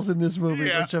details in this movie,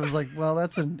 Yeah. which I was like, well,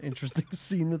 that's an interesting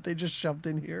scene that they just shoved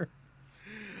in here.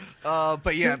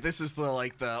 But yeah, this is the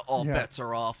all Yeah. bets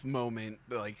are off moment.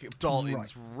 Like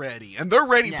Dalton's ready, and they're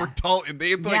ready for Yeah. Dalton.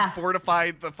 They had Yeah.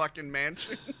 fortified the fucking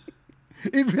mansion.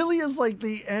 It really is like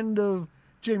the end of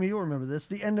Jamie. You'll remember this.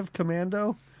 The end of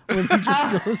Commando, when he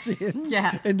just goes in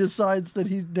Yeah. and decides that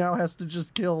he now has to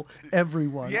just kill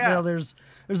everyone. Yeah. Now there's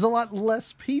a lot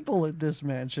less people at this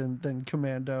mansion than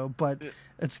Commando, but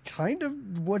it's kind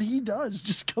of what he does.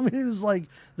 Just come in and is like,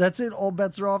 that's it. All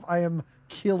bets are off. I am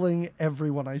killing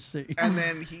everyone I see. And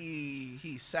then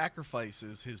he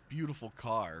sacrifices his beautiful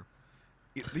car.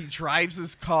 He drives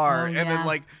his car, Oh, and yeah.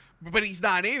 then but he's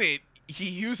not in it. He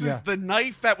uses Yeah. the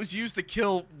knife that was used to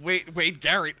kill Wade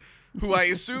Garrett, who I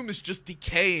assume is just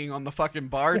decaying on the fucking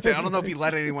bar. I don't know if he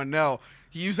let anyone know.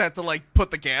 He used that to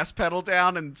put the gas pedal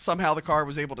down, and somehow the car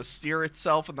was able to steer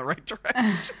itself in the right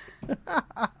direction.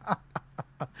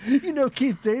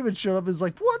 Keith David showed up and is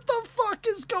like, what the fuck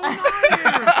is going on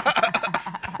here?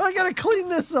 I gotta clean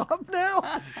this up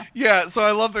now. Yeah, so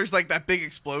I love there's like that big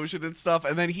explosion and stuff,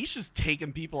 and then he's just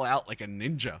taking people out like a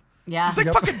ninja. Yeah. He's like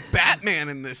Yep. fucking Batman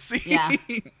in this scene. Yeah.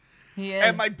 He is.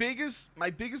 And my biggest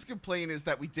complaint is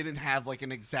that we didn't have like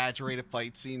an exaggerated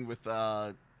fight scene with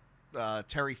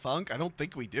Terry Funk. I don't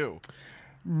think we do.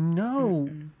 No.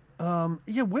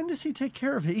 When does he take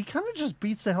care of it? He kind of just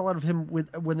beats the hell out of him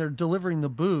when they're delivering the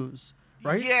booze,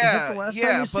 right? Yeah, Is that the last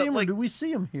time we see but, him, like, or do we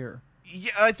see him here?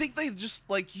 Yeah, I think they just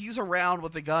like he's around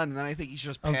with the gun, and then I think he's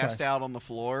just passed out on the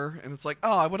floor, and it's like,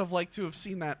 oh, I would have liked to have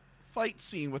seen that fight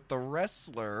scene with the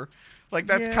wrestler. Like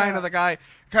that's kind of the guy.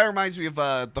 Kind of reminds me of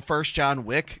the first John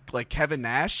Wick, like Kevin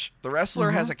Nash. The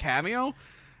wrestler has a cameo,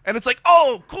 and it's like,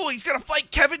 oh, cool, he's gonna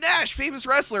fight Kevin Nash, famous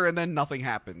wrestler, and then nothing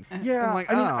happened. Yeah, I'm like,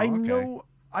 I okay. know.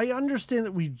 I understand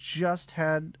that we just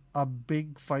had a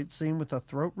big fight scene with a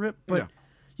throat rip, but Yeah.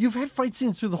 you've had fight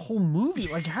scenes through the whole movie.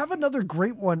 Like, have another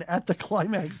great one at the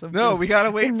climax of No, this. we gotta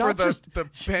wait And for not just- the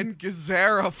Ben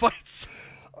Gazzara fights.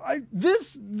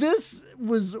 This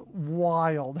was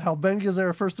wild. How Ben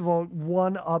Gazzara, first of all,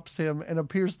 one-ups him and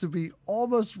appears to be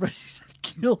almost ready to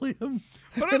kill him.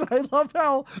 And I love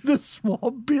how the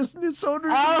small business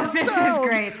owners. Oh, this is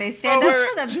great. They stand up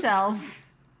for themselves.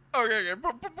 Okay.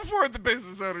 But before the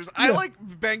business owners, I like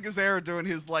Ben Gazzara doing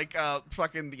his like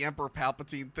fucking the Emperor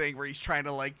Palpatine thing where he's trying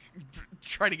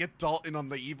to get Dalton on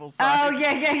the evil side. Oh,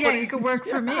 yeah. You can work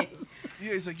for me.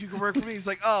 Yeah, he's like, you can work for me. He's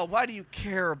like, oh, why do you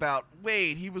care about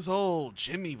Wade? He was old.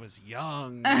 Jimmy was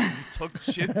young. You took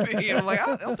Jimmy. And I'm like,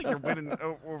 I don't think you're winning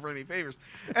over any favors.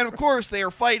 And of course, they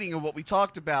are fighting in what we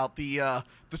talked about, the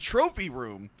trophy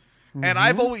room. And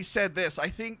I've always said this. I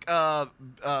think,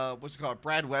 what's it called?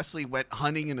 Brad Wesley went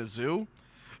hunting in a zoo.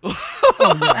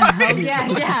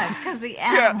 Yeah, because the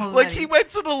animal. Yeah, like he went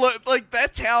to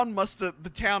that town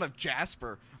the town of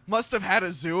Jasper must have had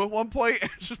a zoo at one point,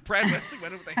 and just Brad Wesley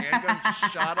went in with a handgun and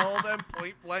just shot all of them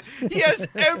point blank. He has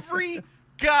every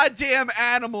goddamn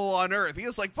animal on Earth. He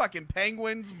has like fucking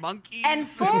penguins, monkeys, and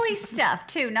fully stuffed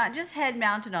too, not just head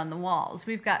mounted on the walls.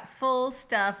 We've got full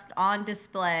stuffed on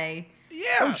display. Yeah,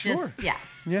 Oh, sure.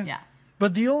 Yeah.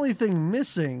 But the only thing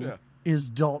missing is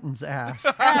Dalton's ass.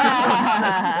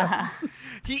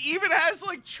 He even has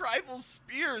like tribal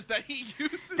spears that he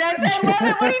uses. I love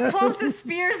it when he pulls the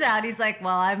spears out. He's like,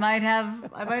 "Well, I might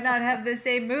not have the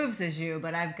same moves as you,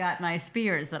 but I've got my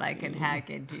spears that I can hack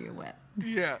into you with."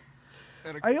 Yeah.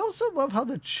 I also love how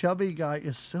the chubby guy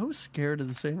is so scared of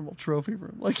this animal trophy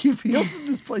room. Like, he feels that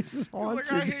this place is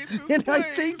haunted. Like, I hate this and place.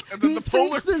 I think And then he the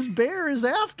polar- thinks this bear is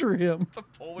after him. The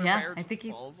polar Yeah, bear I think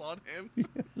he- falls on him.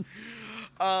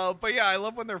 But yeah, I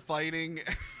love when they're fighting.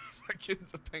 Fucking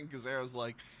Ben Gazzara's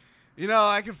like,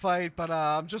 I can fight, but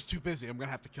I'm just too busy. I'm gonna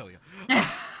have to kill you. Yeah.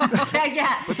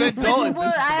 But then Dalton, Well,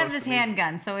 this is the I have most this amazing-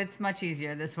 handgun, so it's much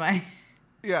easier this way.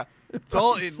 Yeah,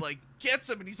 Dalton like gets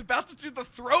him, and he's about to do the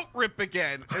throat rip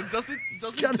again. And doesn't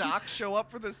got his- Doc show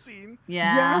up for the scene?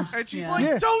 Yeah. Yes. And she's Yeah. like,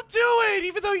 Yeah. "Don't do it,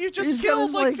 even though you just He's got killed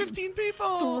his, like like, 15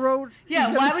 people." Throat. Yeah, he's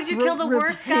got why his would you kill the throat-rip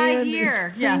worst guy hand, here?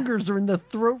 His Yeah. fingers are in the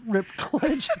throat rip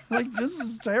clench. Like, this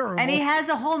is terrible. And he has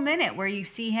a whole minute where you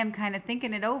see him kind of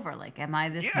thinking it over. Like, am I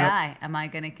this guy? Am I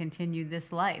going to continue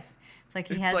this life? It's like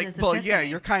he It's has like, this well, epiphany. yeah,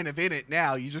 you're kind of in it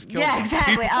now. You just killed. Yeah, them.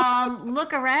 exactly.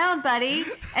 Look around, buddy.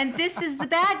 And this is the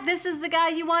guy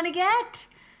you want to get.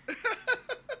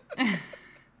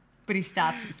 But he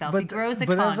stops himself. He grows a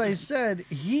but as I conscience. said,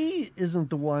 he isn't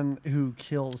the one who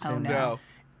kills him. no. No.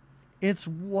 It's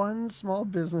one small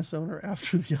business owner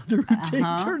after the other who take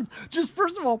turns. Just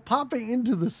first of all, popping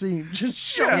into the scene, just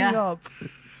showing Yeah. up.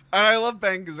 And I love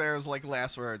Ben Gazzara's like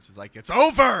last words. He's like, "It's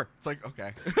over." It's like,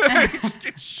 okay. He just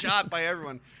gets shot by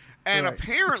everyone. And Right.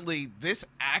 apparently, this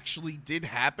actually did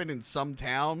happen in some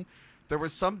town. There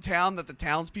was some town that the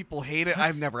townspeople hated.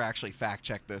 I've never actually fact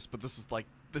checked this, but this is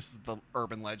the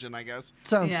urban legend, I guess.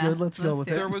 Sounds Yeah, good. Let's go let's with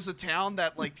do it. There was a town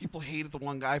that like people hated the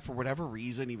one guy for whatever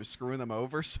reason. He was screwing them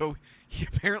over, so he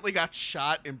apparently got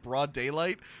shot in broad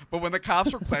daylight. But when the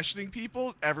cops were questioning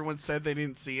people, everyone said they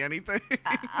didn't see anything.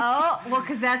 Oh, well,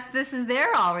 because this is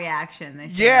their all reaction. They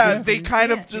say, Yeah, "You they didn't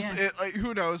kind see of it." just, Yeah. like,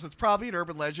 who knows? It's probably an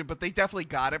urban legend, but they definitely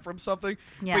got it from something.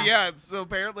 Yeah. But yeah, so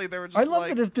apparently they were just I love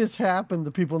like, that if this happened,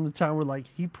 the people in the town were like,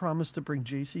 he promised to bring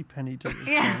J.C. Penney to this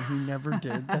Yeah. town. He never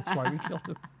did. That's why we killed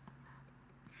him.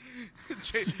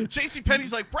 J.C.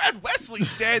 Penney's like, Brad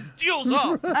Wesley's dead, deal's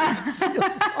up.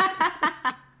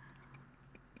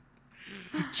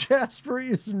 Jasper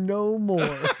is no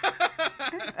more.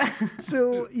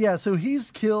 So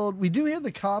he's killed. We do hear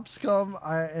the cops come,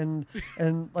 and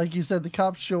like you said, the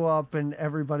cops show up, and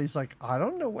everybody's like, I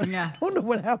don't know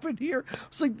what happened here.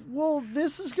 It's like, well,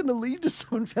 this is going to lead to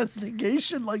some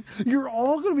investigation. Like, you're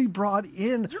all going to be brought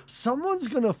in. Someone's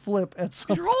going to flip at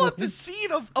some You're all point. at the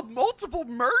scene of multiple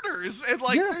murders, and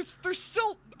like there's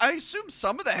still. I assume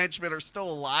some of the henchmen are still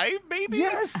alive. Maybe.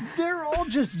 Yes, they're all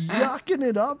just yucking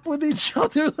it up with each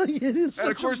other. Like, it is. And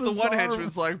of such course, a the one bizarre-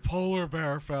 henchman's like, "Polar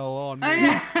bear fell on me," Oh,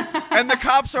 yeah. and the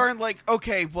cops aren't like,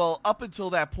 "Okay, well, up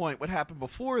until that point, what happened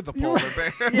before the polar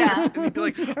bear?" Yeah. And he'd be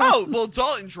like, "Oh, well,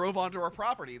 Dalton drove onto our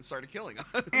property and started killing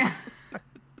us." Yeah.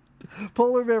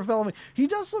 Polar bear fell on me. He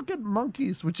does look at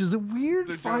monkeys, which is a weird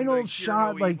They're doing final the hear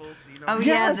shot. no like, evil, see no Oh, evil.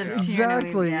 yeah, yes, the hear no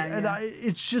exactly. evil, And yeah.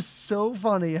 it's just so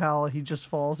funny how he just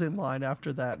falls in line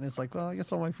after that, and it's like, well, I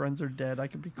guess all my friends are dead. I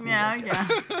can be cool. I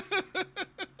guess. Yeah.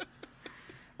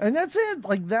 And that's it.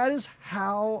 Like, that is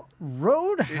how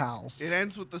Roadhouse. It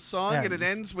ends with the song, and it ends.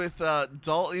 ends with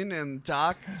Dalton and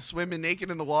Doc swimming naked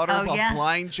in the water Oh, while yeah.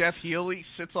 blind Jeff Healy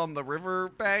sits on the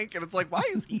riverbank, and it's like, why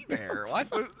is he there? What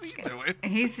is he doing?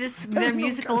 He's just their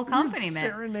musical accompaniment.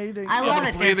 Serenading. I love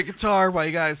it. Play the guitar while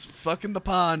you guys fucking the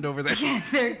pond over there. Yeah,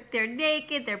 they're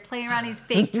naked. They're playing around. He's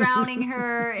fake drowning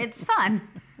her. It's fun.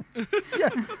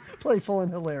 Yes, playful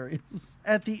and hilarious.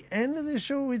 At the end of the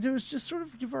show, what we do is just sort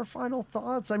of give our final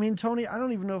thoughts. I mean, Tony, I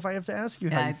don't even know if I have to ask you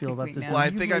Yeah, how I you feel think about we this. know. Well, I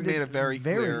You think I made it very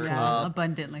clear. Yeah,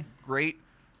 abundantly. Great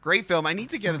film. I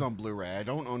need to get it on Blu-ray. I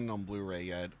don't own it on Blu-ray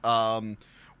yet. I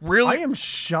Really, am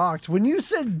shocked. When you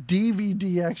said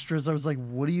DVD extras, I was like,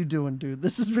 what are you doing, dude?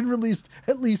 This has been released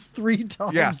at least 3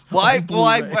 times. yeah. Well, I on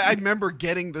Blu-ray. remember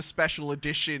getting the special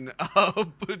edition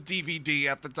of DVD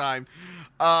at the time.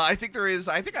 I think there is.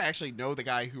 I think I actually know the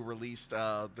guy who released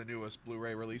the newest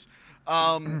Blu-ray release.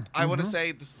 I want to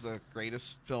say this is the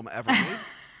greatest film ever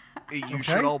made. You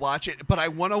should all watch it. But I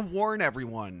want to warn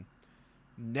everyone: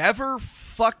 never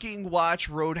fucking watch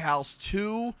Roadhouse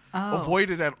 2. Oh.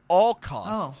 Avoid it at all Oh,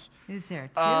 costs. is there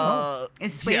two?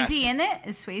 Is Swayze yes. in it?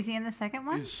 Is Swayze in the second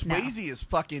one? Swayze is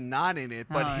fucking not in it,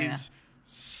 but Oh, yeah. his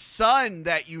son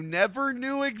that you never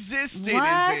knew existed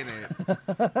What? is in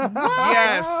it.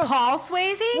 Yes. Paul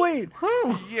Swayze? Wait.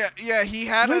 Who? Yeah, he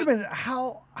had Wait a minute.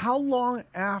 How long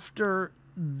after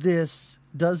this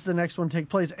does the next one take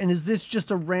place? And is this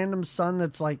just a random son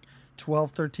that's like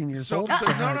 12, 13 years So, old? so at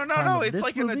the no. time of It's this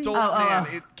like movie? an adult Oh, man.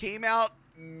 oh. It came out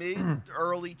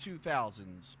early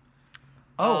 2000s.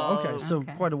 Oh, okay. So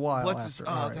Okay. quite a while What's after. his?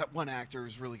 All right. That one actor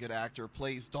is a really good actor.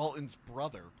 Plays Dalton's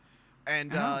brother,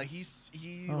 and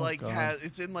he Oh, like God. has.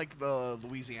 It's in like the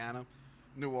Louisiana,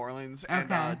 New Orleans,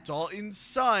 and Okay. Dalton's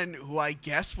son, who I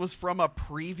guess was from a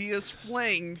previous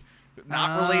fling,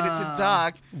 not related to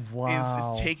Doc,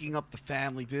 Wow. is taking up the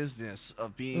family business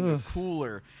of being Ugh. a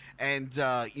cooler, and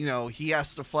he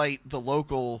has to fight the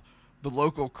local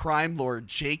crime lord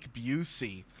Jake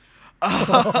Busey. Okay, wait,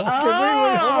 hold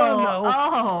on, no.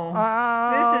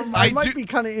 Oh. This is- I I might do- be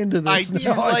kind of into I this. do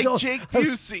now. I like don't- Jake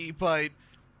Busey, but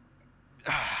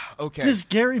okay. Does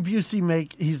Gary Busey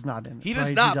make? He's not in it. He does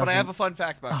right? not, but I have a doesn't. fun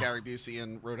fact about Gary Busey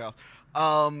and Roadhouse.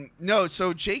 No,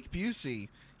 so Jake Busey,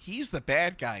 he's the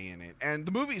bad guy in it, and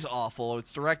the movie's awful.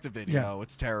 It's direct to video. Yeah.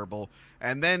 It's terrible.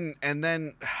 And then,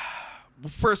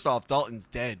 first off, Dalton's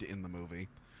dead in the movie.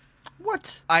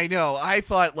 What? I know. I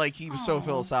thought like he was so Aw.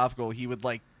 philosophical, he would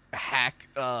like hack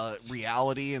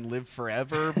reality and live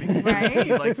forever. Because Right?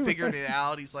 he like figured it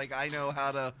out. He's like, I know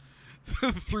how to.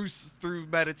 through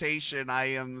meditation, I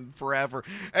am forever.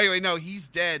 Anyway, no, he's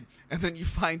dead, and then you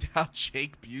find out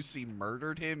Jake Busey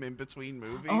murdered him in between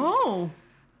movies. Oh.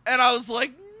 And I was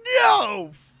like,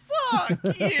 no,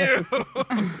 fuck you.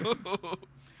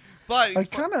 But I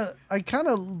kind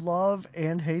of love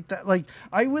and hate that. Like,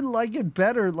 I would like it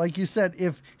better, like you said,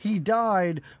 if he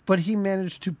died, but he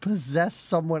managed to possess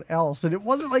someone else, and it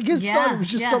wasn't like his son; it was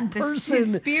just some person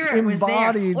His spirit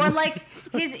embodied. was there. Or like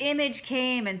his image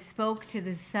came and spoke to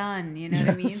the sun. You know what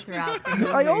I mean? Throughout the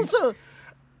movie.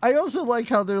 I also like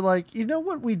how they're like, you know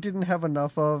what we didn't have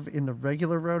enough of in the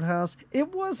regular Roadhouse?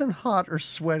 It wasn't hot or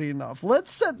sweaty enough.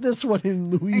 Let's set this one in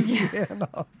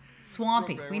Louisiana.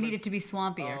 Swampy. Okay, We what need a- it to be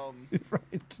swampier. Right.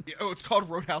 yeah, it's called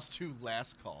Roadhouse 2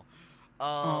 Last Call.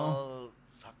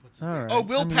 Fuck, what's his All name? right, Oh,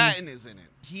 Will I mean- Patton is in it.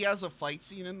 He has a fight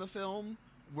scene in the film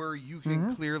where you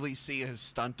can clearly see his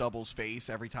stunt double's face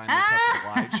every time they cut the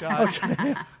wide shot. Okay.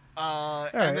 And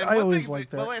right, then I one always thing, like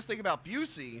the that. last thing about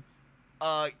Busey,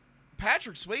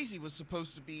 Patrick Swayze was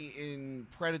supposed to be in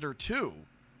Predator 2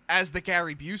 as the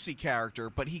Gary Busey character,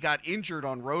 but he got injured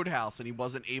on Roadhouse and he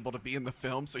wasn't able to be in the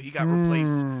film, so he got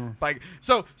replaced by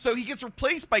so he gets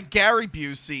replaced by Gary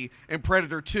Busey in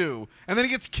Predator 2, and then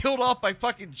he gets killed off by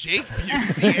fucking Jake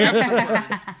Busey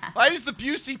afterwards. Why does the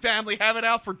Busey family have it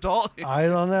out for Dalton? I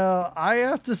don't know. I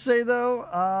have to say though,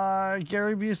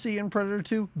 Gary Busey in Predator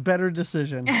 2, better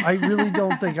decision. I really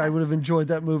don't think I would have enjoyed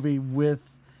that movie with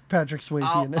Patrick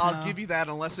Swayze in it. I'll give you that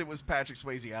unless it was Patrick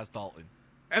Swayze as Dalton.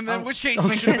 And then in which case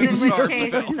Because in which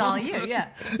case it's all you, yeah.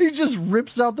 He just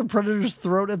rips out the Predator's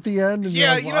throat at the end, and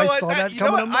yeah, you're like, I saw that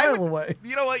coming a mile away.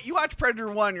 You know what? You watch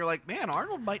Predator 1, you're like, man,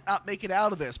 Arnold might not make it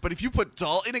out of this. But if you put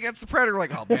Dalton against the Predator,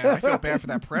 like, oh man, I feel bad for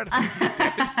that Predator.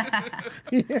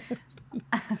 He's dead.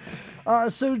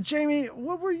 So Jamie,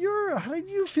 how did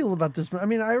you feel about this? I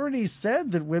mean, I already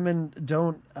said that women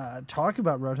don't talk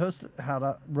about Roadhouse.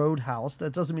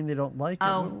 That doesn't mean they don't like it.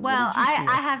 Oh, well,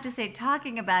 I have to say,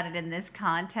 talking about it in this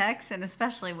context, and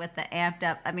especially with the amped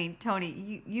up, I mean,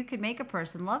 Tony, you could make a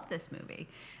person love this movie.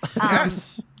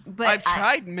 Yes. But I've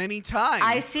tried many times.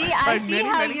 I see how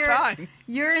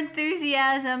your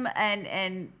enthusiasm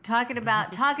and talking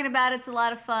about it's a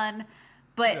lot of fun.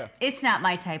 But it's not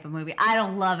my type of movie. I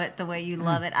don't love it the way you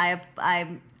love it.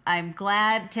 I'm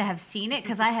glad to have seen it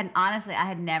because I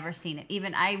had never seen it.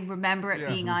 Even I remember it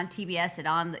being on TBS and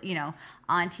on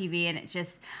TV, and it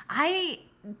just I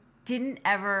didn't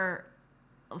ever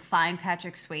find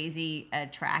Patrick Swayze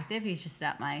attractive. He's just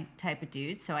not my type of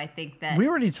dude. So I think that we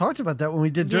already talked about that when we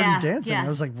did Dirty Dancing. I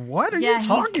was like, "What are you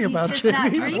talking about, he's just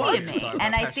Jamie?" Not dreamy what? to me.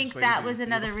 And I think that was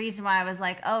another reason why I was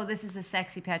like, "Oh, this is a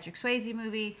sexy Patrick Swayze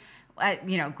movie."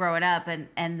 Growing up, and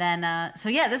then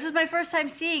this was my first time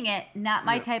seeing it. Not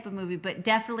my type of movie, but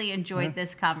definitely enjoyed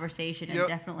this conversation and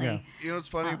definitely. You know, it's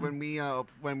funny when we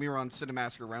were on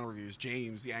Cinemassacre Rental Reviews,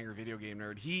 James, the angry video game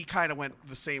nerd, he kind of went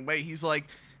the same way. He's like,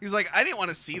 I didn't want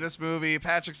to see this movie.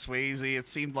 Patrick Swayze, it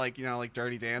seemed like, like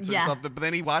Dirty Dancing or something. But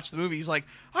then he watched the movie. He's like,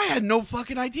 I had no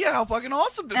fucking idea how fucking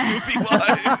awesome this movie was.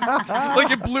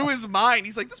 Like, it blew his mind.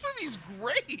 He's like, this movie's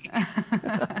great.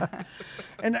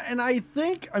 And I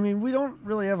think, I mean, we don't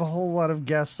really have a whole lot of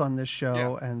guests on this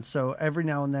show, and so every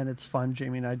now and then it's fun.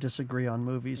 Jamie and I disagree on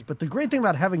movies, but the great thing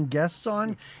about having guests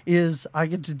on is I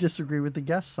get to disagree with the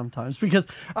guests sometimes because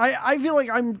I feel like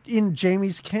I'm in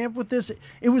Jamie's camp with this.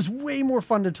 It was way more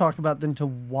fun to talk about than to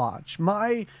watch.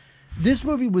 This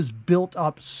movie was built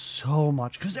up so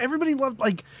much because everybody loved,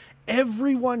 like,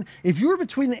 everyone. If you were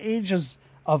between the ages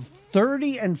of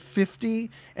 30 and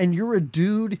 50 and you're a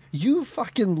dude, you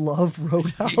fucking love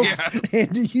Roadhouse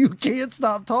and you can't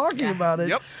stop talking about it.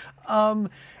 Yep. And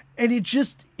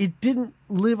it didn't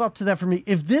live up to that for me.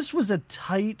 If this was a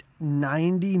tight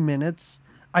 90 minutes,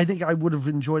 I think I would have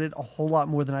enjoyed it a whole lot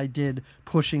more than I did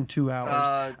pushing 2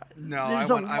 hours. No, I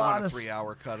want a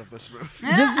 3-hour cut of this movie.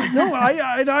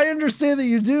 I understand that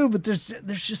you do, but there's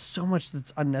just so much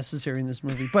that's unnecessary in this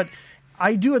movie. But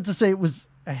I do have to say it was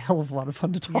a hell of a lot of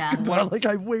fun to talk about. Like,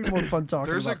 I have way more fun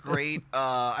talking There's about a great,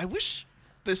 I wish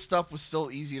this stuff was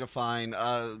still easy to find.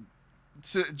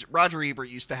 Roger Ebert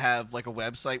used to have, like, a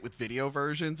website with video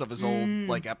versions of his old,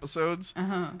 like, episodes.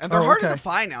 And they're harder to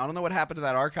find now. I don't know what happened to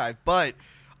that archive, but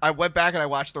I went back and I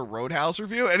watched the Roadhouse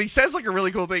review, and he says, like, a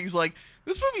really cool thing. He's like,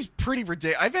 this movie's pretty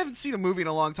ridiculous. I haven't seen a movie in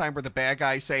a long time where the bad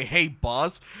guys say, hey,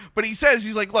 boss. But he's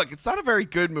like, look, it's not a very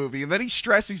good movie. And then he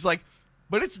stressed, he's like,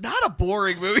 but it's not a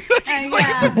boring movie. Like,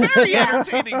 it's a very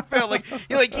entertaining film.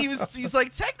 He's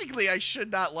like, technically, I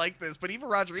should not like this, but even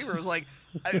Roger Ebert was like,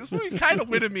 this movie's kind of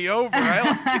winning me over.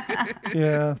 I like it.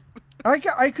 Yeah.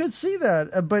 I could see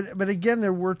that, but again,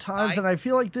 there were times, and I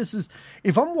feel like this is,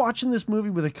 if I'm watching this movie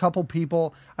with a couple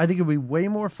people, I think it'd be way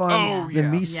more fun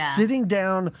than me sitting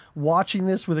down watching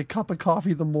this with a cup of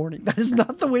coffee in the morning. That is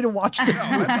not the way to watch this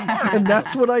movie, and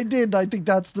that's what I did. And I think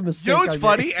that's the mistake. You know what's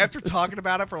funny? After talking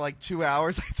about it for like 2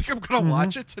 hours, I think I'm gonna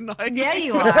watch it tonight. Yeah,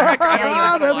 you are.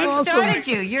 That's we awesome. started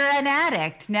you. You're an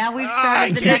addict. Now we've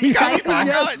started the next cycle.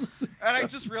 Yes. And I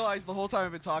just realized the whole time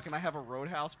I've been talking, I have a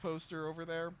Roadhouse poster over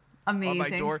there. Amazing. On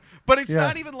my door, but it's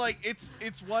not even like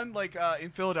it's one like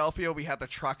in Philadelphia we had the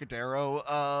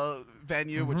Trocadero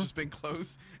venue which has been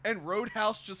closed, and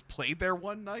Roadhouse just played there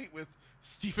one night with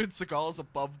Steven Seagal's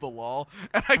Above the Law,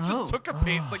 and I just took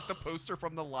the poster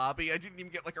from the lobby. I didn't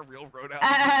even get like a real Roadhouse.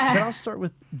 But I'll start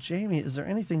with Jamie. Is there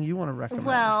anything you want to recommend?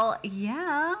 Well,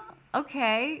 yeah.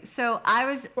 Okay, so I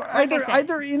was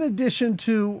either in addition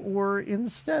to or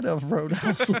instead of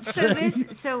Roadhouse.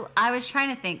 So I was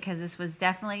trying to think, because this was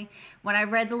definitely when I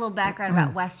read the little background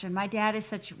about Western. My dad is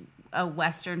such a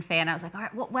Western fan. I was like, all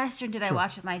right, what Western did I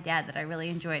watch with my dad that I really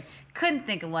enjoyed? Couldn't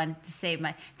think of one to save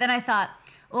my. Then I thought,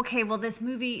 okay, well, this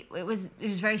movie it was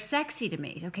very sexy to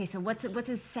me. Okay, so what's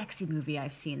a sexy movie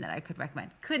I've seen that I could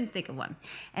recommend? Couldn't think of one.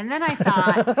 And then I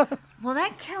thought, well,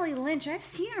 that Kelly Lynch, I've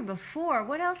seen her before.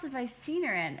 What else have I seen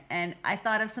her in? And I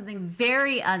thought of something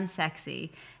very unsexy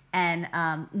and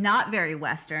not very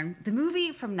Western. The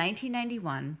movie from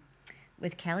 1991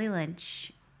 with Kelly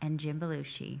Lynch and Jim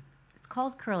Belushi. It's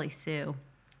called Curly Sue.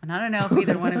 And I don't know if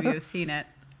either one of you have seen it.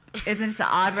 It's an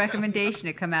odd recommendation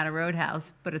to come out of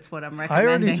Roadhouse, but it's what I'm recommending.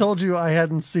 I already told you I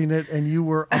hadn't seen it, and you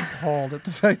were appalled at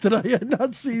the fact that I had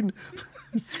not seen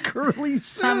Curly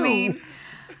Sue. I mean,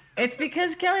 it's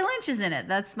because Kelly Lynch is in it.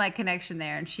 That's my connection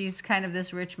there. And she's kind of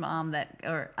this rich mom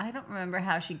or I don't remember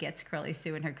how she gets Curly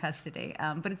Sue in her custody,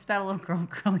 but it's about a little girl with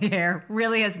curly hair.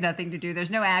 Really has nothing to do.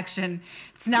 There's no action.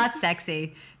 It's not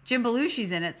sexy. Jim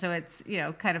Belushi's in it, so it's,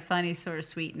 kind of funny, sort of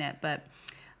sweet in it, but...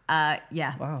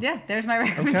 yeah. Wow. Yeah, there's my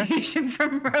recommendation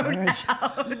from Roadhouse.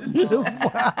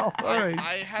 Wow. All right.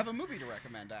 I have a movie to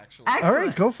recommend, actually. All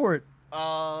right, go for it.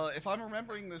 If I'm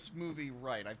remembering this movie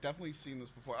right, I've definitely seen this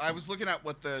before. I was looking at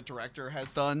what the director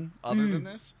has done other than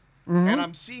this, and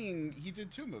I'm seeing he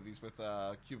did 2 movies with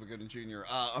Cuba Gooding Jr.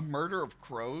 A Murder of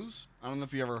Crows. I don't know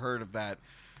if you ever heard of that.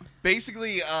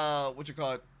 Basically, Cuba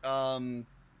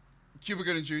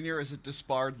Gooding Jr. is a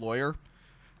disbarred lawyer.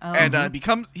 Oh. And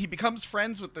he becomes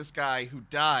friends with this guy who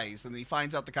dies, and he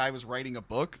finds out the guy was writing a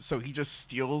book, so he just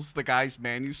steals the guy's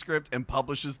manuscript and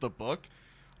publishes the book.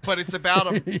 But it's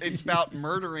about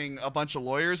murdering a bunch of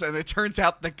lawyers, and it turns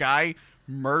out the guy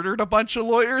murdered a bunch of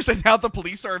lawyers, and now the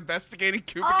police are investigating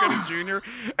Cuba Gooding Jr.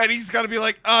 And he's gonna be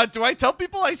like, do I tell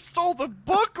people I stole the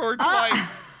book, or do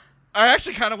I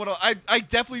actually kind of want to. I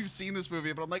definitely have seen this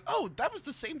movie, but I'm like, oh, that was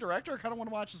the same director. I kind of want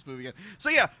to watch this movie again. So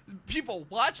yeah, people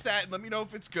watch that and let me know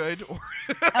if it's good. Or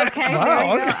okay,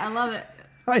 Wow, there you okay. go. I love it.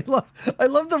 I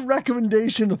love the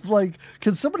recommendation of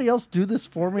can somebody else do this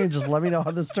for me and just let me know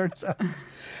how this starts out.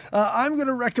 I'm going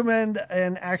to recommend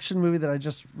an action movie that I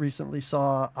just recently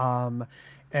saw.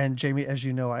 And Jamie, as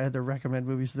you know, I either recommend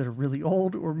movies that are really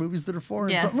old or movies that are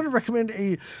foreign. Yes. So I'm going to recommend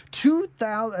a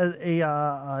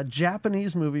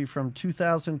Japanese movie from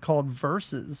 2000 called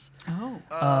Versus. Oh.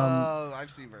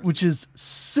 I've seen Versus. Which is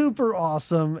super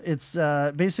awesome. It's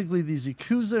basically these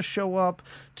Yakuza show up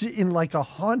in like a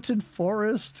haunted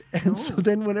forest. And so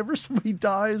then whenever somebody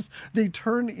dies, they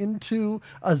turn into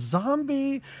a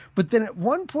zombie. But then at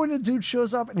one point, a dude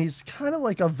shows up and he's kind of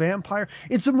like a vampire.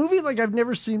 It's a movie like I've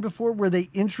never seen before where they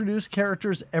introduce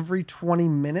characters every 20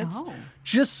 minutes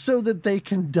just so that they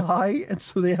can die and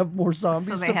so they have more zombies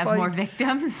to fight. So they have more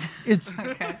victims? It's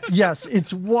Yes,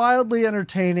 it's wildly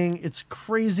entertaining. It's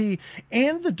crazy.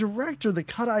 And the director, the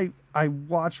cut I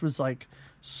watched was like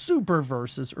Super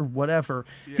Versus or whatever.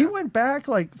 Yeah. He went back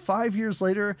like 5 years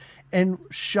later and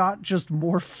shot just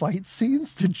more fight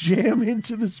scenes to jam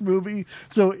into this movie.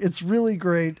 So it's really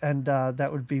great. And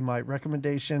that would be my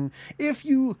recommendation if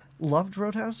you loved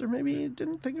Roadhouse or maybe you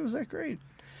didn't think it was that great.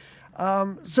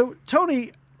 So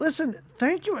Tony, listen,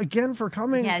 thank you again for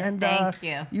coming. Yes, and thank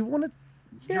you. You want to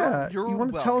You're you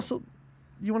want to tell us welcome.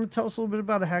 You want to tell us a little bit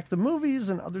about Hack the Movies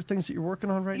and other things that you're working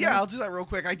on right now? Yeah, I'll do that real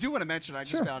quick. I do want to mention I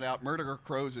just found out Murder of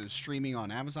Crows is streaming on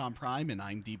Amazon Prime and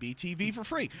IMDb TV for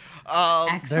free.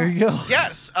 There you go.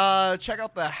 Yes, check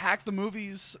out the Hack the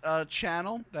Movies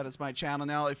channel. That is my channel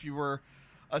now. If you were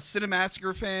a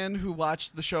Cinemassacre fan who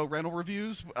watched the show Rental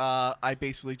Reviews, I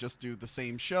basically just do the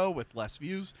same show with less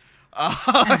views.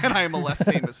 And I am a less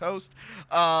famous host.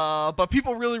 But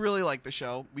people really, really like the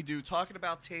show. We do Talking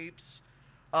About Tapes.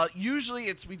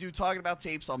 Usually we do Talking About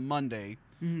Tapes on Monday,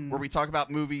 where we talk about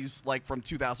movies like from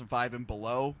 2005 and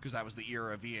below, because that was the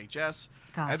era of VHS.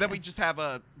 Gotcha. And then we just have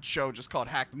a show just called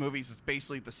Hack the Movies. It's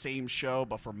basically the same show,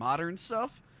 but for modern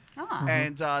stuff.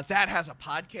 And that has a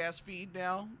podcast feed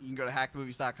now. You can go to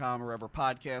hackthemovies.com or wherever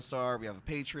podcasts are. We have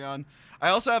a Patreon. I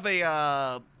also have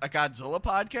a Godzilla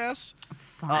podcast.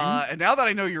 Fun. And now that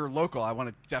I know you're local, I want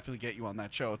to definitely get you on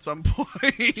that show at some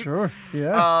point. Sure,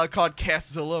 yeah. Called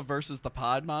Castzilla versus the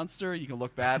Pod Monster. You can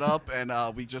look that up. And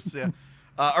we just,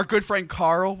 our good friend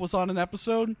Carl was on an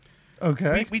episode.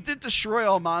 Okay. We did Destroy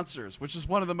All Monsters, which is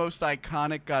one of the most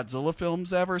iconic Godzilla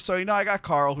films ever. So, I got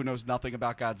Carl, who knows nothing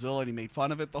about Godzilla, and he made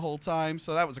fun of it the whole time.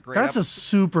 So that was a great That's episode. a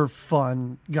super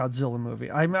fun Godzilla movie.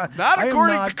 Not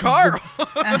according to Carl.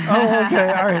 Oh,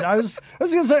 okay. All right. I was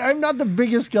going to say, I'm not the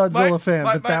biggest Godzilla fan,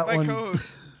 but that my one... co-host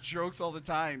jokes all the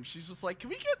time. She's just like,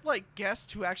 can we get,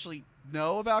 guests who actually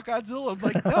know about Godzilla? I'm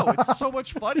like, no, it's so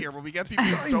much funnier when we get people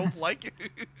who don't like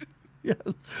it. Yeah,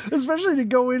 especially to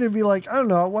go in and be like, I don't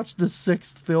know, I watched the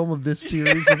 6th film of this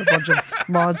series with a bunch of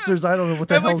monsters. I don't know what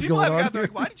the hell's going on. They're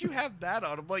like, why did you have that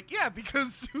on? I'm like, yeah,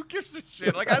 because who gives a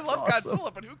shit? Like, I love awesome.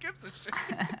 Godzilla, but who gives a shit?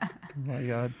 Oh my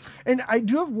God. And I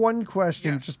do have one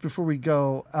question just before we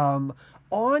go.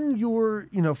 On your,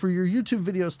 for your YouTube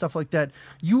video, stuff like that,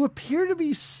 you appear to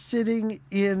be sitting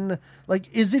in,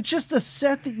 like, is it just a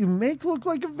set that you make look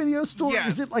like a video store? Yes.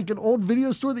 Is it like an old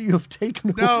video store that you have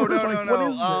taken over? No.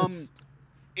 What is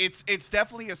this? It's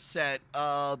definitely a set.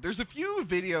 There's a few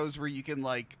videos where you can,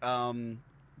 like,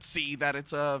 see that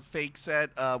it's a fake set.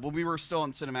 When we were still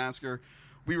on Cinemasker,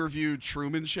 we reviewed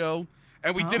Truman Show.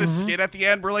 And we did a skit at the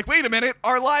end. We're like, wait a minute,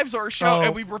 our lives are a show.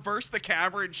 And we reversed the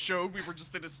camera and showed we were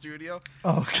just in a studio.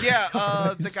 Oh,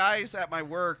 yeah, the guys at my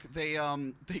work, they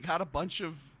got a bunch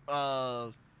of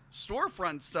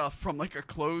storefront stuff from like a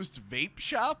closed vape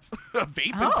shop, a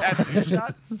vape and tattoo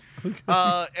shop.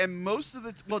 And most of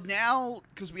now,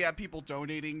 because we have people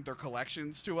donating their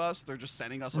collections to us, they're just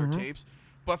sending us our tapes.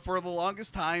 But for the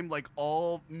longest time, like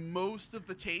most of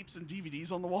the tapes and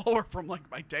DVDs on the wall were from like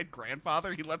my dead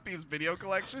grandfather. He left me his video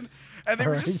collection, and they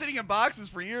were just sitting in boxes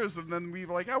for years. And then we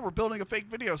were like, "Oh, we're building a fake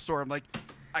video store." I'm like,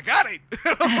 "I got it!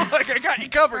 Like I got you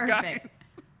covered, guys."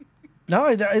 No,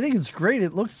 I think it's great.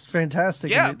 It looks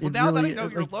fantastic. Yeah, and now really, that I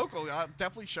know you're local, I'll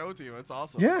definitely show it to you. It's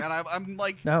awesome. Yeah. And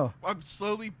I'm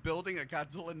slowly building a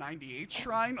Godzilla 98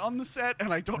 shrine on the set,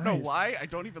 and I don't know why. I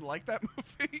don't even like that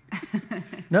movie.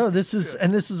 No, this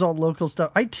is all local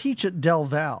stuff. I teach at Del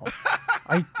Val.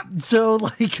 So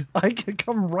I could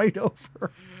come right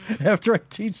over after I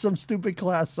teach some stupid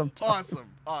class sometime.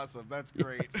 Awesome. That's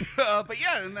great. But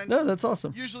yeah, and then no, that's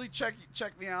awesome. Usually check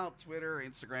me out, Twitter,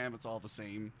 Instagram. It's all the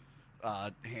same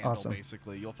handle,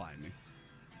 basically. You'll find me.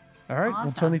 All right. Awesome.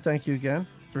 Well, Tony, thank you again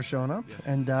for showing up. Yes.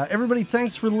 And everybody,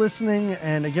 thanks for listening.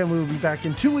 And again, we will be back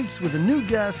in 2 weeks with a new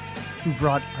guest who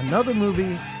brought another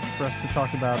movie for us to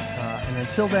talk about. And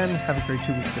until then, have a great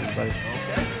 2 weeks, everybody.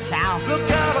 Okay. Ciao.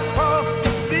 Look out across the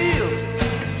field,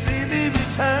 see me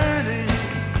returning.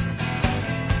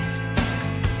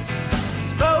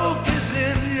 Smoke is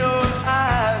in your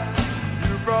eyes,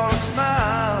 you brought a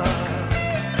smile.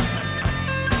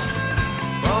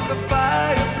 From the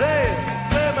fireplace,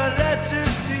 where my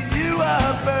letters to you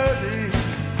are burning.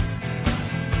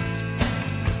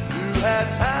 You had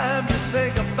time to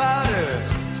think about it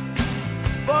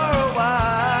for a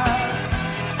while.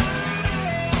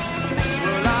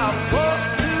 Well, I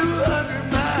walked 200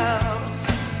 miles,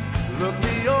 look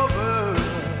me over.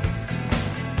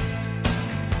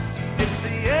 It's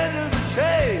the end of the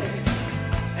chase,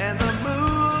 and the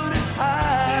mood is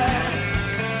high.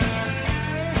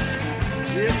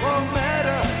 It won't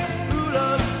matter who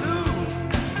loves who.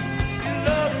 You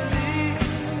love me,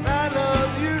 and I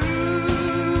love you.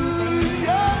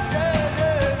 Yeah.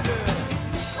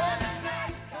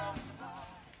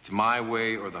 It's my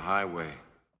way or the highway.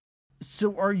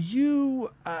 So are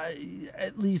you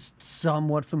at least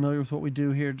somewhat familiar with what we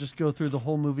do here? Just go through the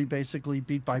whole movie basically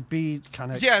beat by beat,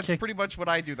 kind of. Yeah, it's pretty much what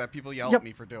I do that people yell at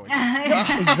me for doing.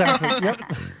 Exactly. Yep.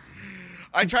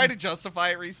 I tried to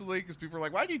justify it recently because people were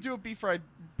like, why do you do it beat for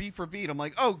beat? I'm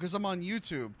like, oh, because I'm on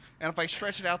YouTube. And if I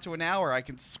stretch it out to an hour, I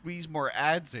can squeeze more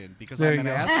ads in because there I'm an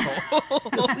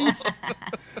asshole.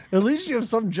 At least you have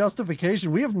some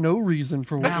justification. We have no reason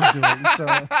for what we're doing. So